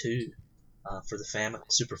Mana 2 for the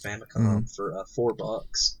Super Famicom for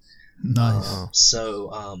 $4. Nice.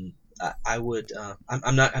 So I would.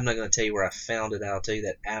 I'm not going to tell you where I found it. I'll tell you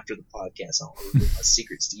that after the podcast. I'll reveal my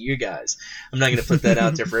secrets to you guys. I'm not going to put that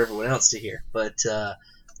out there for everyone else to hear. But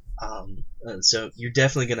so you're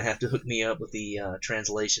definitely going to have to hook me up with the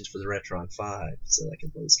translations for the Retron 5 so that I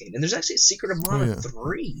can play this game. And there's actually a Secret of Mana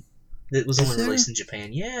 3 that was only released in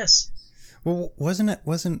Japan. Yes. Well,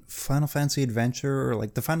 wasn't Final Fantasy Adventure or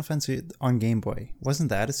like the Final Fantasy on Game Boy? Wasn't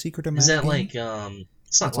that a Secret of Mana? Is that game?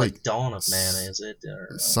 It's not like Dawn of Mana, is it?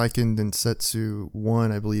 Seiken Densetsu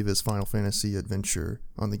 1, I believe, is Final Fantasy Adventure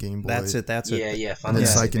on the Game Boy. That's it. Yeah. And then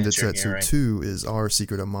Seiken Densetsu 2 is our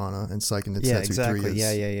Secret of Mana, and Seiken Densetsu 3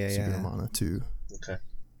 is Secret of Mana 2. Okay.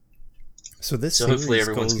 So hopefully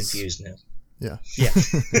everyone's confused now. Yeah.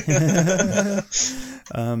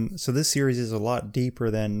 So this series is a lot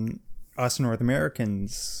deeper than us North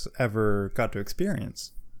Americans ever got to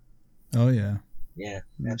experience. Oh yeah. Yeah,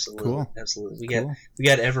 absolutely. Cool. Absolutely. We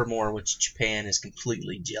got Evermore, which Japan is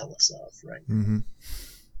completely jealous of, right? Mm-hmm.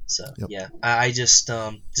 So yeah, I just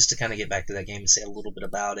to kind of get back to that game and say a little bit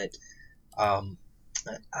about it.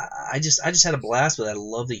 I just had a blast with it. I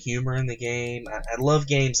love the humor in the game. I love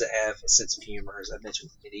games that have a sense of humor, as I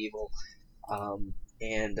mentioned with Medieval,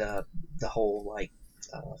 and the whole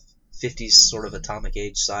 50s sort of atomic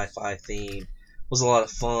age sci-fi theme was a lot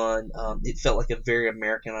of fun. It felt like a very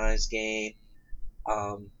Americanized game.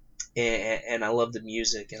 And I love the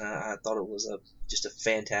music, and I thought it was just a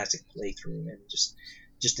fantastic playthrough, and just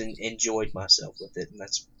enjoyed myself with it, and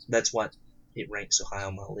that's why it ranked so high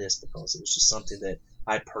on my list, because it was just something that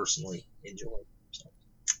I personally enjoyed. So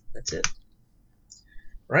that's it.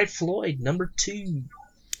 All right, Floyd, number 2.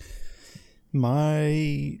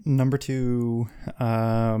 My number 2,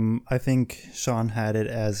 I think Sean had it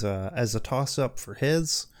as a toss-up for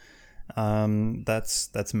his.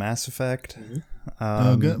 That's Mass Effect.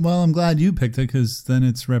 Oh, good. Well, I'm glad you picked it, because then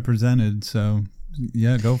it's represented. So,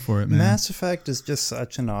 yeah, go for it, man. Mass Effect is just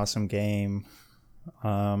such an awesome game.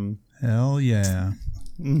 Hell yeah.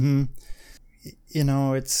 Mm-hmm.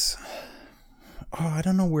 It's... Oh, I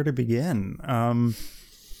don't know where to begin.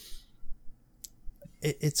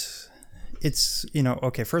 It's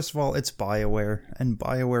okay, first of all, it's BioWare, and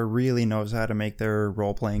BioWare really knows how to make their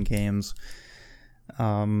role-playing games.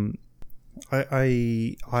 I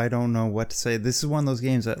don't know what to say. This is one of those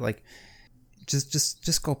games that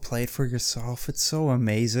just go play it for yourself. It's so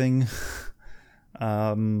amazing.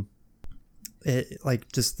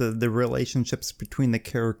 Just the relationships between the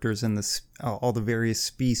characters and all the various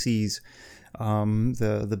species,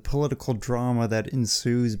 the political drama that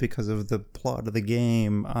ensues because of the plot of the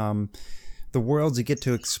game, the worlds you get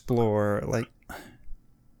to explore,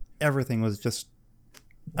 everything was just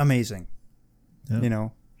amazing.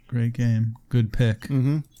 Yep. Great game. Good pick.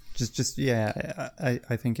 Mm-hmm.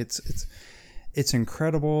 I think it's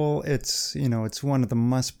incredible. It's it's one of the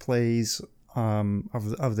must plays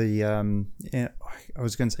of the I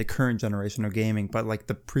was going to say current generation of gaming, but like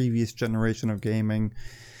the previous generation of gaming.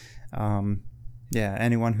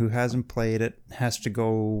 Anyone who hasn't played it has to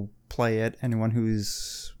go play it. Anyone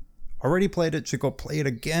who's already played it should go play it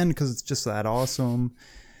again because it's just that awesome.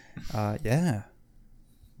 Word. Yeah,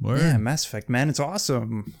 Mass Effect, man, it's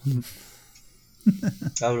awesome.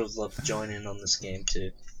 I would have loved to join in on this game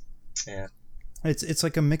too. Yeah. It's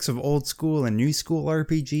like a mix of old school and new school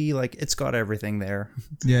RPG. Like, it's got everything there.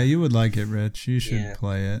 Yeah, you would like it, Rich. You should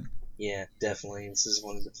play it. Yeah, definitely. This is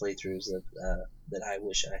one of the playthroughs that I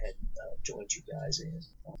wish I had joined you guys in.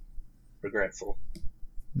 Regretful.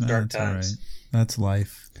 No, Dark that's times. All right. That's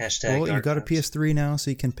life. Hashtag well, you got times. a PS3 now, so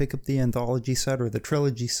you can pick up the anthology set or the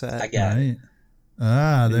trilogy set. I got it.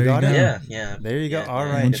 There you go. Yeah. There you go. All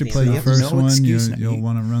right. Once you play the first one, you'll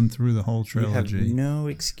want to run through the whole You have trilogy. no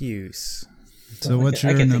excuse. So what's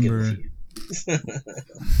your number?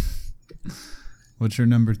 What's your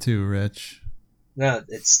number 2, Rich? No,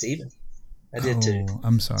 it's Steven. I did too.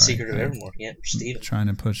 I'm sorry. Secret of Evermore. Yeah, Steven. Trying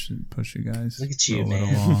to push you guys. Look at you, a little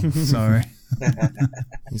man. long. Sorry.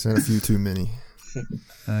 He's had a few too many.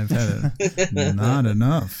 I've had it. Not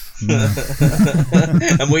enough. No.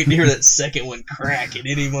 I'm waiting to hear that second one crack at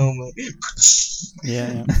any moment.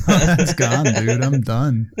 Yeah. It's gone, dude. I'm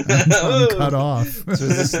done. I'm cut off. So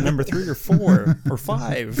is this number 3 or 4 or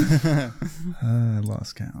 5? I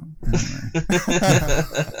lost count. Anyway.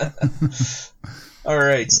 All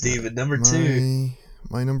right, Steven, number 2.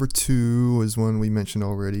 My number 2 was one we mentioned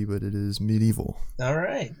already, but it is Medieval. All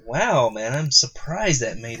right. Wow, man. I'm surprised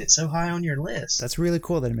that made it so high on your list. That's really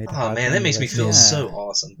cool that it made it. Oh, man. That makes me feel so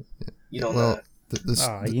awesome. You don't know.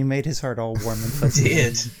 You made his heart all warm and I fuzzy.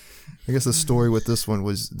 did. I guess the story with this one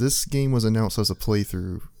was this game was announced as a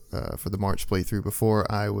playthrough for the March playthrough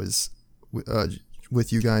before I was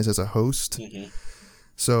with you guys as a host. Mm-hmm.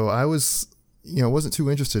 So I was, wasn't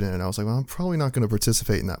too interested in it. I was like, well, I'm probably not going to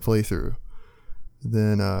participate in that playthrough.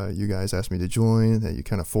 Then you guys asked me to join. That you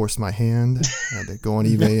kind of forced my hand. I had to go on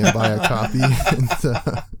eBay and buy a copy.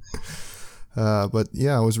 But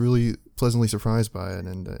yeah, I was really pleasantly surprised by it.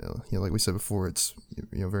 And like we said before, it's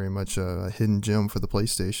very much a hidden gem for the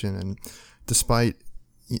PlayStation. And despite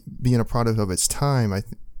being a product of its time,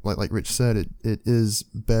 like Rich said, it is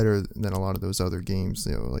better than a lot of those other games.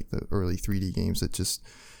 Like the early 3D games that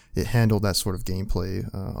it handled that sort of gameplay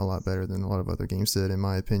a lot better than a lot of other games did, in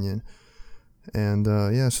my opinion. And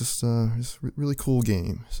it's just a really cool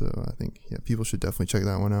game. So I think people should definitely check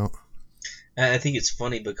that one out. I think it's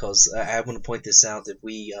funny because I want to point this out that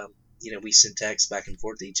we sent texts back and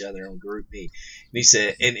forth to each other on GroupMe. And he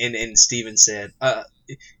said, and Steven said, I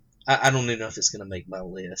don't even know if it's going to make my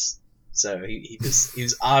list. So he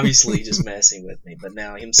was obviously just messing with me. But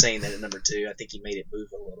now him saying that at number 2, I think he made it move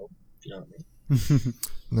a little. You know what I mean?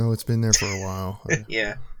 No, it's been there for a while.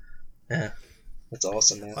 Yeah. That's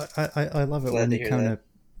awesome, man. I love it Glad when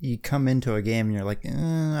you come into a game and you're like,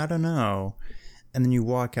 I don't know, and then you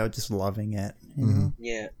walk out just loving it. You know?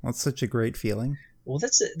 Yeah, that's such a great feeling. Well,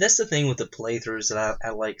 that's the thing with the playthroughs that I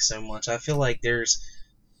like so much. I feel like there's,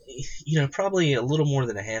 probably a little more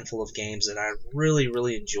than a handful of games that I really,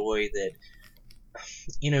 really enjoy that,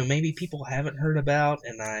 maybe people haven't heard about,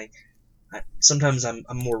 and I sometimes I'm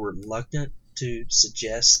more reluctant to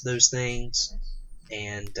suggest those things,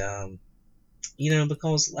 and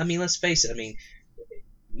because let's face it,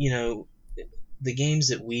 the games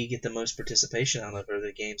that we get the most participation out of are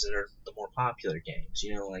the games that are the more popular games,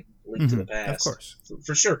 like Link to the Past. Of course.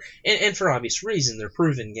 For sure. And for obvious reason, they're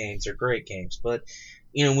proven games, they're great games. But,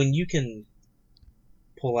 when you can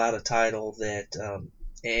pull out a title that,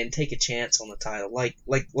 and take a chance on the title, like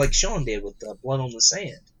Sean did with Blood on the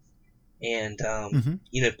Sand, and,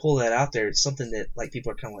 pull that out there, it's something that,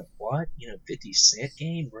 people are kind of like, what? 50-cent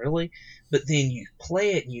game? Really? But then you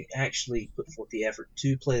play it and you actually put forth the effort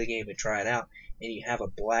to play the game and try it out, and you have a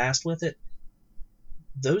blast with it.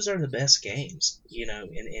 Those are the best games,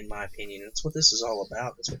 in my opinion. That's what this is all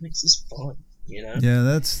about. That's what makes this fun, Yeah,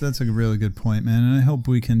 that's a really good point, man. And I hope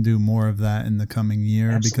we can do more of that in the coming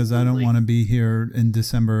year. Absolutely. Because I don't want to be here in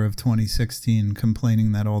December of 2016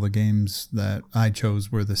 complaining that all the games that I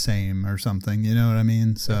chose were the same or something. You know what I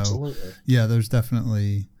mean? So, absolutely. Yeah, there's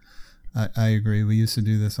definitely... I agree. We used to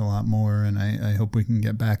do this a lot more, and I hope we can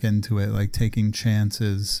get back into it, like taking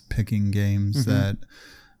chances, picking games that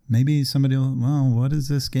maybe somebody will, what is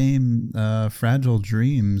this game? Fragile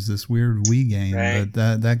Dreams, this weird Wii game. Right.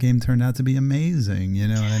 But that game turned out to be amazing, you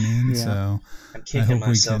know what I mean? Yeah. So I'm kicking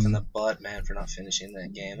myself in the butt, man, for not finishing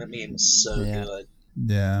that game. That game was so good.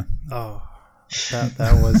 Yeah. Oh.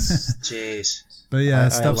 That was jeez. But yeah,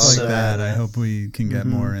 stuff like that. that. I hope we can get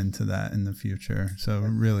more into that in the future. So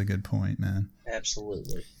really good point, man.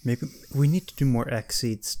 Absolutely. Maybe we need to do more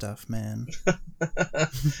Xseed stuff, man.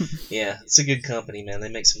 Yeah, it's a good company, man. They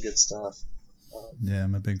make some good stuff. Yeah,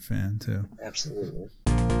 I'm a big fan too. Absolutely.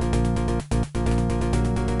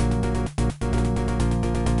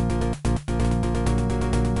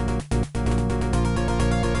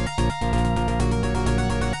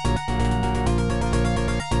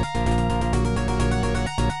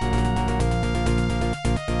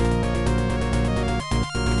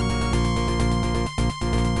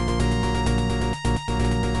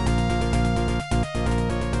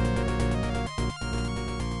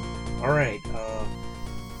 All right,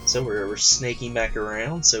 so we're snaking back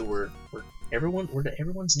around. So we're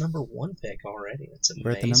everyone's number one pick already. That's amazing.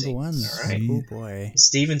 We're at the number ones. All right, oh boy.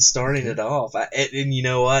 Steven's starting it off, and you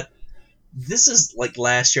know what? This is like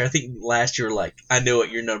last year. I think last year, like, I know what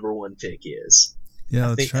your number one pick is. Yeah,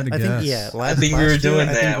 let's try to guess. I think we were doing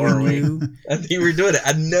that, weren't we? I think we were doing it.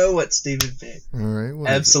 I know what Steven picked. All right,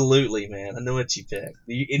 absolutely, man. I know what you picked.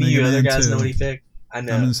 Any of you other guys know what he picked? I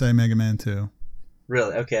know. I'm gonna say Mega Man 2.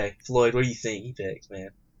 Really? Okay, Floyd, what do you think he picked,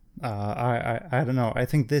 man? I don't know. I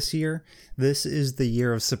think this is the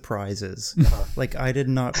year of surprises. Like, I did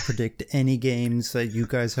not predict any games that you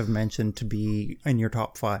guys have mentioned to be in your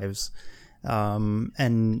top fives.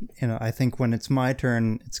 And you know, I think when it's my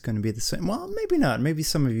turn, it's going to be the same. Well, maybe not. Maybe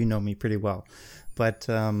some of you know me pretty well, but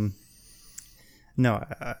no.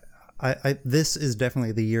 I this is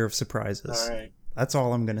definitely the year of surprises. All right. That's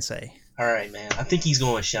all I'm going to say. All right, man. I think he's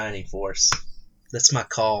going with Shining Force. That's my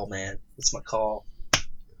call, man. That's my call.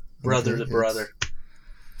 Brother to brother.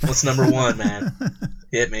 What's number one, man?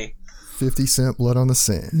 Hit me. 50 Cent Blood on the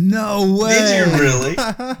Sand. No way. Did you really?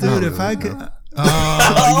 Dude, if I could...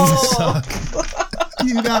 Oh, you suck.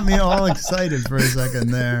 You got me all excited for a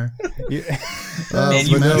second there. Man,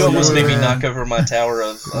 you almost made me knock over my tower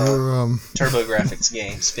of TurboGrafx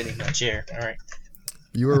games, spinning my chair. All right.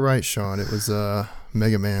 You were right, Sean. It was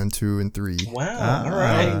Mega Man 2 and 3. Wow. All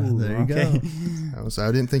right. There you go.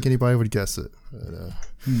 I didn't think anybody would guess it. But,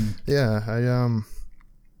 yeah,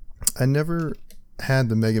 I never had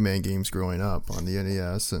the Mega Man games growing up on the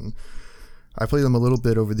NES, and I played them a little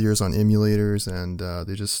bit over the years on emulators, and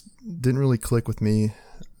they just didn't really click with me.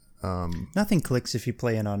 Nothing clicks if you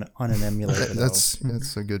play it on an emulator.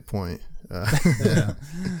 That's a good point. Yeah.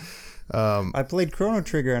 I played Chrono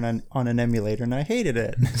Trigger on an emulator, and I hated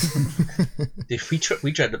it. Dude,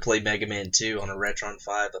 we tried to play Mega Man 2 on a Retron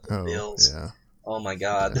 5 up in Bills. Yeah. Oh my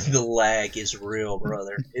God, the lag is real,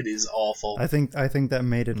 brother. It is awful. I think that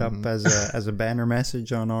made it up as a banner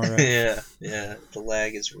message on our. Yeah, the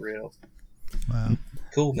lag is real. Wow.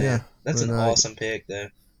 Cool, man. Yeah, that's an awesome pick, though.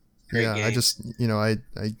 Great game. I just, I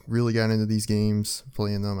really got into these games,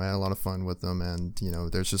 playing them. I had a lot of fun with them, and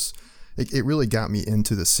there's just, it really got me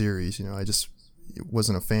into the series. I just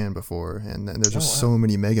wasn't a fan before, and there's just so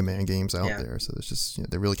many Mega Man games out there. So there's just,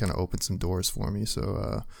 they really kind of opened some doors for me.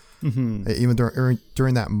 So even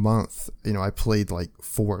during that month, I played like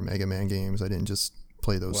 4 Mega Man games. I didn't just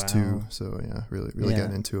play those 2. So yeah, really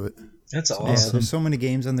got into it. That's awesome. Yeah, there's so many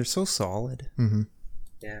games, and they're so solid. Mm-hmm.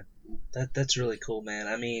 Yeah, that's really cool, man.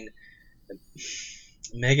 I mean,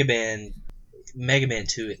 Mega Man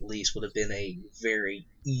 2 at least would have been a very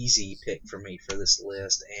easy pick for me for this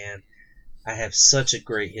list, and I have such a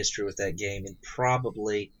great history with that game, and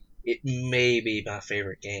probably it may be my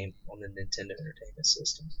favorite game on the Nintendo Entertainment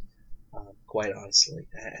System. Quite honestly,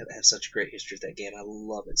 I have such a great history with that game. I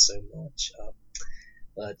love it so much.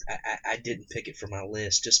 But I didn't pick it for my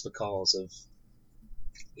list just because of,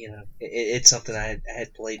 it's something I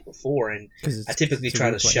had played before, and I typically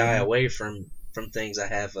try to shy away from things I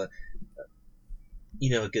have a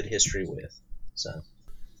good history with. So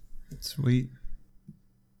sweet.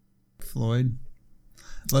 Floyd,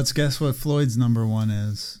 let's guess what Floyd's number one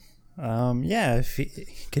is. Yeah.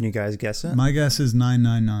 Can you guys guess it? My guess is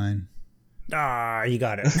 999. Ah, you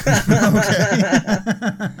got it.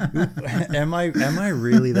 Okay. Am I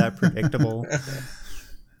really that predictable?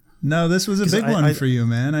 No, this was a big one for you,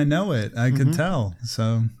 man. I know it. I could tell.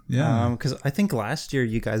 So yeah. Because I think last year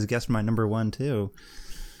you guys guessed my number one too.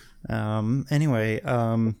 Anyway,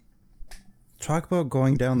 talk about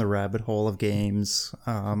going down the rabbit hole of games.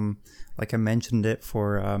 Like I mentioned it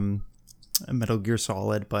for Metal Gear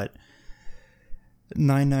Solid, but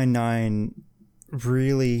 999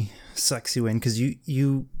 really sucks you in because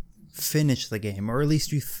you finish the game, or at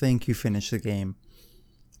least you think you finish the game,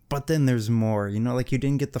 but then there's more. Like you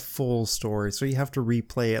didn't get the full story, so you have to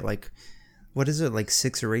replay it. Like, what is it, like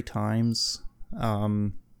 6 or 8 times?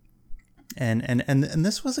 And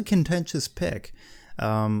this was a contentious pick.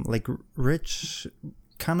 Like Rich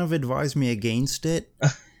kind of advised me against it,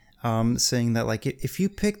 saying that like if you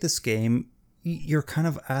pick this game, you're kind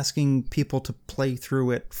of asking people to play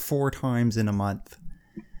through it 4 times in a month.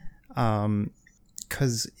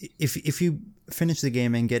 Because if you finish the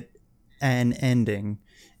game and get an ending,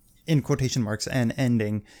 in quotation marks, an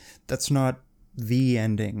ending, that's not the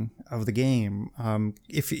ending of the game.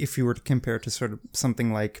 If you were to compare it to sort of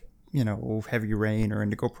something like, you know, Heavy Rain or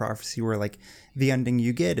Indigo Prophecy, where like the ending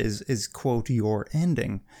you get is quote your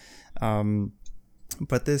ending.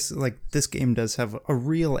 But this game does have a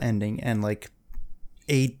real ending and like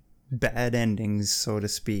 8 bad endings, so to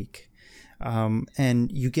speak. And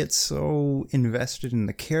you get so invested in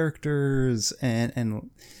the characters and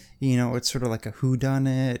you know, it's sort of like a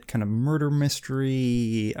whodunit kind of murder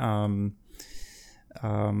mystery. And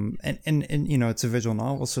you know, it's a visual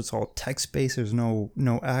novel, so it's all text based. There's no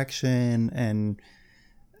action, and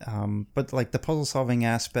but like the puzzle solving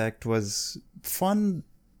aspect was fun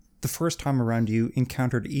the first time around you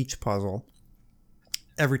encountered each puzzle.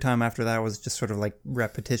 Every time after that was just sort of like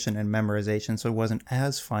repetition and memorization, so it wasn't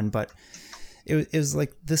as fun. But it was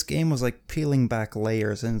like this game was like peeling back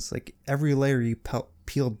layers, and it's like every layer you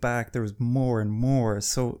peeled back, there was more and more.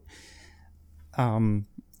 So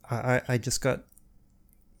I just got.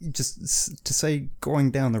 Just to say, going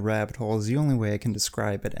down the rabbit hole is the only way I can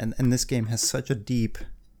describe it. And this game has such a deep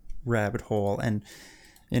rabbit hole. And,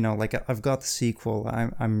 you know, like I've got the sequel.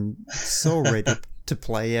 I'm so ready to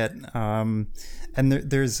play it. And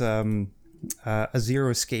there's a Zero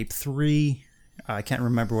Escape 3. I can't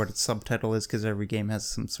remember what its subtitle is because every game has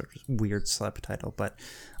some sort of weird subtitle. But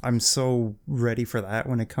I'm so ready for that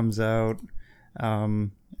when it comes out.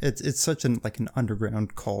 It's such an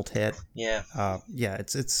underground cult hit. Yeah.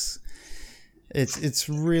 It's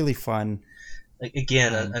really fun. Like,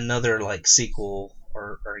 again, another like sequel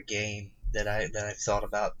or a game that I thought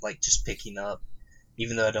about like just picking up,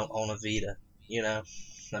 even though I don't own a Vita. You know,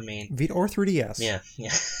 I mean, Vita or 3DS. Yeah,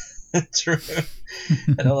 true.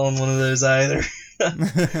 I don't own one of those either.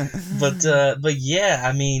 but yeah,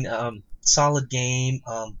 I mean, solid game.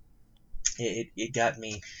 It got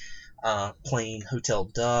me. Playing Hotel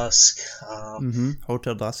Dusk.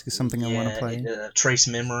 Hotel Dusk is something I want to play. Trace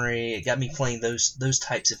Memory. It got me playing those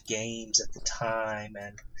types of games at the time,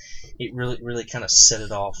 and it really kind of set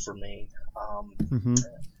it off for me.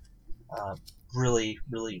 Really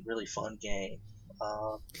fun game.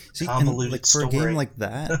 See, convoluted like story. For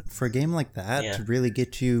a game like that, Yeah. to really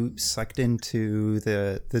get you sucked into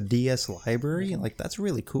the DS library, like that's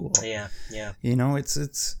really cool. Yeah. You know,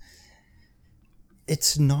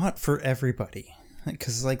 it's not for everybody,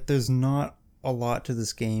 because like there's not a lot to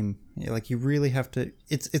this game. Like you really have to.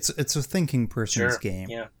 It's a thinking person's game.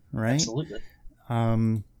 Yeah. Right. Absolutely.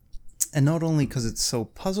 And not only because it's so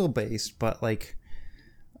puzzle based, but like,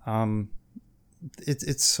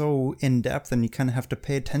 it's so in depth, and you kind of have to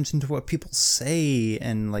pay attention to what people say,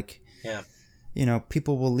 and like, yeah, you know,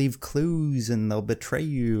 people will leave clues and they'll betray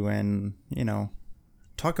you, and you know.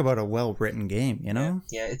 Talk about a well-written game, you know?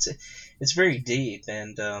 Yeah, it's very deep,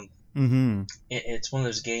 and it's one of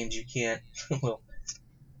those games you can't. Well,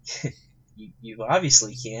 you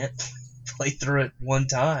obviously can't play through it one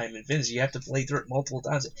time and finish. You have to play through it multiple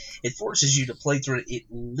times. It forces you to play through it at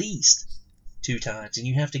least 2 times, and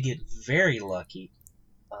you have to get very lucky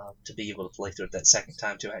to be able to play through it that second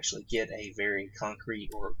time to actually get a very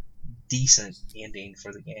concrete or decent ending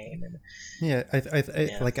for the game. And yeah,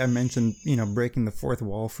 I like I mentioned, you know, breaking the fourth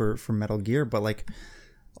wall for Metal Gear, but like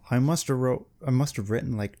I must have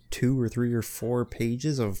written like 2 or 3 or 4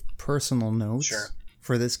 pages of personal notes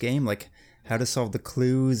for this game, like how to solve the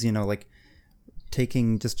clues, you know, like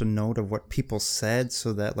taking just a note of what people said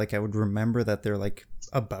so that like I would remember that they're like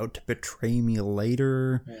about to betray me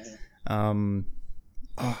later.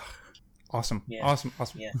 Awesome. Yeah.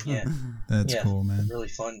 Yeah. That's cool, man. Really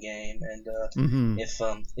fun game, and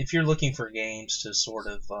if you're looking for games to sort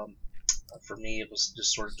of, for me it was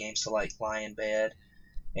just sort of games to like lie in bed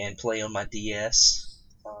and play on my DS,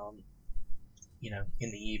 you know,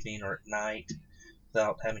 in the evening or at night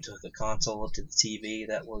without having to hook a console up to the TV.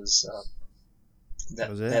 That was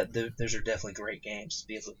those are definitely great games to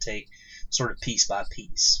be able to take sort of piece by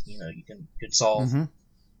piece. You know, you can solve.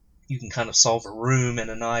 You can kind of solve a room in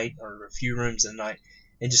a night or a few rooms in a night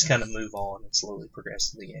and just kind of move on and slowly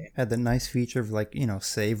progress through the game. Had the nice feature of like, you know,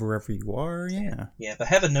 save wherever you are. Yeah, but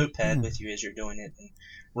have a notepad with you as you're doing it and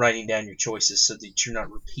writing down your choices so that you're not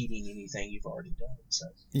repeating anything you've already done. So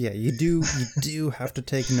yeah, you do have to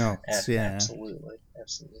take notes. Absolutely.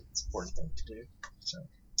 It's an important thing to do. So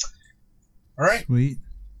all right. Sweet.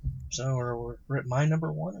 So we're at my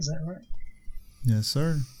number 1, is that right? Yes,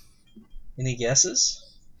 sir. Any guesses?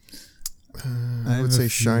 I would say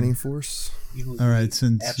Shining Force. All right,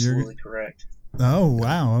 since absolutely correct. Oh,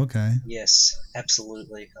 wow, okay. Yes,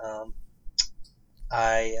 absolutely.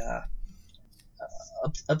 I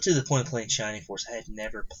up to the point of playing Shining Force, I had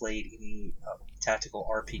never played any tactical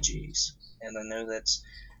RPGs, and I know that's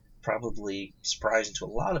probably surprising to a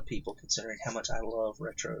lot of people considering how much I love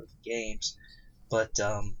retro games. But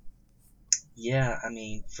yeah, I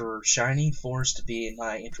mean, for Shining Force to be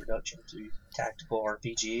my introduction to tactical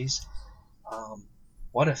RPGs,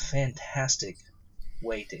 what a fantastic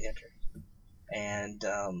way to enter. And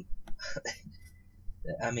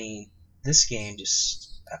I mean, this game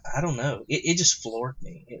just, I don't know, it just floored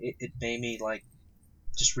me. It made me like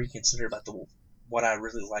just reconsider about what I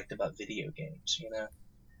really liked about video games, you know.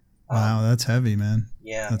 Wow, that's heavy, man.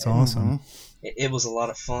 Yeah, that's awesome. It was a lot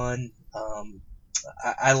of fun.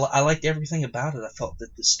 I liked everything about it. I felt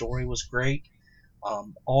that the story was great.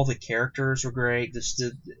 All the characters were great.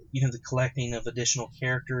 The collecting of additional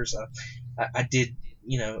characters. I did,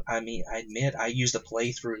 I admit I used a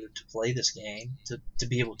playthrough to play this game to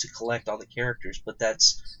be able to collect all the characters. But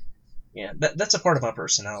that's a part of my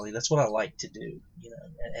personality. That's what I like to do.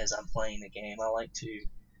 As I'm playing the game, I like to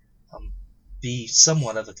be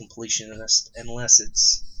somewhat of a completionist, unless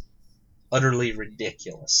it's utterly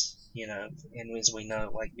ridiculous. And as we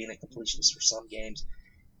know, like, being a completionist for some games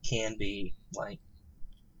can be like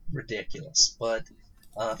ridiculous. But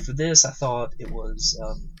for this, I thought it was,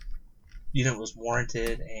 it was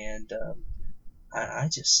warranted, and I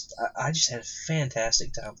just had a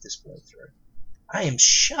fantastic time with this playthrough. I am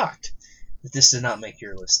shocked that this did not make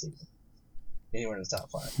your list, Steven. Anywhere in the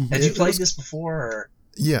top 5. Had you played this before? Or?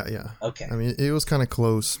 Yeah. Okay. I mean, it was kind of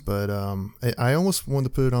close, but I almost wanted to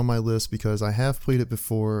put it on my list because I have played it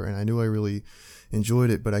before, and I knew I really enjoyed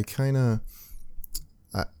it, but I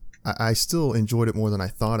still enjoyed it more than I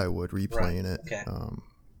thought I would replaying it. Okay.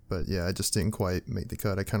 But yeah, I just didn't quite make the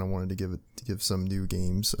cut. I kind of wanted to give some new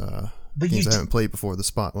games, but games I haven't played before, the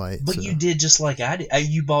spotlight. But you did just like I did.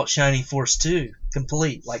 You bought Shining Force 2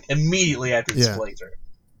 complete, like immediately after this playthrough,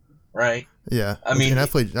 right? Yeah, I mean, and I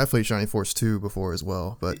played Shining Force 2 before as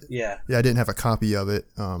well, but I didn't have a copy of it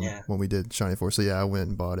when we did Shining Force. So I went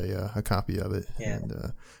and bought a copy of it, and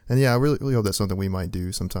I really hope that's something we might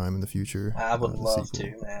do sometime in the future. I would love to,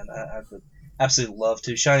 man. I would absolutely love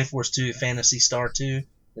to. Shining Force 2, Phantasy Star 2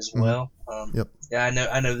 as well. Yep. Yeah,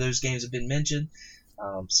 I know those games have been mentioned.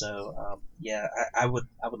 I would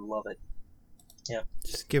love it. Yeah.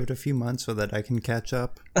 Just give it a few months so that I can catch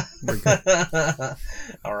up. We're good.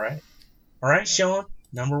 All right, Sean.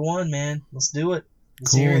 Number 1, man. Let's do it.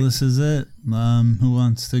 Let's hear cool. it. This is it. Who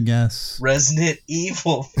wants to guess? Resident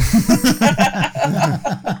Evil.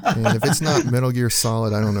 And if it's not Metal Gear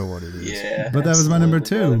Solid, I don't know what it is. Yeah, but that was my number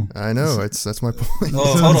 2. I know. That's my point.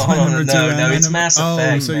 Oh, so hold on. No, it's Mass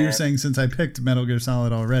Effect. Oh, so man. You're saying since I picked Metal Gear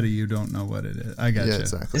Solid already, you don't know what it is. I got you.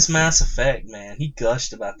 Exactly. It's Mass Effect, man. He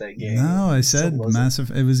gushed about that game. No, I said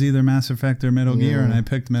it was either Mass Effect or Metal Gear, and I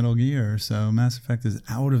picked Metal Gear. So Mass Effect is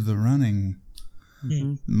out of the running.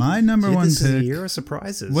 Mm-hmm. My number 1 this pick. Is a year of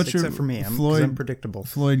surprises. Except for me, I'm predictable.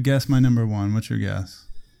 Floyd, guess my number 1. What's your guess?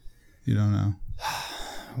 You don't know.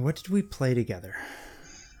 What did we play together?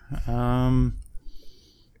 Sounds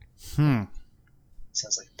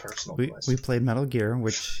like a personal question. We played Metal Gear,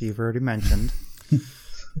 which you've already mentioned.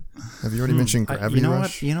 Have you already mentioned Gravity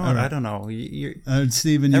Rush? You know what? Right. I don't know.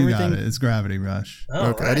 Steven, you got it. It's Gravity Rush.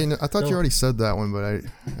 Oh, okay, right. I thought you already said that one, but I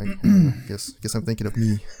guess I'm thinking of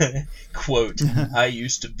me. Quote: I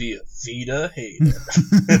used to be a Vita hater.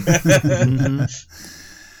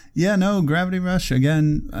 Yeah, no, Gravity Rush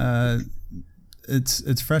again.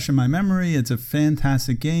 It's fresh in my memory. It's a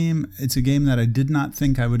fantastic game. It's a game that I did not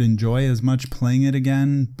think I would enjoy as much playing it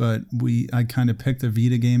again, but I kind of picked a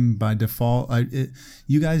Vita game by default.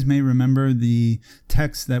 You guys may remember the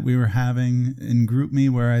text that we were having in GroupMe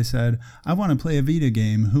where I said, I want to play a Vita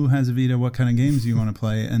game. Who has a Vita? What kind of games do you want to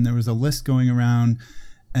play? And there was a list going around,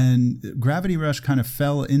 and Gravity Rush kind of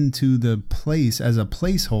fell into the place as a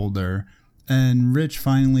placeholder. And Rich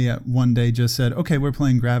finally at one day just said, okay, we're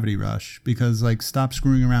playing Gravity Rush because stop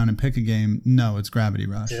screwing around and pick a game. No, it's Gravity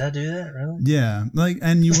Rush. Did I do that? Really? Yeah.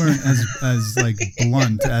 And you weren't as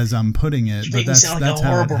blunt as I'm putting it, but that's how it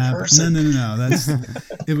happened. Person. No.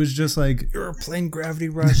 It was just like, you're playing Gravity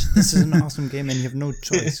Rush. This is an awesome game and you have no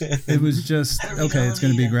choice. It was just, okay, it's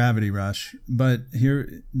going to be Gravity Rush. But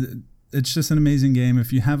here, it's just an amazing game.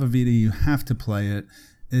 If you have a Vita, you have to play it.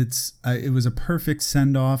 it was a perfect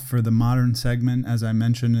send-off for the modern segment, as I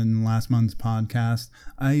mentioned in last month's podcast.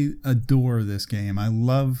 I adore this game. I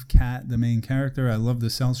love Kat, the main character. I love the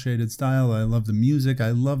cel-shaded style. I love the music.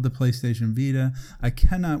 I love the PlayStation Vita. I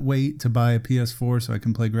cannot wait to buy a PS4 so I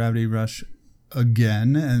can play Gravity Rush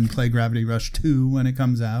again and play Gravity Rush 2 when it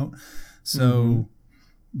comes out. So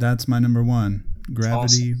that's my number one,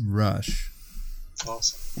 Gravity Rush.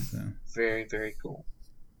 Awesome. So. Very, very cool.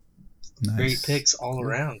 Nice. Great picks all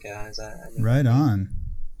around, guys. Right on.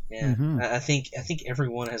 Yeah, I think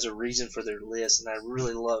everyone has a reason for their list, and I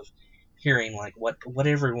really love hearing like what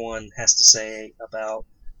everyone has to say about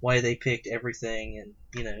why they picked everything,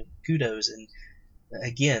 and kudos, and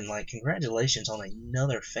again, like congratulations on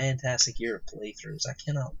another fantastic year of playthroughs. I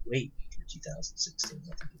cannot wait for 2016.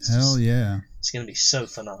 I think Hell yeah, it's going to be so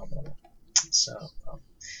phenomenal. So.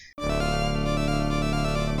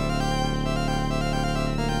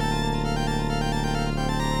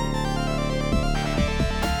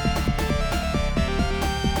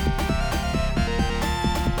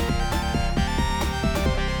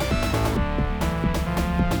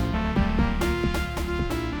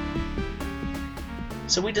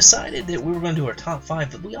 So we decided that we were going to do our top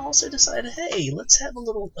 5, but we also decided, hey, let's have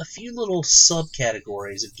a few little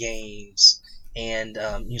subcategories of games and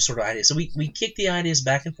sort of ideas. So we kicked the ideas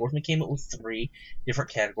back and forth, and we came up with 3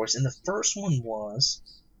 different categories. And the first one was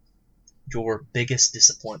your biggest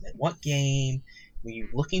disappointment. What game were you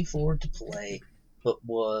looking forward to play, but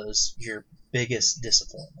was your biggest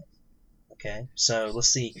disappointment? Okay, so let's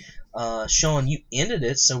see. Sean, you ended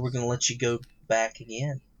it, so we're going to let you go back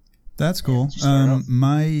again. That's cool.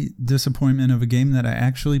 My disappointment of a game that I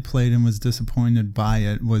actually played and was disappointed by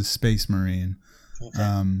it was Space Marine.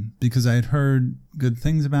 Okay. Because I had heard good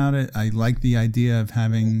things about it. I liked the idea of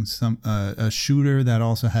having a shooter that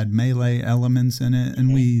also had melee elements in it,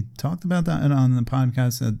 and we talked about that on the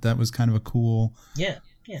podcast. That was kind of a cool. Yeah.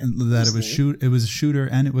 That it was a shooter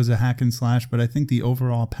and it was a hack and slash, but I think the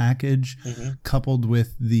overall package, coupled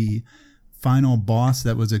with the final boss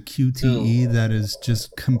that was a QTE that is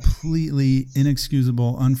just completely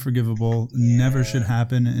inexcusable, unforgivable, never should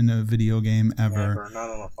happen in a video game ever. Never, not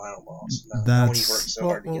on a final boss. No, that's worked so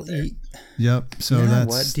hard to get there. Yep. So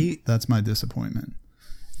that's my disappointment.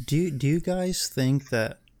 Do you guys think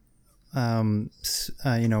that Warhammer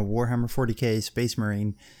 40K, Space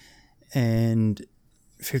Marine, and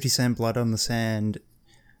 50 Cent Blood on the Sand,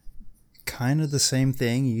 kind of the same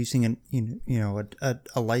thing, using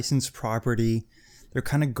a licensed property? They're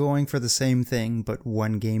kind of going for the same thing, but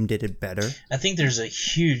one game did it better. I think there's a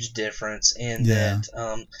huge difference in that.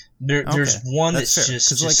 There's one that's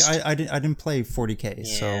just I didn't play 40K,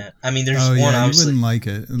 so I mean there's one. You wouldn't like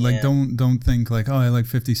it. Like don't think like, oh, I like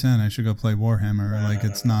 50 Cent, I should go play Warhammer.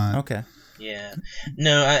 It's not. Okay. Yeah,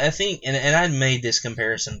 no, I think, and I made this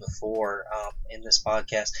comparison before in this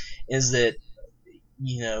podcast, is that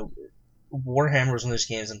Warhammer was one of those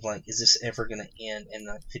games. I'm like, is this ever going to end? And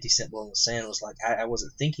 50 Cent Blood on the Sand was like, I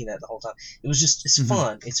wasn't thinking that the whole time. It was just, it's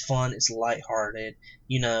fun. It's fun. It's lighthearted.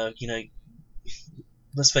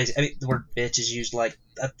 Let's face it. I mean, the word bitch is used like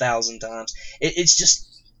 1,000 times. It's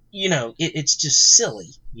just, it's just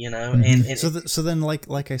silly, And so then,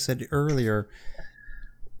 like I said earlier,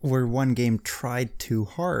 where one game tried too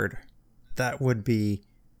hard, that would be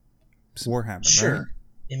Warhammer, sure. Right?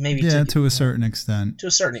 And maybe to a certain extent. To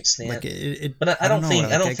a certain extent, but I don't think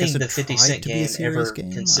the 50 Cent game ever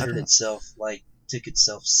considered itself took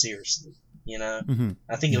itself seriously.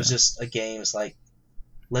 I think it was just a game. It's like,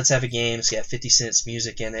 let's have a game. It's got 50 Cent's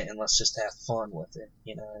music in it, and let's just have fun with it.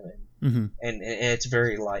 And it's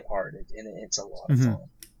very lighthearted, and it's a lot of fun.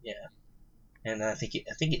 Yeah. And I think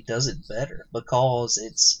it does it better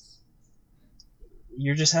because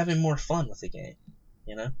you're just having more fun with the game,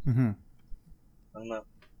 I don't know.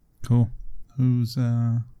 Cool. Who's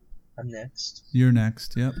I'm next. You're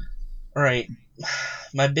next. Yep. All right.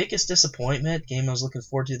 My biggest disappointment, game I was looking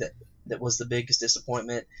forward to that was the biggest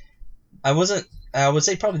disappointment. I would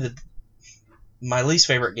say probably my least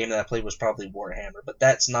favorite game that I played was probably Warhammer, but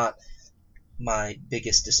that's not my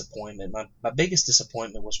biggest disappointment. My biggest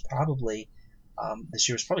disappointment was probably this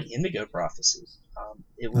year was probably Indigo Prophecy.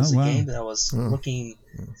 It was a game that I was looking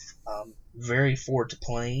very forward to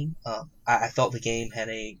playing. I thought the game had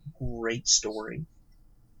a great story,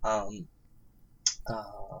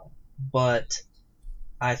 but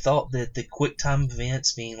I thought that the quick time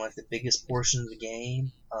events being like the biggest portion of the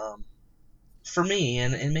game, for me,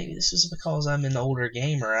 and maybe this is because I'm an older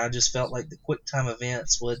gamer, I just felt like the quick time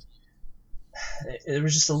events there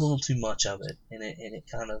was just a little too much of it, and it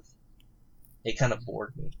kind of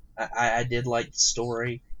bored me. I did like the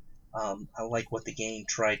story. I like what the game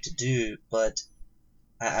tried to do, but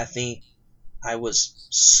I think I was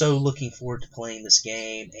so looking forward to playing this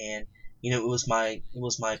game, and it was my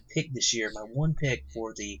pick this year, my one pick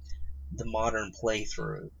for the modern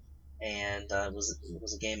playthrough, and it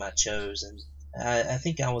was a game I chose, and I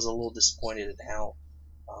think I was a little disappointed at how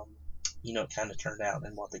it kind of turned out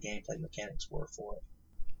and what the gameplay mechanics were for it.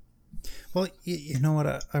 Well, you know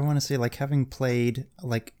what I want to say, like having played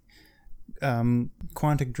like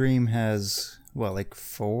Quantic Dream has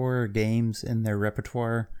 4 games in their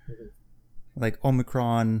repertoire. Mm-hmm. Like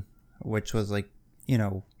Omicron, which was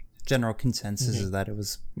general consensus is that it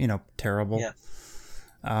was terrible. Yeah.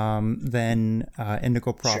 Then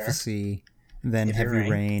Indigo Prophecy, sure. Then Heavy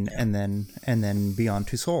Rain, yeah. and then Beyond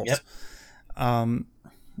Two Souls. Yep.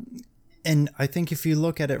 And I think if you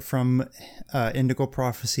look at it from Indigo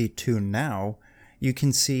Prophecy to now, you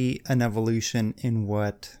can see an evolution in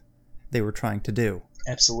what they were trying to do.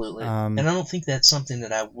 Absolutely. And I don't think that's something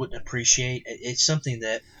that I wouldn't appreciate. It's something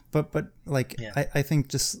that... But yeah. I think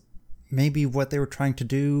just maybe what they were trying to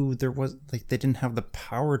do, there was they didn't have the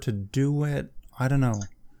power to do it. I don't know.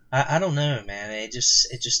 I don't know, man. It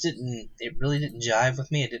just didn't. It really didn't jive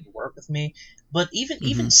with me. It didn't work with me. But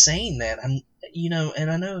even saying that, and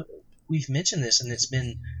I know we've mentioned this, and it's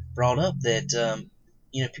been brought up that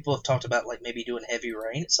people have talked about maybe doing Heavy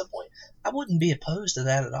Rain at some point. I wouldn't be opposed to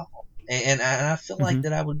that at all. And I feel like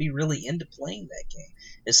that I would be really into playing that game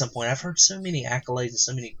at some point. I've heard so many accolades and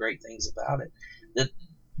so many great things about it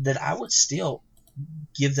that I would still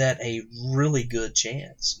give that a really good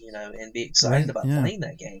chance, and be excited about playing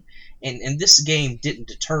that game. And this game didn't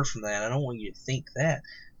deter from that. I don't want you to think that,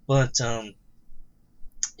 but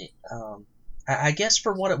I guess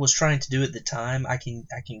for what it was trying to do at the time, I can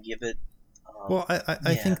give it. Well,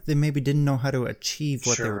 I think they maybe didn't know how to achieve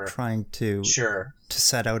what they were trying to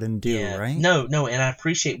set out and do, right? No, and I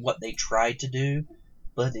appreciate what they tried to do,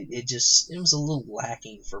 but it was a little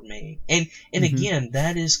lacking for me. And again,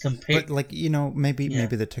 that is compared. But maybe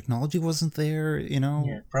the technology wasn't there,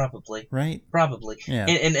 Yeah, probably. Right? Probably. Yeah.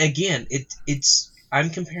 And again, it's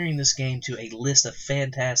I'm comparing this game to a list of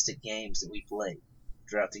fantastic games that we played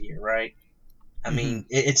throughout the year, right? I mean,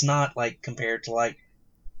 it's not compared to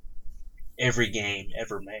every game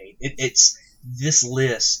ever made. It's this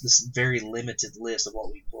list, this very limited list of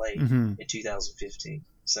what we played in 2015.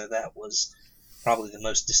 So that was probably the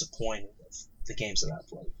most disappointing of the games that I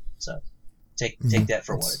played. So take that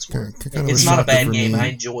for what it's worth. It's not a bad game. I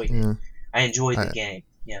enjoyed it. I enjoyed the game.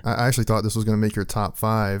 Yeah. I actually thought this was going to make your top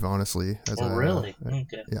 5, honestly. Really?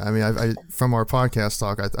 Okay. Yeah, I mean, I from our podcast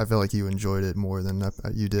talk, I feel like you enjoyed it more than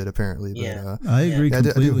you did, apparently. But, yeah. I agree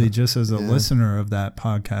completely, just as a listener of that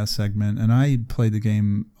podcast segment. And I played the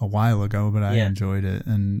game a while ago, but I enjoyed it.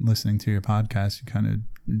 And listening to your podcast, you kind of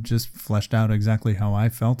just fleshed out exactly how I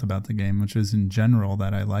felt about the game, which is in general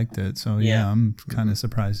that I liked it. So I'm kind of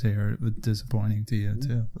surprised to hear it was disappointing to you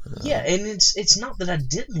too. Yeah, and it's not that I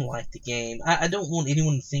didn't like the game. I don't want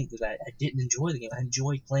anyone to think that I didn't enjoy the game. I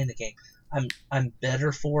enjoyed playing the game. I'm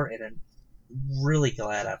better for it, and I'm really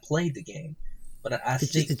glad I played the game. But I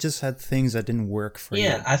think it just had things that didn't work for you.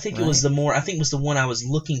 Yeah, I think it was it was the one I was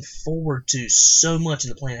looking forward to so much in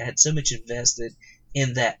the plan. I had so much invested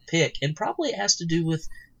in that pick, and probably has to do with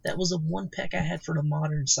that was the one pick I had for the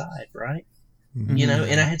modern side, right? Mm-hmm.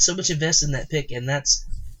 And I had so much invested in that pick, and that's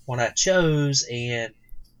what I chose, and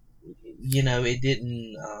it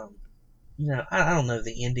didn't I don't know,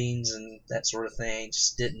 the endings and that sort of thing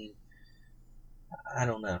just didn't, I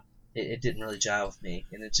don't know, it didn't really jive with me,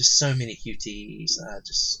 and it's just so many QTEs.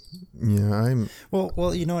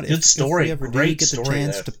 Well, you know what, good story, if we ever great do get story, the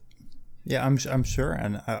chance though. Yeah, I'm sure,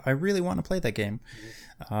 and I really want to play that game.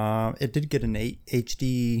 It did get an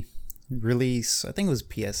HD release. I think it was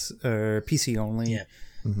PC only. Yeah.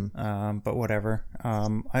 Mm-hmm. But whatever.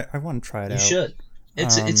 I want to try it out. You should.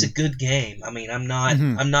 It's a good game. I mean, I'm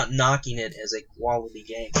not knocking it as a quality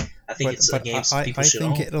game. I think it's a game people should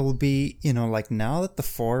own. I think it'll be, now that the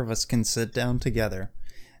 4 of us can sit down together,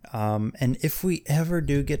 and if we ever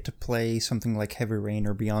do get to play something like Heavy Rain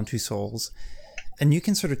or Beyond Two Souls, and you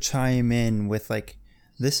can sort of chime in with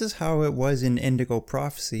this is how it was in Indigo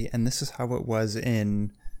Prophecy, and this is how it was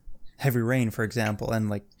in Heavy Rain, for example,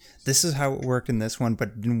 and this is how it worked in this one, but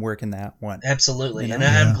it didn't work in that one. Absolutely, and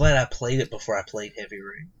I'm glad I played it before I played Heavy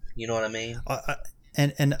Rain. You know what I mean?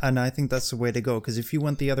 And I think that's the way to go, because if you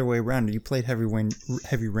went the other way around, you played Heavy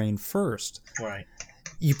Rain first, right?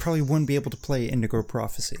 You probably wouldn't be able to play Indigo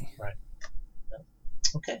Prophecy, right?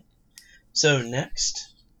 Okay, so next.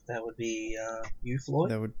 That would be you, Floyd?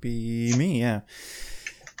 That would be me, yeah.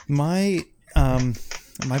 My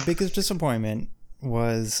biggest disappointment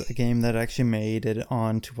was a game that actually made it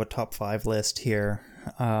onto a top 5 list here.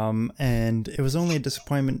 And it was only a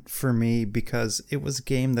disappointment for me because it was a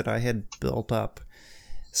game that I had built up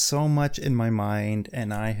so much in my mind,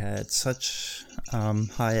 and I had such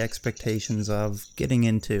high expectations of getting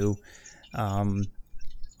into.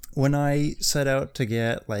 When I set out to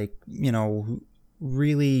get, like, you know,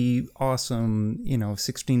 really awesome, you know,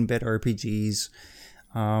 16-bit RPGs,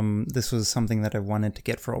 this was something that I wanted to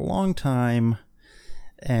get for a long time.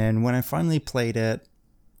 And when I finally played it,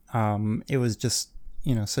 it was just,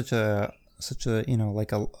 you know, such a you know,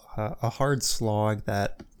 like a hard slog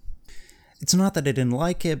that it's not that I didn't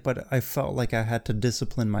like it, but I felt like I had to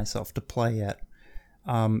discipline myself to play it.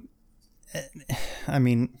 I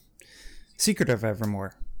mean, Secret of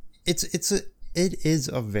Evermore, it is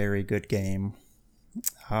a very good game.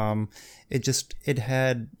 It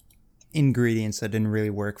had ingredients that didn't really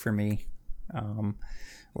work for me.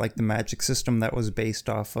 Like the magic system that was based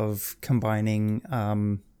off of combining,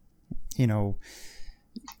 you know,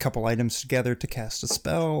 a couple items together to cast a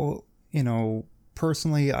spell. You know,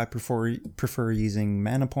 personally, I prefer using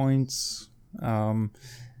mana points.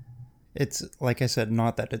 It's, like I said,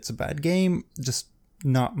 not that it's a bad game, just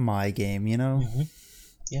not my game, you know? Mm-hmm.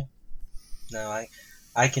 Yeah. No,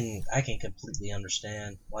 I can completely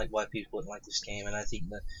understand like why people wouldn't like this game, and I think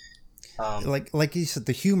that like you said,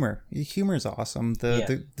 the humor is awesome.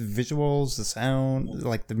 The visuals, the sound,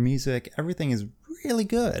 like the music, everything is really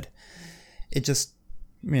good. It just,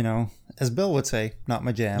 you know, as Bill would say, not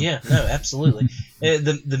my jam. Yeah, no, absolutely.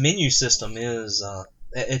 The menu system is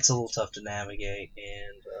it's a little tough to navigate,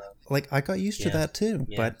 and like I got used to that too,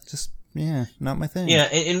 but just not my thing. Yeah,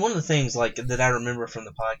 and one of the things like that I remember from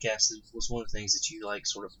the podcast was one of the things that you like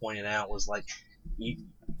sort of pointed out was like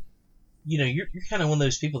you know, you're kind of one of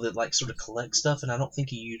those people that like sort of collect stuff, and I don't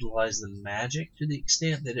think you utilize the magic to the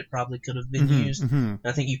extent that it probably could have been used. Mm-hmm.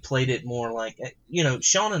 I think you played it more like, you know,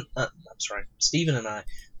 Steven and I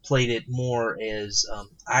played it more as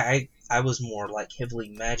I was more like heavily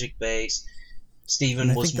magic based.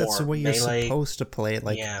 Steven was more melee. I think that's the way you're supposed to play it.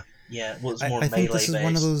 Like, yeah, it was more melee based. I think this is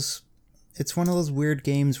one of those. It's one of those weird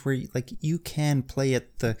games where you can play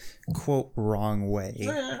it the quote wrong way.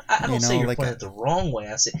 I don't say you're playing it the wrong way.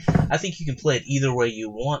 I think you can play it either way you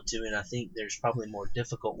want to, and I think there's probably a more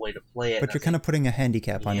difficult way to play it. But you're kind of putting a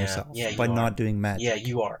handicap on yourself by not doing magic. Yeah,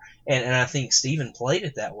 you are. And I think Steven played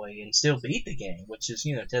it that way and still beat the game, which is,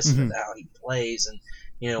 you know, testament to how he plays and,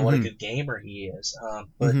 you know, what a good gamer he is.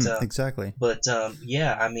 Exactly. But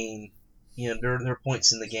yeah, I mean, you know, there are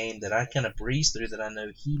points in the game that I kind of breezed through that I know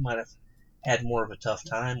he might have had more of a tough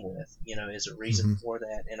time with, you know, as a reason for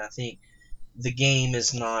that. And I think the game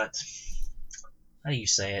is not, how do you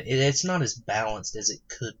say it? It's not as balanced as it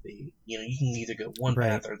could be. You know, you can either go one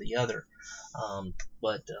path or the other.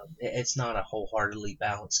 But it's not a wholeheartedly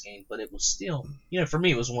balanced game, but it was still, you know, for me,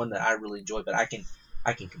 it was one that I really enjoyed, but I can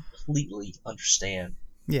completely understand,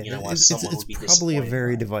 you know, why someone would be disappointed. It's probably a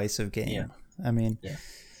very divisive game. Yeah. I mean,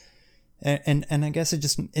 And I guess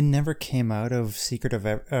it never came out of Secret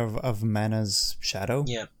of Mana's Shadow.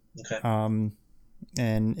 Yeah. Okay.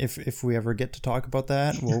 And if we ever get to talk about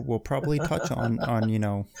that, we'll probably touch on you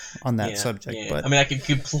know, on that subject. Yeah. But I mean, I can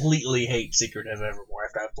completely hate Secret of Evermore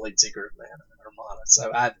after I've played Secret of Mana.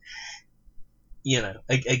 So I, you know,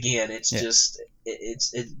 again, it's just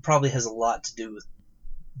it probably has a lot to do with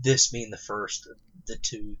this being the first of the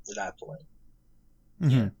two that I played.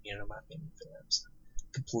 Mm-hmm. You know, my opinion for them. So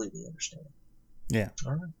completely understand. Yeah.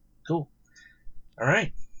 All right. Cool. All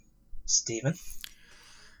right, Steven.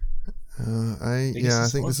 I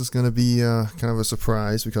think this is going to be kind of a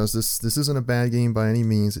surprise because this isn't a bad game by any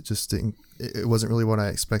means. It just didn't. It wasn't really what I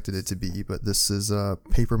expected it to be. But this is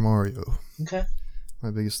Paper Mario. Okay.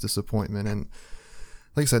 My biggest disappointment, and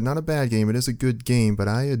like I said, not a bad game. It is a good game, but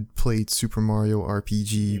I had played Super Mario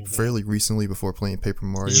RPG fairly recently before playing Paper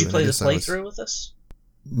Mario. Did you play the playthrough with us?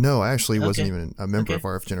 No, I actually wasn't even a member of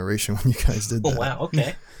RF Generation when you guys did that. Oh, wow,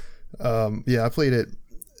 okay. Yeah, I played it,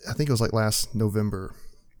 I think it was like last November,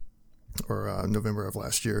 or November of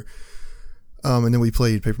last year. And then we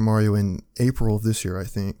played Paper Mario in April of this year, I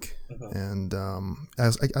think. And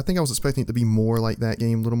I think I was expecting it to be more like that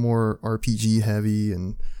game, a little more RPG heavy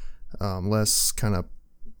and less kind of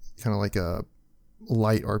like a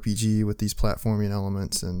light RPG with these platforming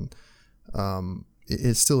elements. And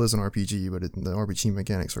it still is an RPG, but the RPG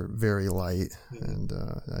mechanics are very light, and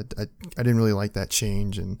I didn't really like that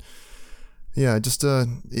change, and yeah, it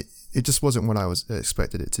just wasn't what I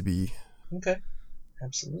expected it to be. Okay,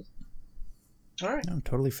 absolutely. All right, no,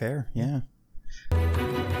 totally fair. Yeah.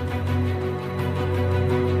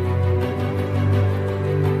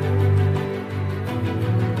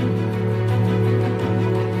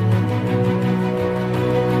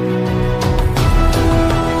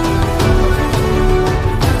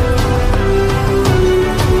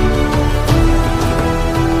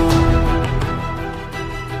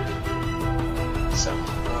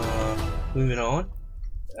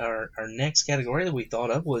 our next category that we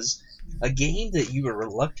thought of was a game that you were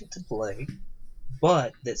reluctant to play,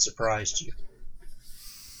 but that surprised you.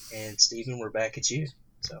 And Steven, we're back at you.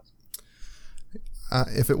 So,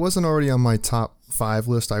 if it wasn't already on my top 5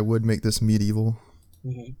 list, I would make this Medieval.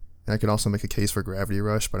 Mm-hmm. And I could also make a case for Gravity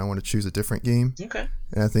Rush, but I want to choose a different game. Okay.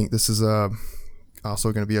 And I think this is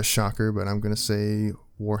also going to be a shocker, but I'm going to say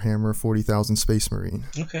Warhammer 40,000 Space Marine.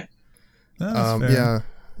 Okay. That's fair.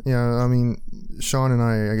 Yeah. I mean, Sean and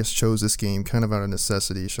I guess, chose this game kind of out of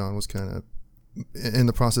necessity. Sean was kind of in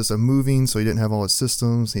the process of moving, so he didn't have all his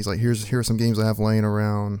systems. He's like, here are some games I have laying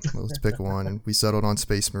around. Let's pick one. And we settled on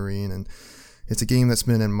Space Marine. And it's a game that's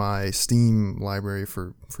been in my Steam library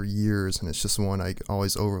for years, and it's just one I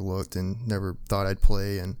always overlooked and never thought I'd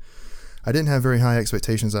play. And I didn't have very high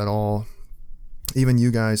expectations at all. Even you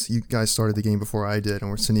guys started the game before I did, and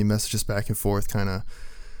we're sending messages back and forth, kind of,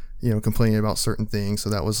 complaining about certain things. So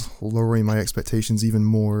that was lowering my expectations even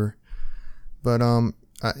more. But and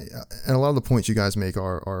a lot of the points you guys make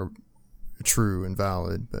are true and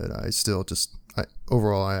valid, but I still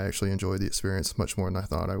overall I actually enjoyed the experience much more than I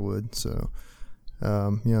thought I would. So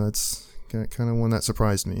that's kind of one that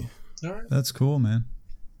surprised me. All right. That's cool, man.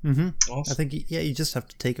 Mm-hmm. Awesome. I think you just have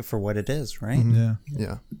to take it for what it is, right? Mm-hmm.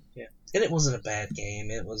 Yeah. And it wasn't a bad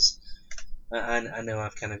game. It was. I know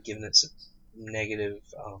I've kind of given it some negative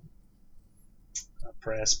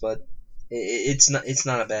press, but it's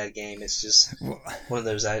not a bad game. It's just one of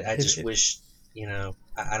those. I just wish, I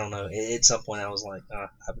don't know. At some point, I was like, I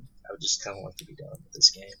would just kind of like to be done with this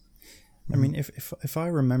game. I mean, if I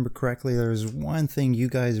remember correctly, there was one thing you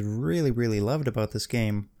guys really, really loved about this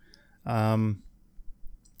game.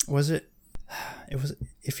 Was it was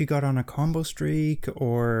if you got on a combo streak,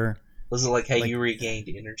 or was it like how you regained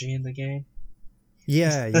energy in the game?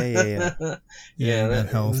 Yeah. Yeah, that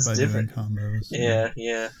health was by different. doing combos.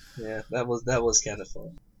 Yeah. That was kind of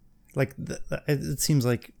fun. Like it seems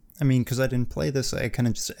like, I mean, because I didn't play this, I kind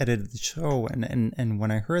of just edited the show, and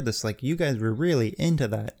when I heard this, like, you guys were really into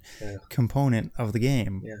that component of the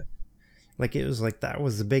game. Yeah. Like, it was like that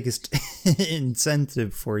was the biggest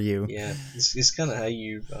incentive for you. Yeah, it's kind of how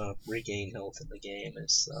you regain health in the game.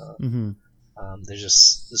 It's there's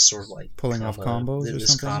just this sort of like pulling off combos or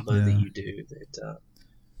this something. combo that you do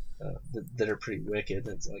that are pretty wicked.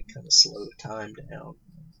 That's like kind of slow time down.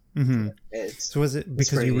 Mm-hmm. So was it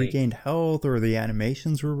because you regained health, or the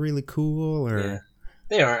animations were really cool, or? Yeah.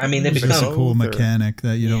 They are. I mean, they it's become just a cool mechanic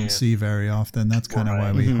that you don't see very often. That's kind of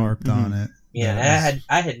why we harped on it. Yeah,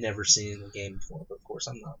 I had never seen the game before, but of course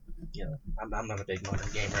I'm not. I'm not a big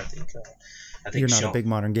modern gamer. I think you're not Sean, a big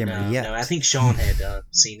modern gamer yet. No, I think Sean had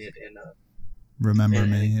seen it in. Remember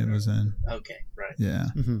Me? It was in. Okay, right. Yeah.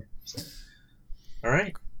 Mm-hmm. So, all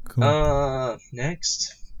right. Cool.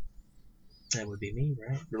 Next, that would be me,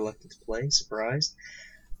 right? Reluctant to play, surprised.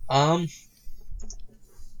 I'm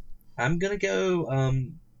gonna go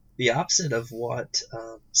the opposite of what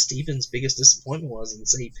Steven's biggest disappointment was, and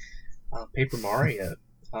say Paper Mario.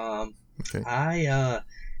 Okay. I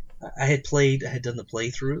had done the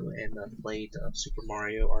playthrough and played Super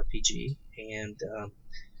Mario RPG, and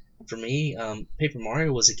for me, Paper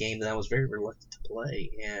Mario was a game that I was very reluctant to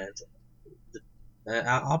play, and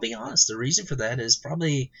I'll be honest, the reason for that is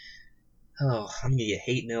probably, I'm gonna get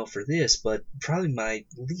hate mail for this, but probably my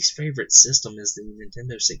least favorite system is the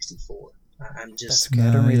Nintendo 64. I'm just that's okay.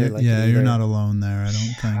 I don't really like it either. You're not alone there. I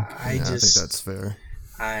don't think. I think that's fair.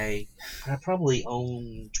 I probably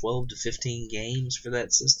own 12 to 15 games for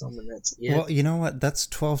that system, and that's it. Well, you know what? That's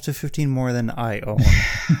 12 to 15 more than I own.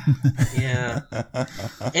 Yeah.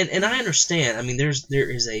 And I understand. I mean, there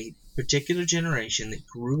is a particular generation that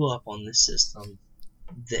grew up on this system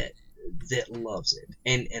that loves it.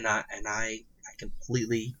 And I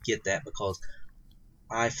completely get that, because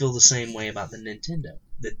I feel the same way about the Nintendo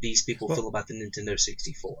that these people feel about the Nintendo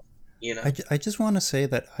 64. I just want to say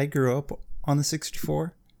that I grew up on the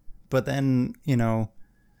 64, but then,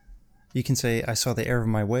 you can say I saw the error of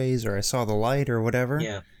my ways, or I saw the light, or whatever.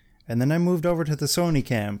 Yeah. And then I moved over to the Sony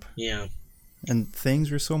camp. Yeah. And things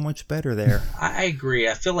were so much better there. I agree.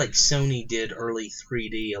 I feel like Sony did early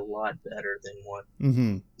 3D a lot better than what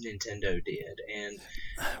Nintendo did. And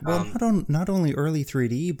not only early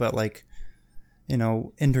 3D, but like,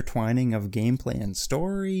 intertwining of gameplay and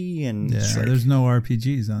story, and there's no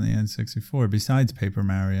RPGs on the N64 besides Paper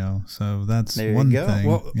Mario, so that's there one you go. thing.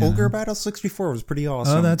 Well, Ogre Battle 64 was pretty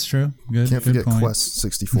awesome. Oh, that's true. Good. Can't good forget point. Quest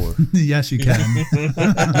 64. Yes, you can.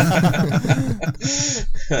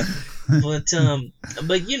 but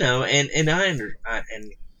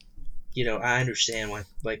I understand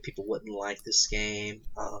why people wouldn't like this game.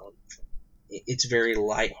 It's very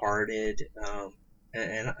lighthearted,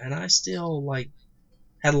 and I still like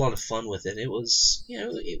had a lot of fun with it. It was,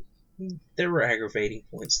 there were aggravating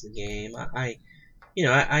points in the game. I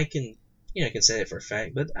can, I can say it for a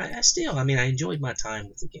fact, but I still, I enjoyed my time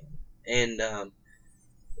with the game. And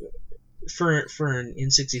for an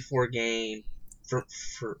N64 game, for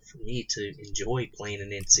me to enjoy playing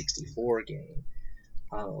an N64 game,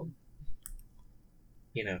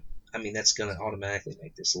 that's going to automatically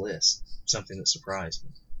make this list something that surprised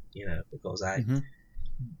me, because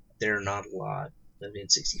there are not a lot of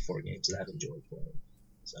N64 games that I've enjoyed playing.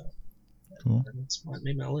 So cool. That's what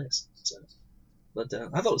made my list. So, but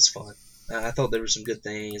I thought it was fun. I thought there were some good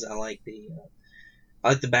things. I like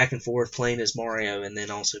the back and forth playing as Mario and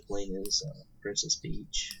then also playing as Princess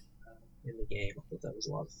Peach in the game. I thought that was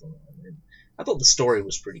a lot of fun. And I thought the story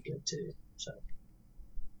was pretty good too. So,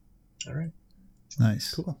 all right.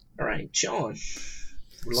 Nice. Cool. All right, Sean.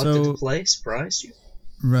 Reluctant to play surprised you?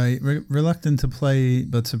 Right. Reluctant to play,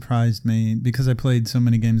 but surprised me because I played so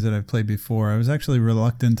many games that I've played before. I was actually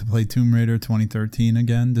reluctant to play Tomb Raider 2013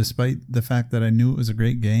 again, despite the fact that I knew it was a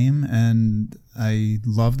great game and I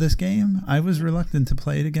love this game. I was reluctant to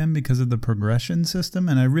play it again because of the progression system,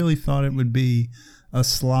 and I really thought it would be a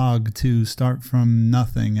slog to start from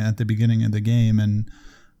nothing at the beginning of the game and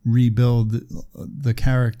rebuild the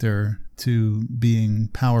character to being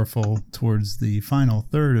powerful towards the final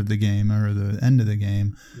third of the game or the end of the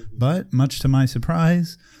game. But much to my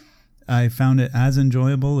surprise, I found it as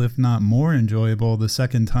enjoyable, if not more enjoyable, the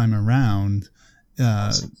second time around.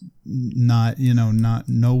 No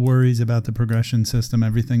worries about the progression system.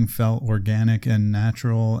 Everything felt organic and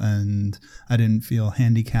natural, and I didn't feel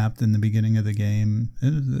handicapped in the beginning of the game.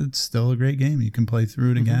 It's still a great game. You can play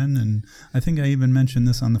through it again, and I think I even mentioned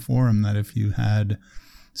this on the forum that if you had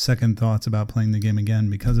second thoughts about playing the game again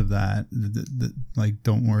because of that,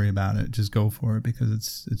 don't worry about it. Just go for it because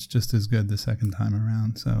it's just as good the second time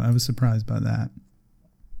around. So I was surprised by that.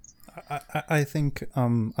 I think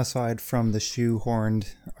aside from the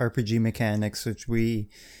shoehorned RPG mechanics, which we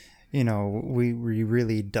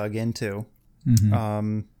really dug into,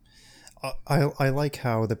 I like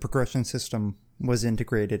how the progression system was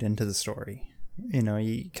integrated into the story.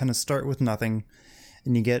 You kind of start with nothing,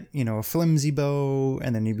 and you get a flimsy bow,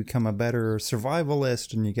 and then you become a better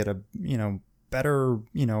survivalist, and you get a better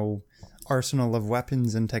arsenal of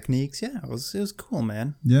weapons and techniques. Yeah, it was cool,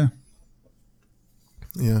 man. Yeah.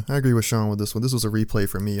 Yeah, I agree with Sean with this one. This was a replay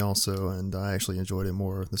for me also, and I actually enjoyed it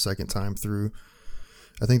more the second time through.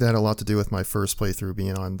 I think that had a lot to do with my first playthrough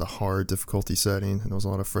being on the hard difficulty setting, and there was a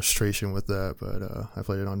lot of frustration with that, but I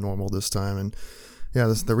played it on normal this time, and yeah,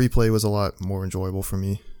 the replay was a lot more enjoyable for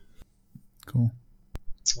me. Cool.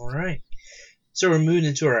 All right. So we're moving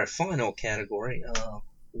into our final category.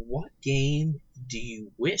 What game do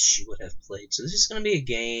you wish you would have played? So this is going to be a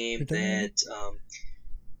game that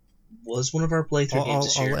was one of our playthrough games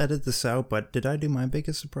this year. I'll edit this out, but did I do my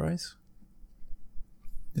biggest surprise?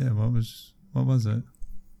 Yeah, what was it?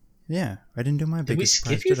 Yeah, I didn't do my biggest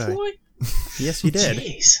surprise, did we skip you, Floyd? Yes, you did.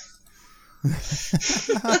 Jeez.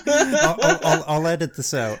 I'll edit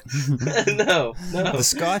this out. No. The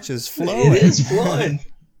scotch is flowing. It is flowing.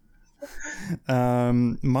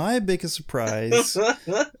 My biggest surprise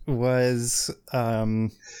was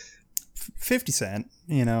 50 Cent,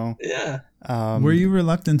 Yeah. Were you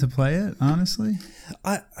reluctant to play it, honestly?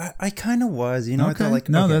 I kind of was, Okay. I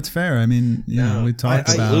thought that's fair. I mean, we talked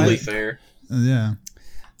about it. Absolutely fair. Yeah.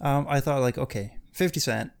 I thought 50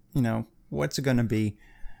 Cent, what's it going to be?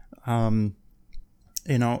 I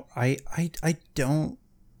don't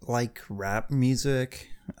like rap music.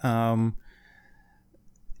 I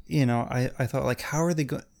thought how are they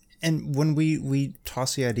going? And when we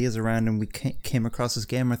tossed the ideas around and we came across this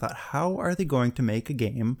game, I thought, how are they going to make a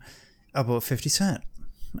game about 50 Cent?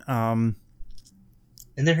 And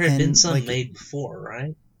there had been some made before,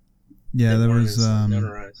 right? Yeah, there was.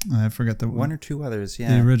 I forget the one or two others.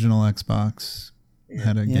 Yeah, the original Xbox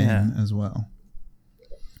had a game as well.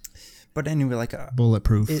 But anyway,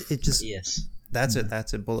 Bulletproof. It just That's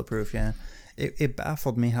it. Bulletproof. Yeah, it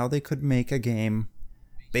baffled me how they could make a game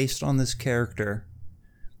based on this character,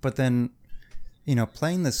 but then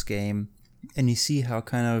playing this game and you see how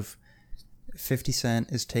kind of 50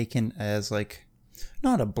 Cent is taken as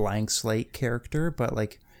not a blank slate character, but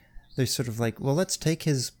they're sort of well, let's take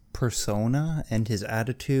his persona and his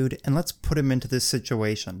attitude and let's put him into this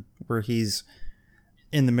situation where he's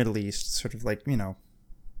in the Middle East, sort of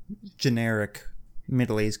generic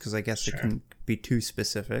Middle East, because I guess it couldn't be too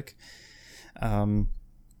specific. And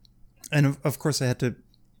of course I had to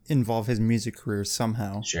involve his music career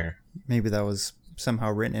somehow. Sure. Maybe that was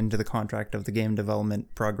somehow written into the contract of the game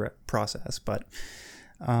development process, but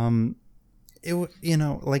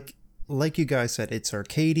like you guys said, it's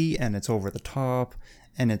arcadey and it's over the top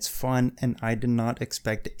and it's fun, and I did not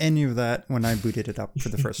expect any of that when I booted it up for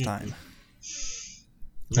the first time.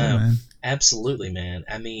 No, man. Absolutely, man.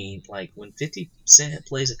 I mean, like, when 50 Cent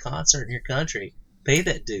plays a concert in your country, pay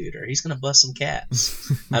that dude or he's gonna bust some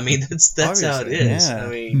caps. I mean, that's how it is. Yeah. I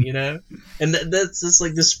mean, you know, and that's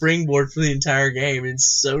like the springboard for the entire game. It's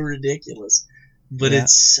so ridiculous, but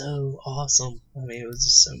it's so awesome. I mean, it was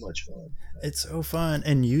just so much fun. It's so fun,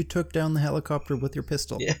 and you took down the helicopter with your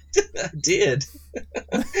pistol. Yeah, I did.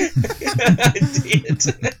 I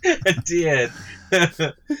did.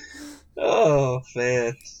 Oh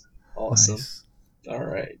man, awesome. Nice. All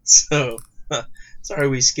right, so. Sorry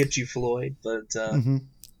we skipped you, Floyd, but... So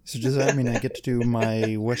does that mean I get to do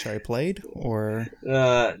my Wish I Played, or...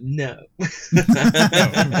 No. No, I'm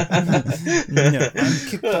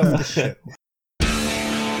kicked off the show.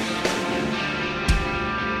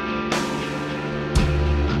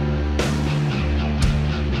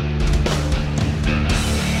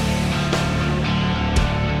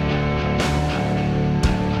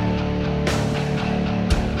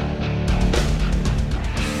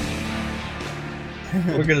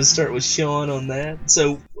 We're going to start with Sean on that.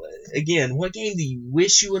 So, again, what game do you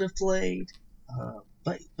wish you would have played,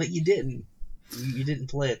 but you didn't? You didn't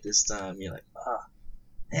play it this time. You're like,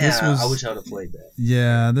 I wish I would have played that.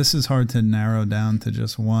 Yeah, this is hard to narrow down to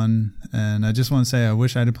just one. And I just want to say I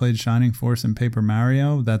wish I'd have played Shining Force and Paper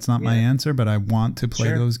Mario. That's not my answer, but I want to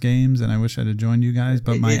play those games, and I wish I'd have joined you guys.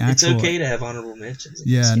 But it's okay to have honorable mentions.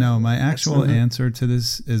 Yeah, no, my actual answer to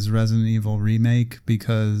this is Resident Evil Remake,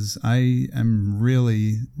 because I am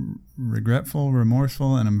really regretful,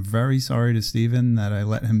 remorseful, and I'm very sorry to Steven that I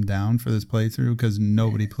let him down for this playthrough, because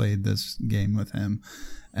nobody played this game with him.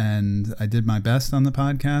 And I did my best on the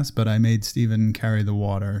podcast, but I made Steven carry the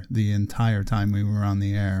water the entire time we were on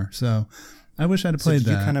the air. So I wish I'd have played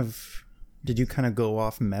that. Did you kind of go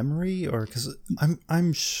off memory, or because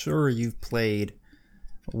I'm sure you've played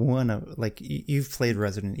you've played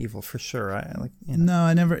Resident Evil for sure. No,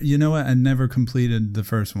 I never. You know what? I never completed the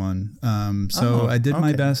first one. I did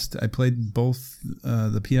my best. I played both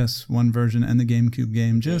the PS1 version and the GameCube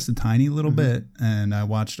game, just a tiny little bit, and I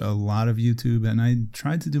watched a lot of YouTube, and I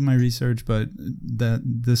tried to do my research. But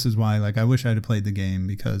this is why, I wish I'd have played the game,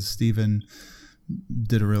 because Steven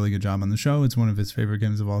did a really good job on the show. It's one of his favorite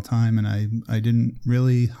games of all time, and I didn't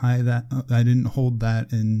really I didn't hold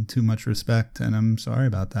that in too much respect, and I'm sorry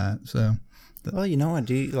about that. So, well, you know what?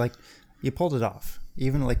 You pulled it off.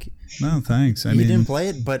 Even no, thanks. You didn't play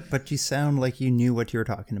it, but you sound like you knew what you were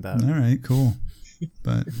talking about. All right, cool.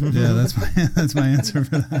 But yeah, that's my answer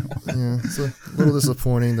for that one. Yeah, it's a little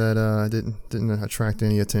disappointing that I didn't attract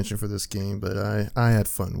any attention for this game, but I had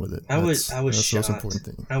fun with it. I was shocked. The most important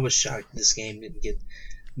thing. I was shocked this game didn't get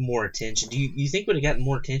more attention. Do you think it would have gotten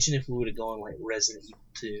more attention if we would have gone like Resident Evil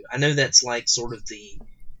 2? I know that's like sort of the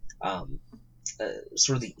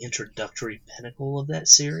introductory pinnacle of that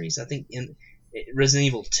series. I think Resident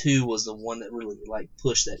Evil 2 was the one that really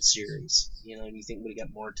pushed that series. You know, do you think we got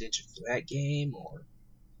more attention for that game, or?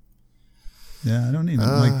 Yeah, I don't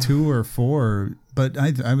even 2 or 4, but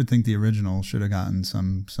I would think the original should have gotten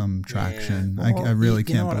some traction. Yeah. Well, I really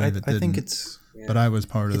can't believe it didn't. I think it's, but I was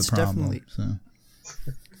part of the problem.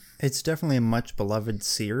 It's definitely a much beloved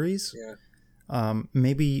series. Yeah.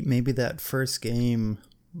 Maybe that first game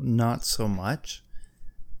not so much,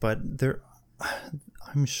 but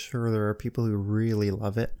I'm sure there are people who really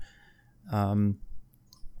love it. I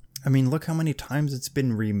mean, look how many times it's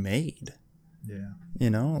been remade. Yeah.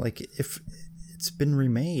 You know, if it's been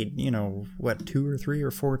remade, 2 or 3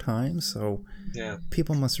 or 4 times. So yeah,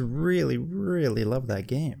 people must really, really love that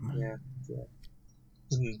game. Yeah.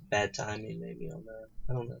 Some bad timing maybe on that.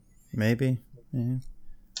 I don't know. Maybe. Yeah.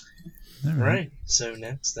 All right. So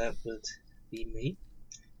next, that would be me.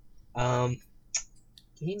 Game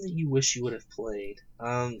that you wish you would have played.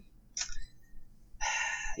 Like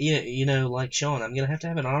Sean, I'm gonna have to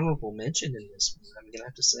have an honorable mention in this one. I'm gonna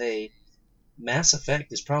have to say Mass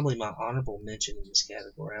Effect is probably my honorable mention in this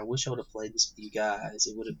category. I wish I would have played this with you guys.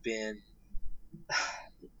 It would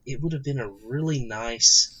have been a really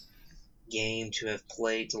nice game to have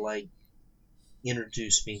played to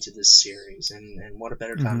introduce me to this series, and what a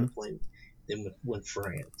better time to play than with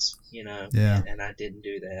friends, Yeah. And I didn't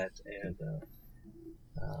do that, and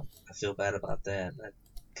I feel bad about that. I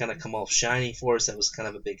kind of come off Shining Force. That was kind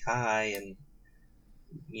of a big high, and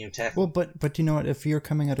tackle. Well, but you know what? If you're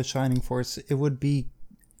coming out of Shining Force, it would be,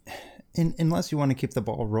 unless you want to keep the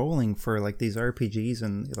ball rolling for these RPGs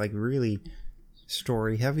and really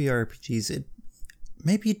story heavy RPGs.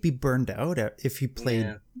 maybe you'd be burned out if you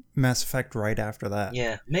played Mass Effect right after that.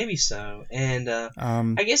 Yeah, maybe so. And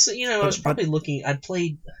I guess, I was probably looking...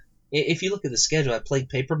 If you look at the schedule, I played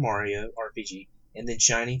Paper Mario RPG, and then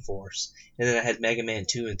Shining Force, and then I had Mega Man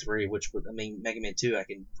 2 and 3, Mega Man 2 I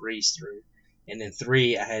can breeze through, and then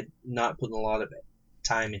 3 I had not put a lot of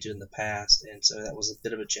time into in the past, and so that was a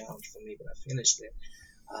bit of a challenge for me, but I finished it.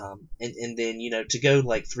 And then, to go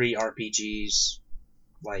like 3 RPGs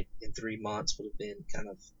like in 3 months would have been kind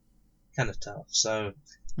of tough. So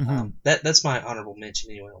that's my honorable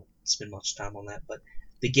mention anyway. I won't spend much time on that, but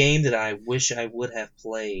the game that I wish I would have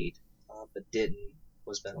played but didn't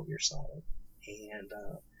was Metal Gear Solid.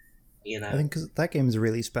 And I think 'cause that game is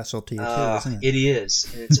really special to you too, isn't it? It is.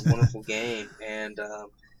 And it's a wonderful game and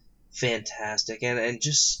fantastic, and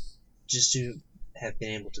just to have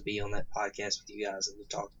been able to be on that podcast with you guys and to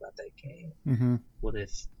talk about that game would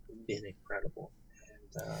have been incredible.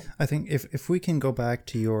 And I think if we can go back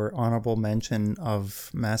to your honorable mention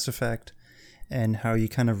of Mass Effect and how you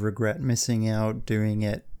kind of regret missing out doing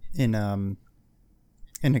it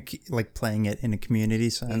playing it in a community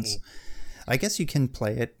sense. I guess you can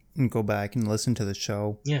play it and go back and listen to the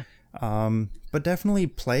show. Yeah. But definitely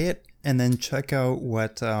play it and then check out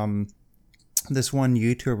what this one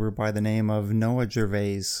YouTuber by the name of Noah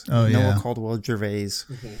Caldwell Gervais.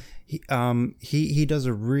 He does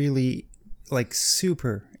a really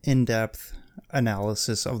super in-depth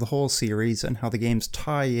analysis of the whole series and how the games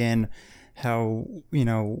tie in, how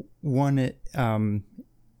one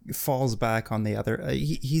falls back on the other.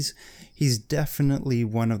 He's definitely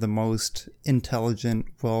one of the most intelligent,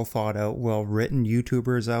 well thought out, well written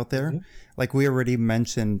YouTubers out there. Like we already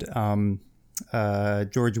mentioned,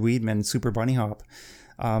 George Weidman, Super Bunny Hop.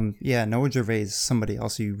 Noah Gervais is somebody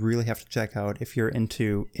else you really have to check out if you're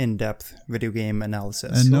into in-depth video game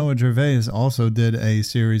analysis. And Noah Gervais also did a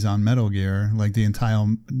series on Metal Gear, like the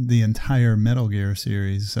entire Metal Gear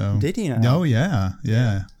series. So did he now? Oh yeah.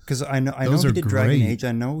 Because I know he did Dragon Age.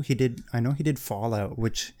 I know he did Fallout,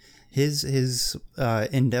 which his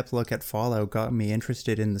in-depth look at Fallout got me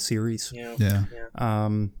interested in the series. Yeah.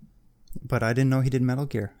 But I didn't know he did Metal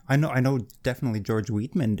Gear. I know definitely George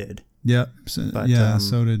Wheatman did. Yep.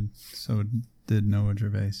 So did Noah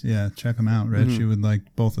Gervais. Yeah, check him out, Rich. You would like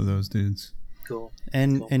both of those dudes. Cool.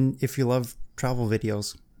 And if you love travel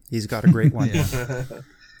videos, he's got a great one.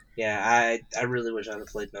 Yeah, I really wish I'd have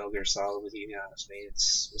played Metal Gear Solid with you guys. I mean,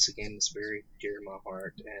 it's a game that's very dear to my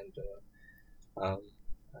heart, and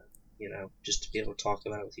just to be able to talk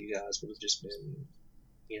about it with you guys would have just been,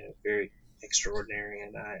 very extraordinary,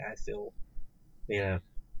 and I feel,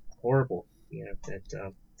 horrible,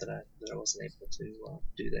 that I wasn't able to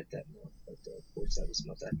do that month. But of course, that was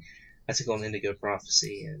about that. I took on Indigo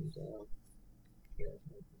Prophecy, and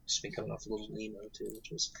just been coming off a little Nemo too, which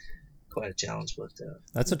was quite a challenge. But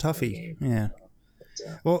that's a toughie. Yeah.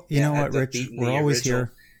 Well, you know what, Rich? We're always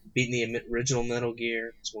here. Beating the original Metal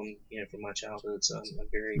Gear. It's one from my childhood, so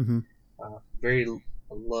I'm very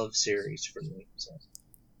love series for me. So.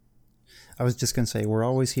 I was just gonna say we're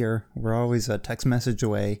always here. We're always a text message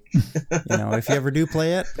away. If you ever do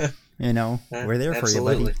play it, we're there for you,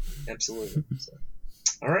 buddy. Absolutely. So,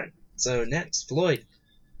 all right. So next, Floyd.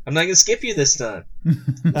 I'm not gonna skip you this time.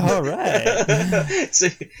 All right.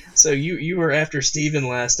 So you were after Steven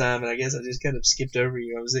last time, and I guess I just kind of skipped over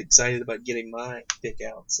you. I was excited about getting my pick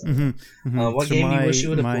out. So, what game do you wish you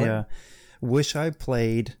would have played? Wish I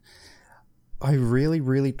played. I really,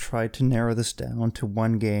 really tried to narrow this down to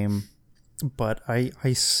one game, but I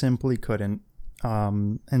simply couldn't.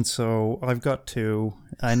 And so I've got two.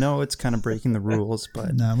 I know it's kind of breaking the rules,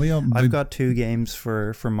 but I've got two games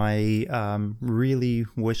for my really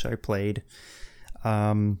wish I played.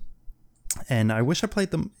 And I wish I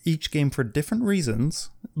played them each game for different reasons,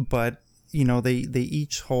 but they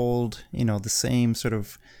each hold the same sort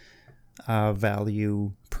of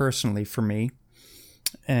value personally for me.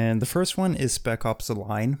 And the first one is Spec Ops: The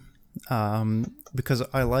Line, because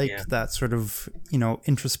I like that sort of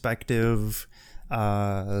introspective,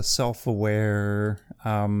 self-aware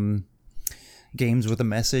games with a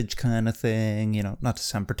message kind of thing. Not to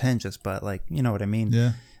sound pretentious, but you know what I mean.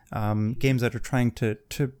 Yeah. Games that are trying to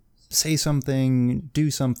say something,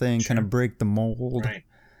 do something, kind of break the mold. Right.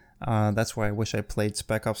 That's why I wish I played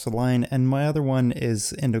Spec Ops: The Line. And my other one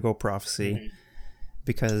is Indigo Prophecy,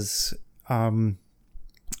 because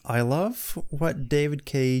I love what David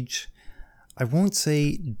Cage, I won't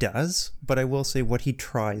say does, but I will say what he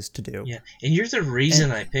tries to do. Yeah, and you're the reason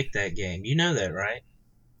I picked that game. You know that, right?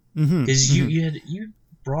 Because you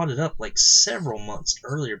brought it up several months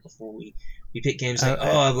earlier before we picked games.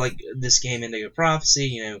 I like this game, Indigo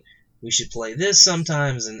Prophecy. we should play this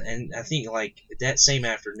sometimes. And I think like that same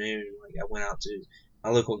afternoon, like I went out to my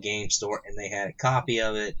local game store and they had a copy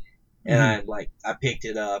of it. And I picked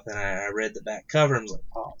it up and I read the back cover and was like,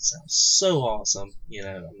 oh, it sounds so awesome.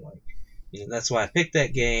 I'm like, that's why I picked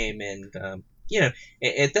that game. And,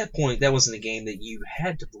 at that point, that wasn't a game that you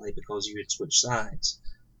had to play because you had switched sides.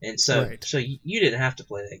 And so, so you didn't have to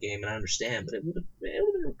play that game, and I understand, but it would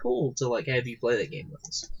have been cool to like have you play that game with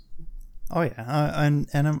us. Oh yeah,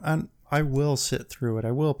 and I will sit through it. I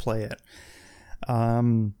will play it.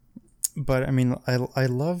 But I mean, I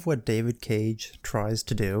love what David Cage tries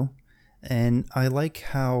to do, and I like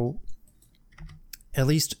how, at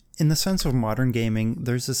least in the sense of modern gaming,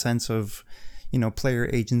 there's a sense of, player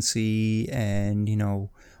agency and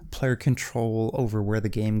player control over where the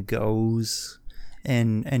game goes.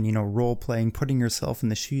 And role playing, putting yourself in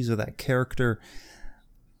the shoes of that character.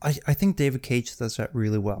 I think David Cage does that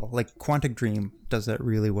really well. Like Quantic Dream does that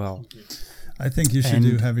really well. I think you should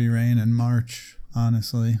do Heavy Rain in March,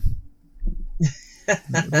 honestly.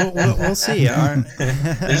 we'll see.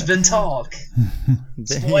 There's been talk.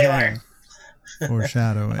 Spoiler.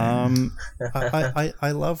 Foreshadowing.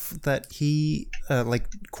 I love that he like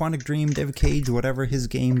Quantic Dream, David Cage, whatever his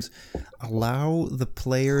games allow the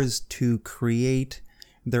players to create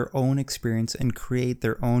their own experience and create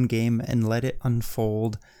their own game and let it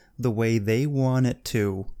unfold the way they want it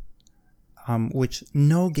to, which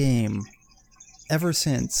no game ever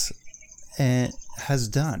since has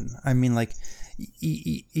done. I mean, like,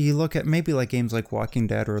 you look at maybe like games like Walking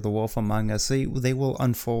Dead or The Wolf Among Us, they will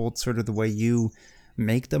unfold sort of the way you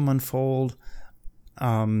make them unfold.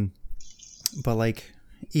 But like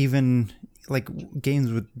even like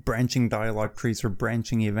games with branching dialogue trees or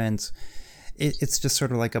branching events, it's just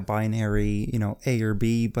sort of like a binary, A or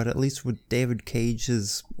B. But at least with David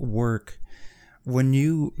Cage's work, when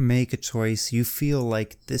you make a choice, you feel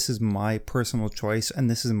like this is my personal choice and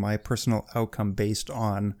this is my personal outcome based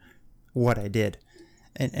on what I did.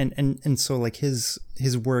 And so like his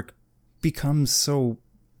work becomes so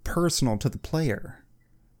personal to the player.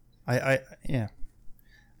 I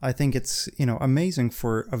think it's, amazing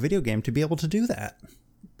for a video game to be able to do that.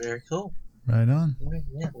 Very cool. Right on.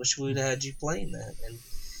 Yeah, wish we'd had you playing that and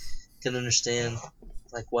can understand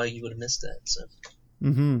like why you would have missed that. So.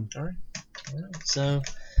 All right. So,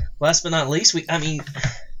 last but not least,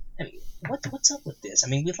 what's up with this? I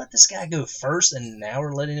mean, we let this guy go first, and now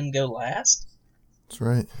we're letting him go last. That's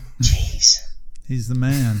right. Jeez. He's the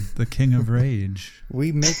man, the king of rage.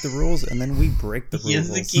 We make the rules, and then we break the rules. He is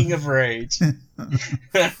the king of rage.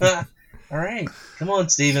 All right. Come on,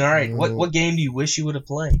 Steven. All right. What game do you wish you would have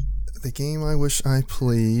played? The game I wish I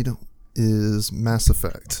played is Mass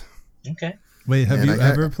Effect. Okay. Wait, have you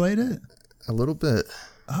ever played it? A little bit.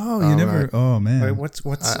 Oh, you never. Oh man. Wait, what's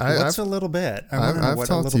a little bit? I've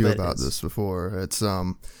talked to you about this before. It's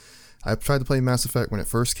I tried to play Mass Effect when it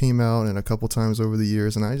first came out, and a couple times over the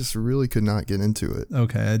years, and I just really could not get into it.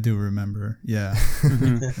 Okay, I do remember. Yeah.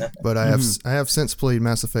 But I have since played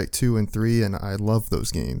Mass Effect 2 and 3, and I love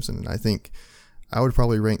those games. And I think I would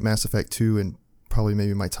probably rank Mass Effect 2 in probably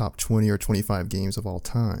maybe my top 20 or 25 games of all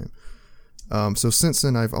time. So since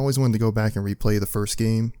then, I've always wanted to go back and replay the first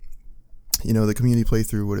game. The community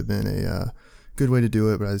playthrough would have been a good way to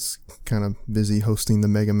do it, but I was kind of busy hosting the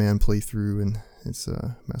Mega Man playthrough, and it's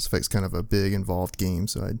Mass Effect's kind of a big, involved game,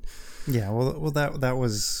 so I'd... Yeah, well, that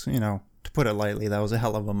was, to put it lightly, that was a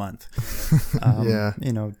hell of a month. Yeah.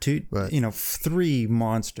 3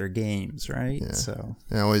 monster games, right? Yeah. So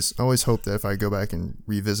I always hope that if I go back and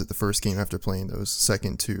revisit the first game after playing those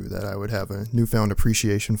second 2, that I would have a newfound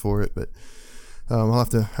appreciation for it, but... I'll have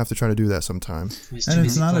to try to do that sometime. And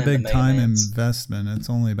it's not a big time investment. It's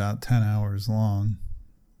only about 10 hours long.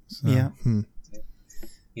 So. Yeah.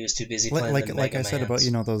 He was too busy playing like I said about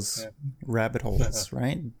those rabbit holes,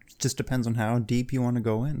 right? It just depends on how deep you want to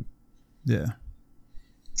go in. Yeah.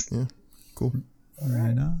 Yeah. Cool.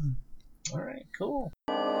 Right on. All right. Cool.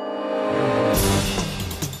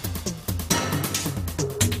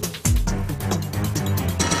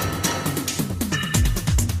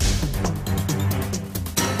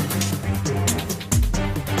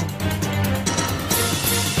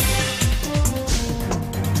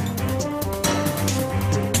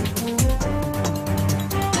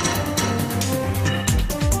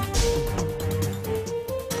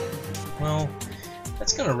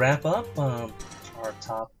 Going to wrap up our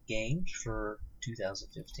top games for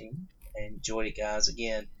 2015. I enjoyed it, guys.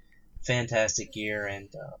 Again, fantastic year, and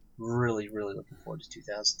really looking forward to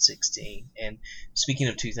 2016. And speaking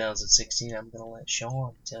of 2016, I'm going to let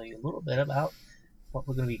Sean tell you a little bit about what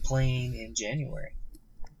we're going to be playing in January.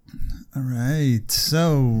 All right,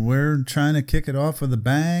 so we're trying to kick it off with a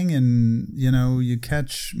bang, and you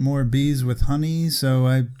catch more bees with honey. So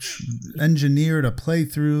I engineered a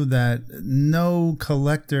playthrough that no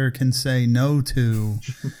collector can say no to.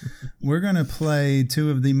 We're gonna play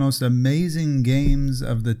two of the most amazing games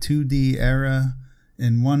of the 2D era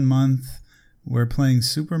in 1 month. We're playing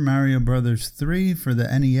Super Mario Bros. 3 for the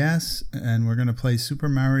NES, and we're gonna play Super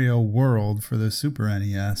Mario World for the Super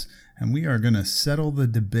NES, and we are gonna settle the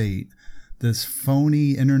debate. This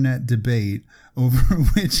phony internet debate over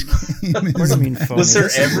which game is. What do you mean phony? Was there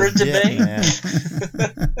ever a debate? Yeah.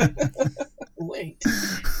 Wait.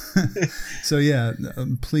 So yeah,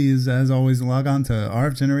 please, as always, log on to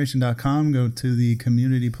rfgeneration.com, go to the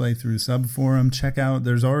community playthrough subforum, check out,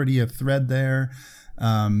 there's already a thread there,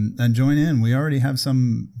 and join in. We already have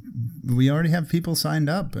people signed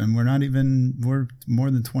up, and we're more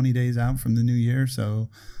than 20 days out from the new year, so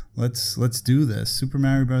let's do this. Super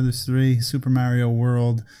Mario Bros. 3, Super Mario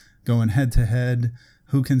World, going head to head.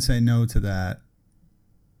 Who can say no to that?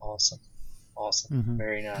 Awesome. Mm-hmm.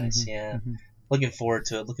 Very nice. Mm-hmm. Yeah. Mm-hmm. Looking forward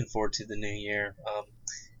to it. Looking forward to the new year.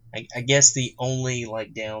 I guess the only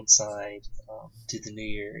downside to the new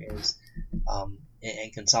year is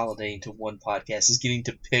and consolidating to one podcast is getting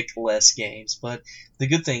to pick less games. But the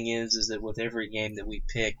good thing is that with every game that we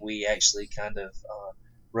pick, we actually kind of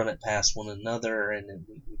run it past one another, and then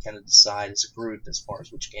we kind of decide as a group as far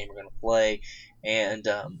as which game we're going to play. And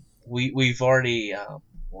we've already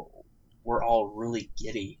we're all really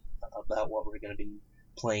giddy about what we're going to be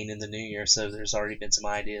playing in the new year. So there's already been some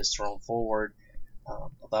ideas thrown forward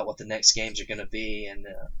about what the next games are going to be, and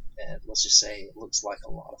let's just say it looks like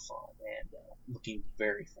a lot of fun, and looking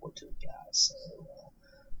very forward to it, guys. So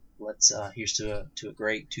let's here's to a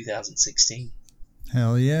great 2016.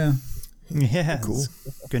 Hell yeah. Yeah, cool.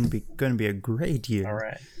 It's gonna be a great year. All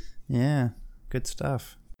right. Yeah, good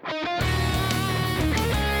stuff.